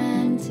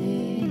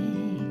romantic.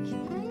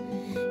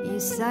 You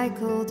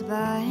cycled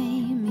by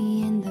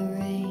me in the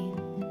rain.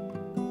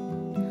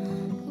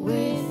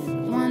 With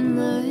one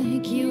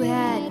look, you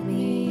had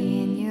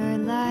me in your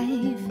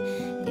life,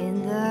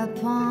 in the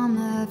palm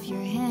of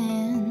your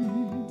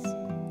hands.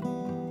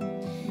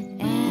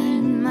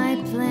 And my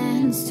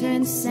plans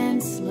turned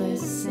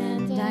senseless,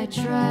 and I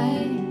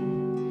try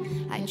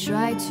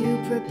to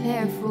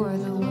prepare for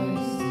the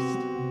worst.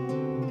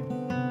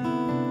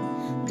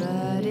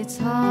 But it's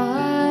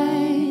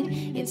hard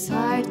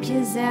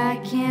 'cause I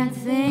can't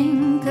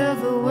think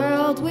of a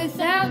world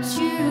without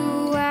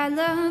you. I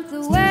love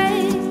the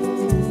way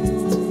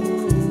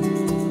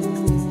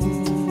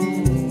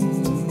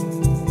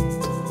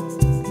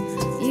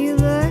you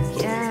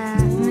look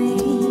at me.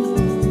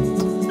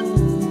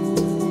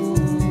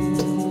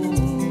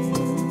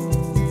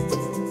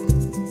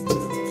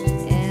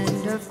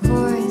 And of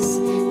course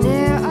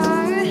there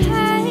are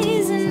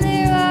highs and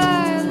there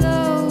are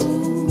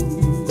lows,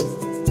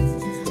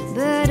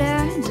 but I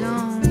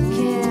don't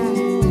care.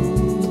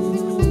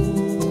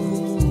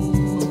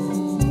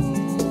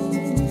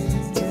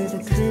 You're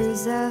the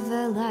cruise of a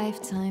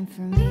lifetime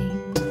for me.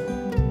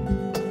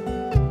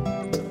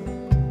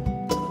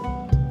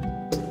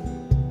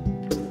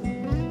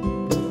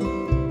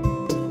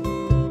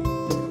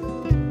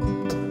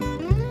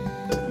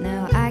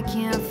 Now I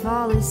can't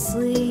fall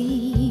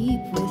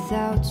asleep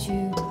without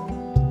you.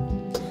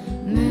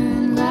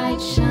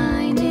 Moonlight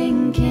shining,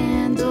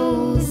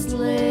 candles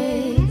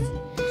lit.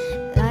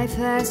 Life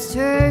has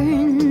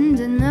turned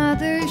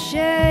another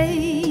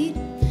shade.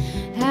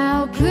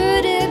 How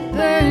could it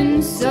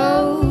burn so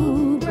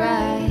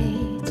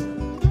bright?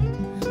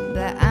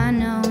 But I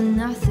know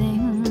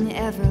nothing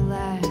ever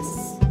lasts.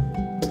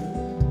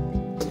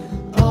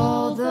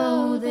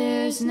 Although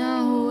there's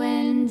no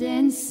end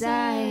in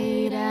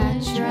sight, I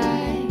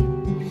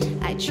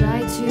try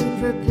to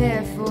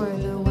prepare for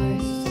the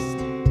worst.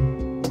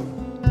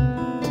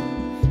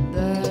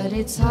 But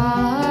it's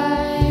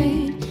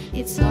hard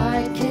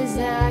 'cause I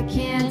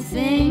can't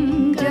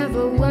think of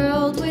a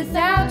world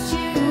without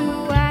you.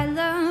 I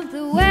love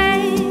the way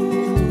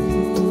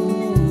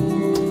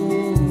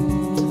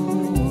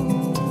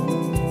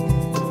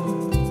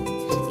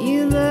you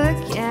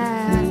look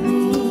at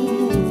me.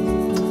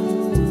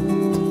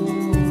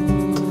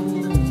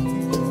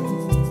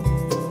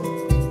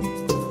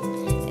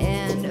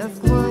 And of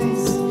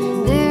course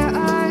there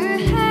are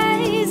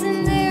highs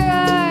and there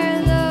are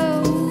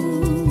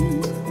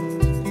lows,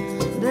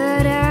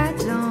 but I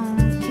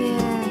don't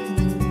care.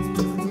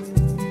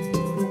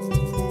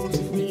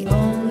 The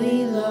only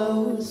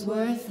lows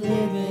worth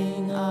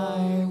living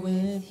are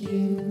with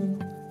you.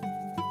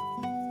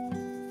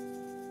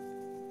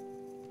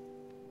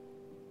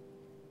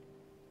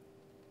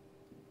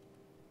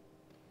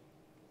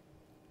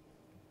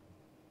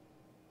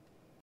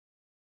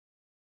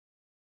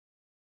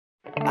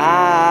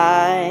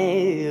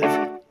 I've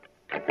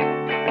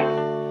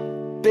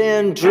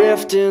been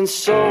drifting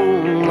so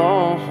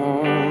long,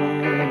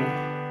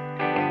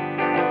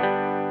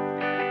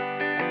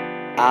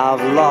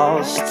 I've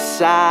lost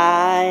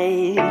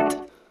sight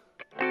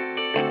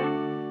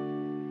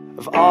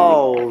of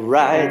all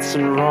rights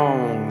and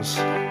wrongs.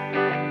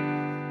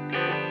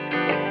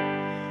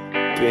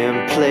 Been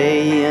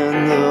playing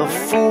the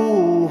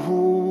fool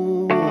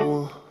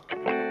for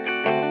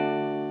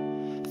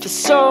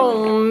so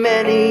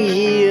many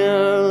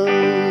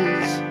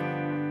years,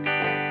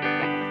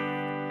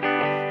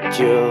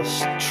 just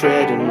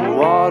treading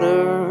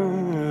water.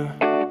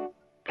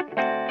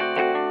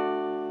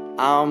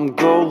 I'm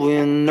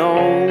going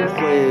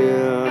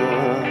nowhere,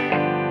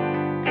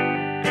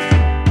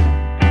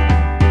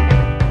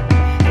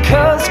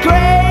 'cause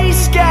gray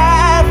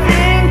sky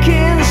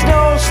thinking's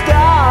no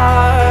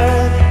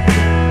start.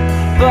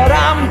 But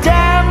I'm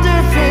damned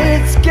if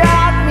it's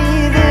got me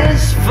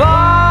this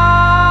far.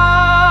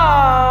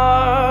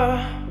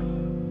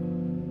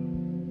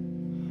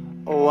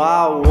 Oh, I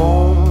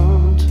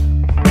won't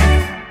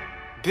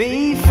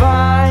be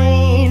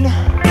fine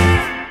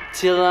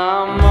till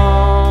I'm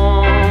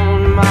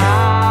on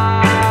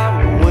my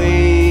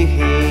way.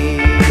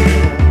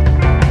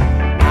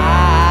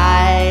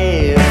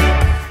 I've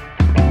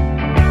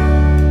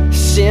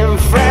seen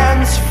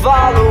friends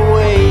fall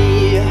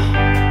away.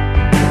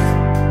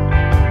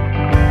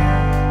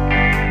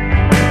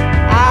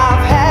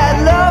 I've had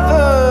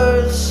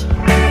lovers,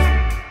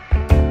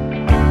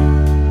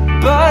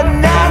 but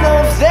none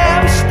of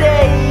them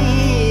stay.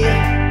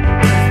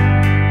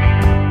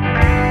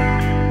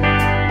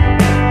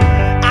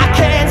 I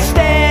can't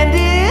stand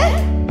it.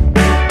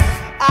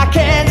 I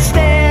can't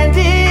stand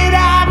it.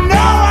 I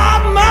know I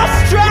must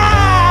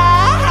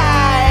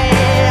try.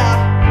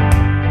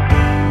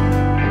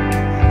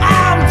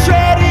 I'm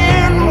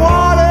treading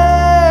water.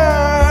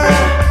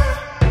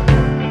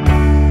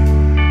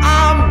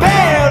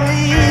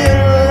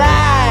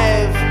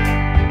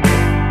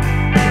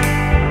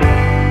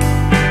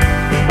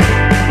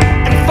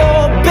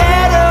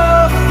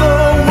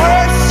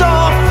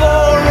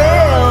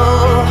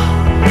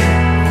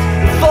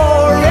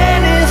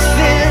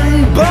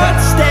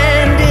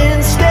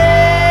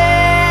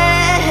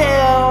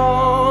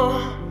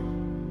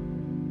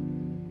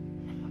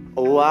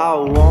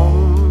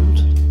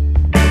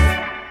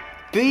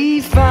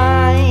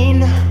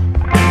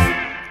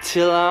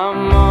 till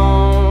I'm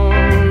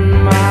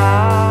on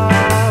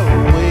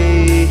my way.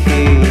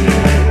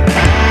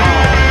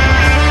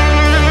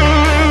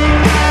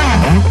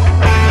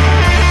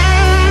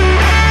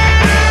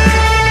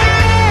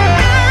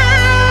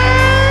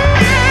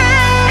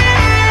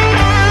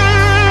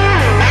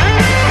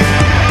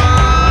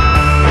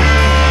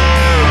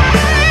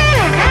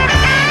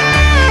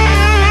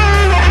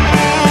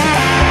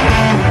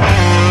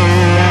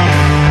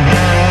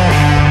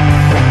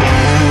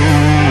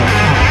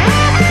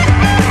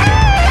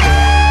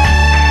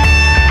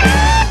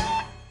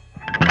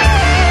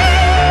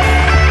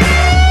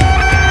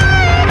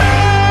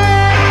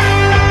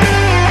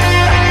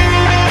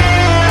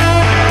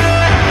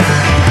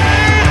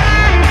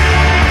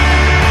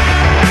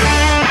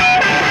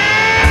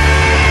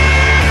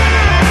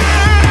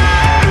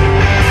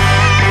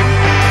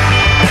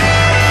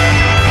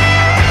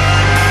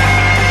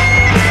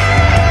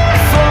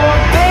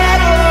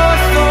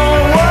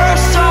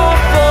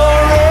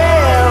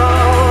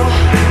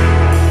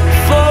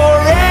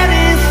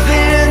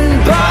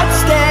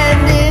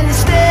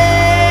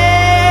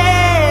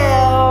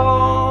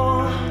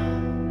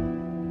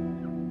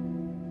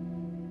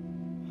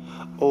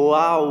 Oh,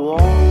 I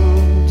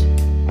won't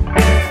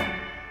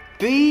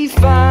be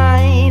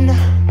fine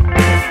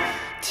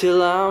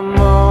till I'm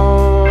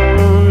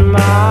on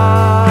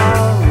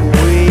my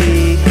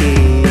way.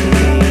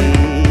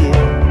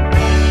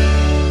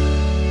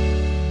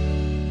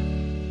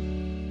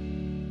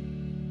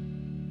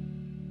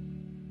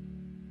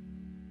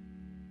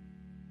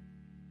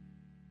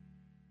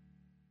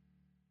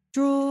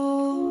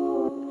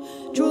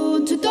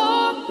 Drawn to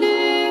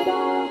darkness,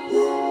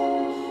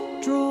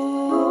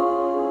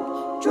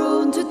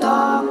 drawn to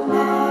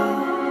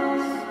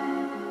darkness,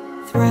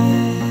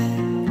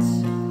 threads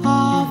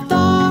of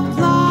dark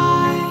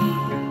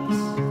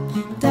lights,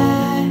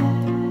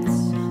 depths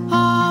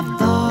of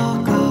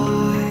dark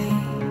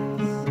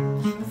eyes,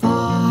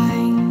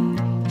 find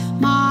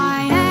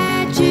my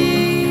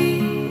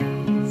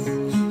edges,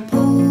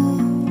 pull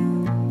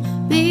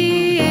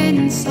me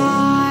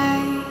inside.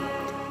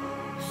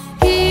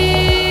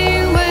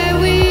 Here where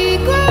we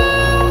go,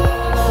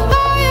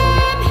 I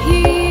am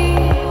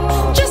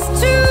here just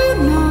to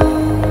know,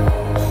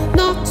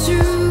 not to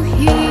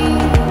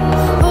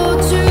hear.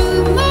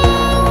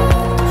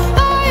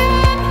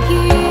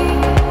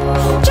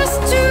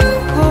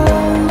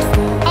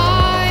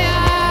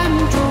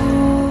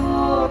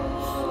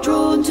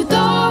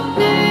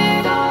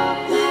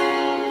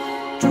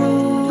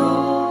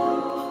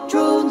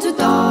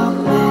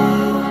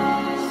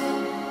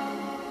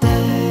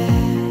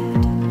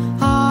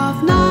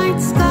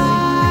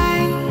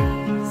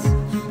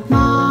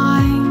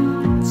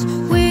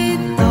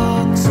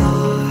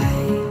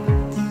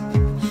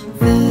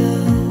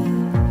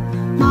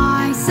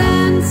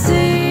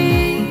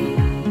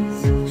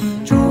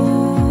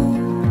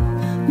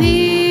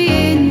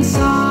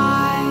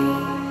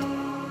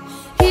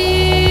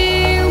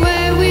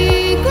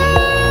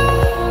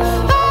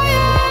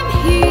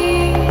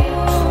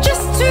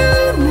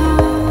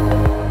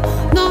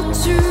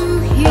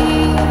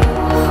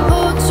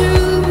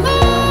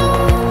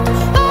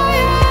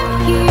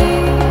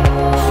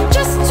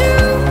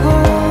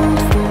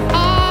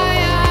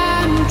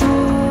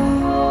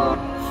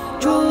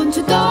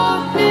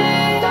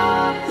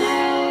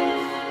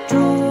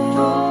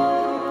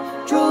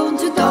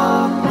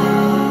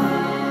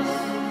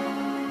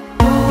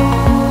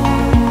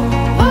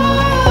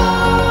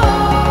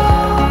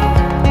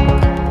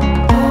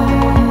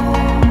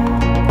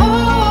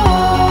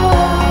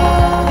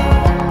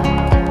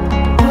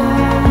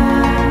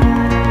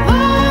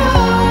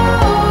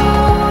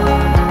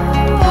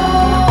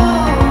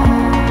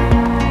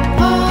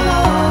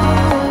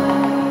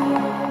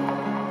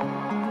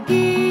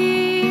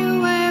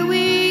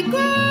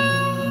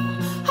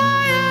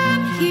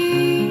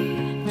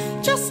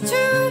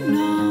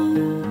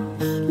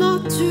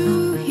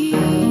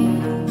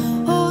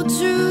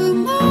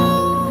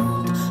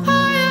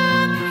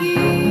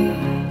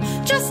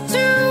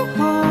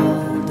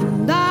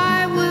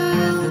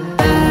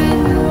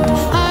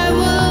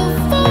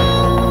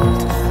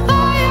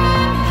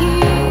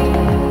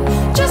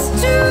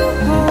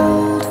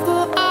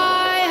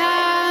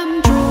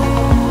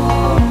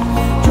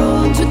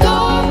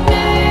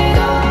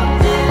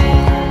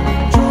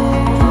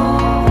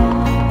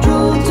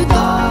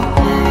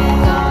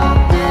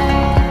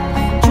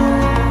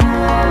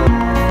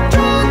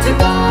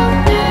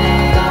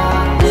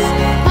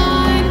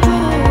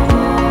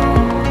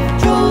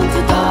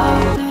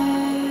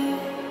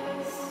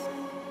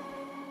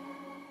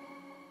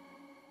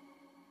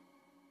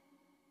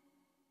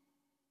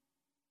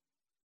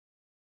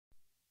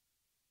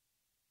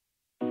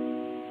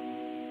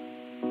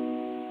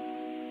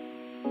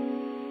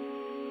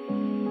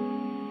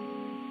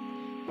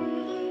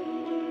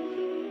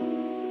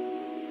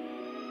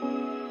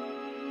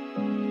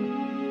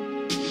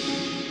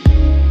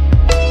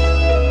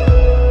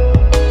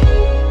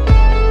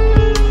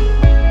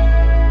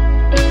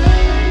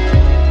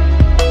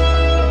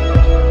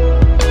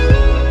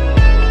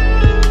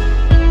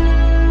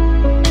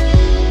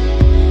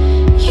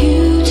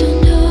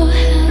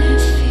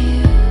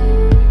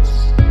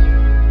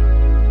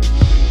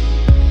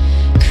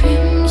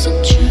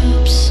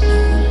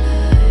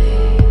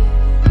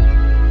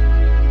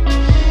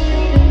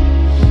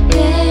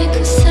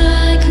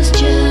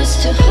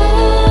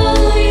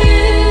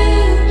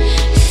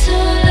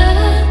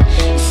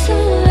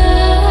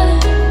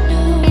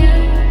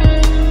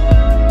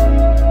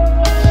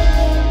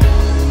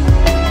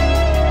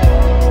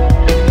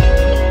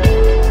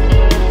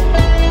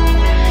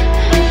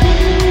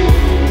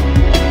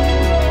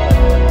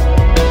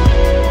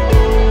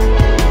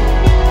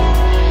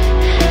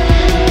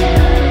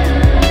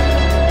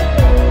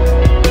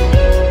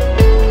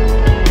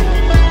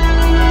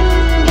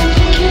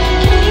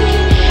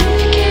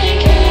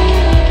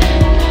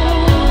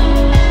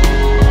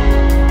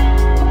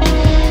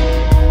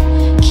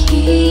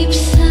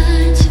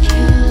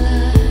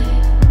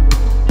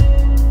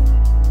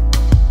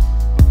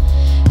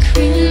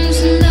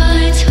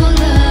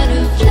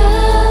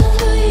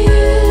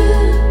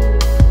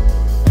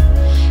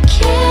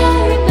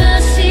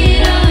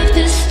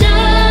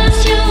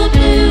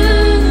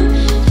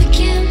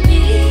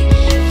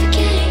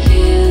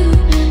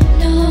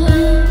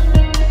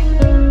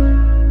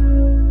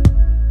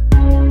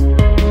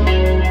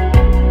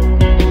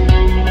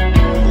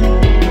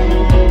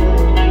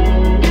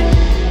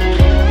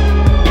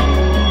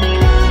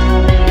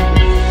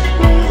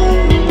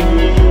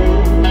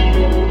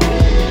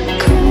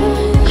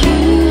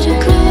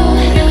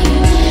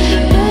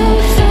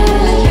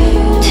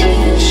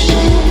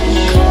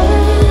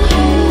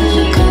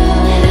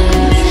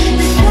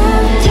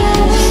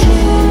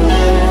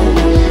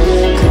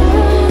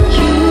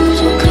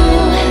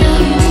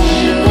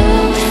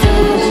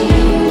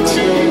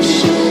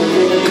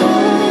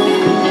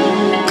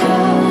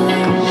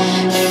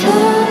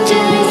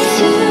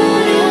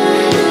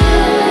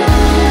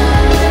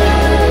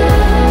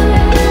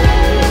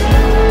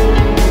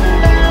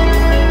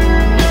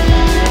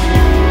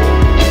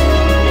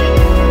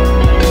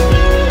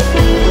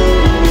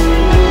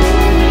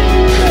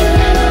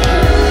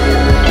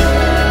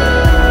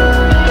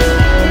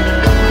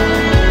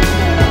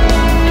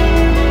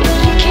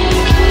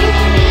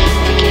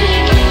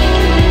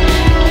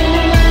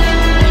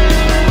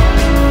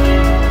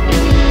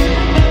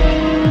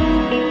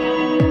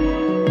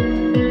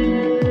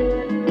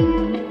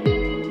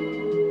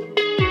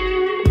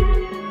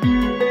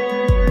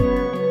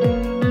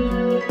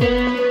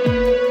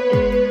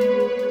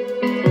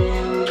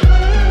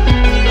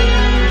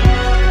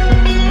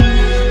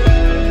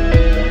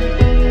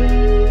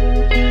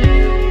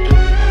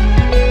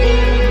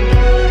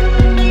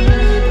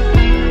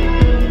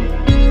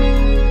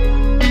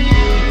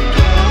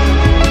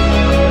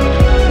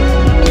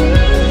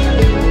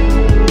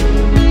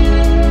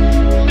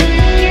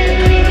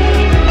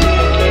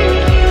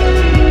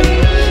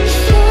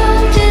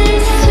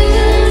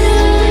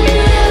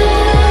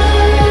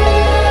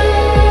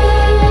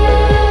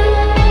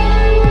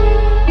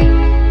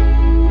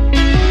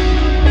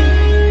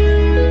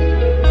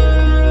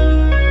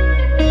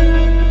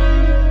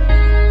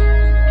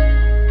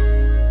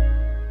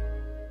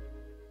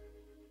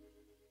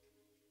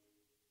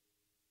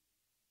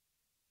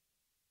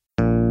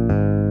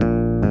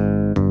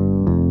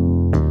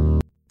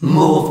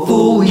 More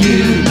for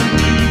you.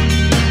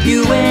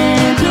 You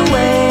went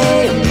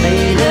away and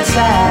made her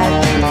sad.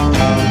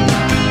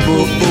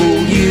 More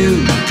for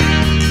you.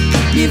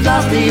 You've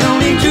lost the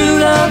only true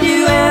love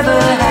you ever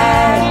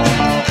had.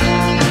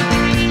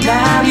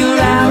 Now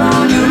you're out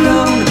on your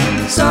own,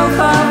 so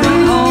far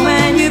from home,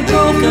 and you've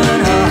broken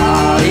her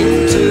heart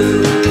in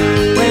two.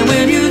 When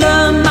will you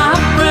learn, my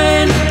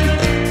friend?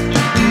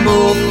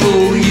 More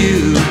for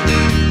you.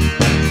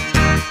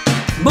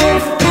 More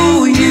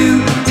for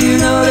you. You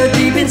know that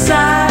deep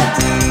inside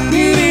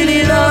you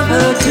really love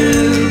her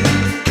too.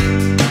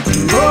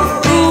 More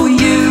for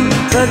you.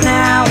 But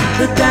now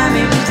the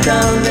damage is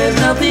done, there's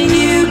nothing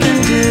you can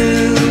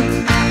do.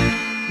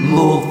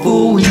 More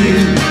for you.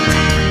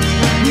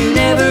 You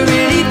never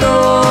really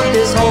thought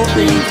this whole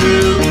thing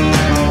through.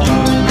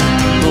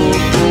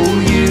 More for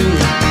you.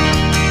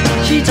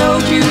 She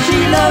told you she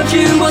loved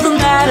you, wasn't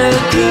that a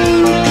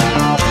clue?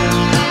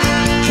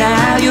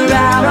 Now you're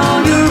out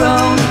on your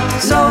own,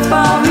 so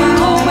far from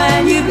home,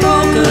 and you've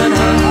broken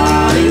her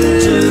heart in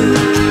two.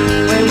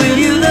 When will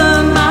you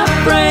learn, my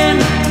friend?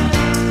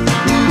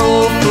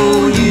 More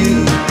for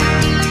you.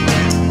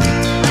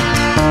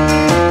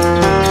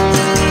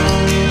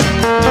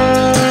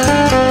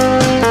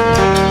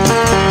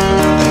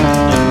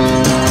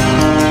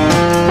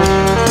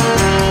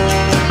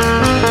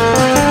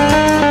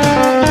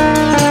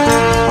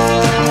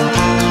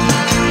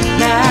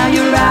 Now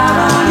you're out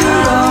on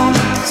your own,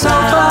 so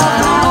far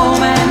from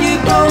home, and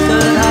you've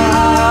broken her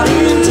heart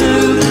in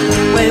two.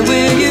 When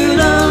will you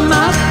learn,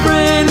 my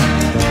friend?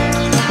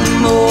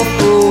 More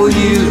for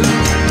you.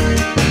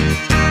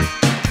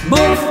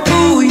 More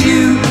for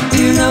you.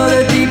 You know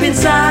that deep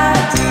inside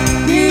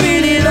you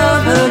really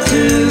love her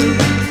too.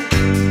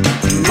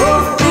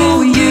 More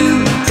for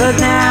you. But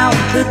now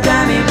the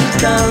damage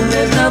is done.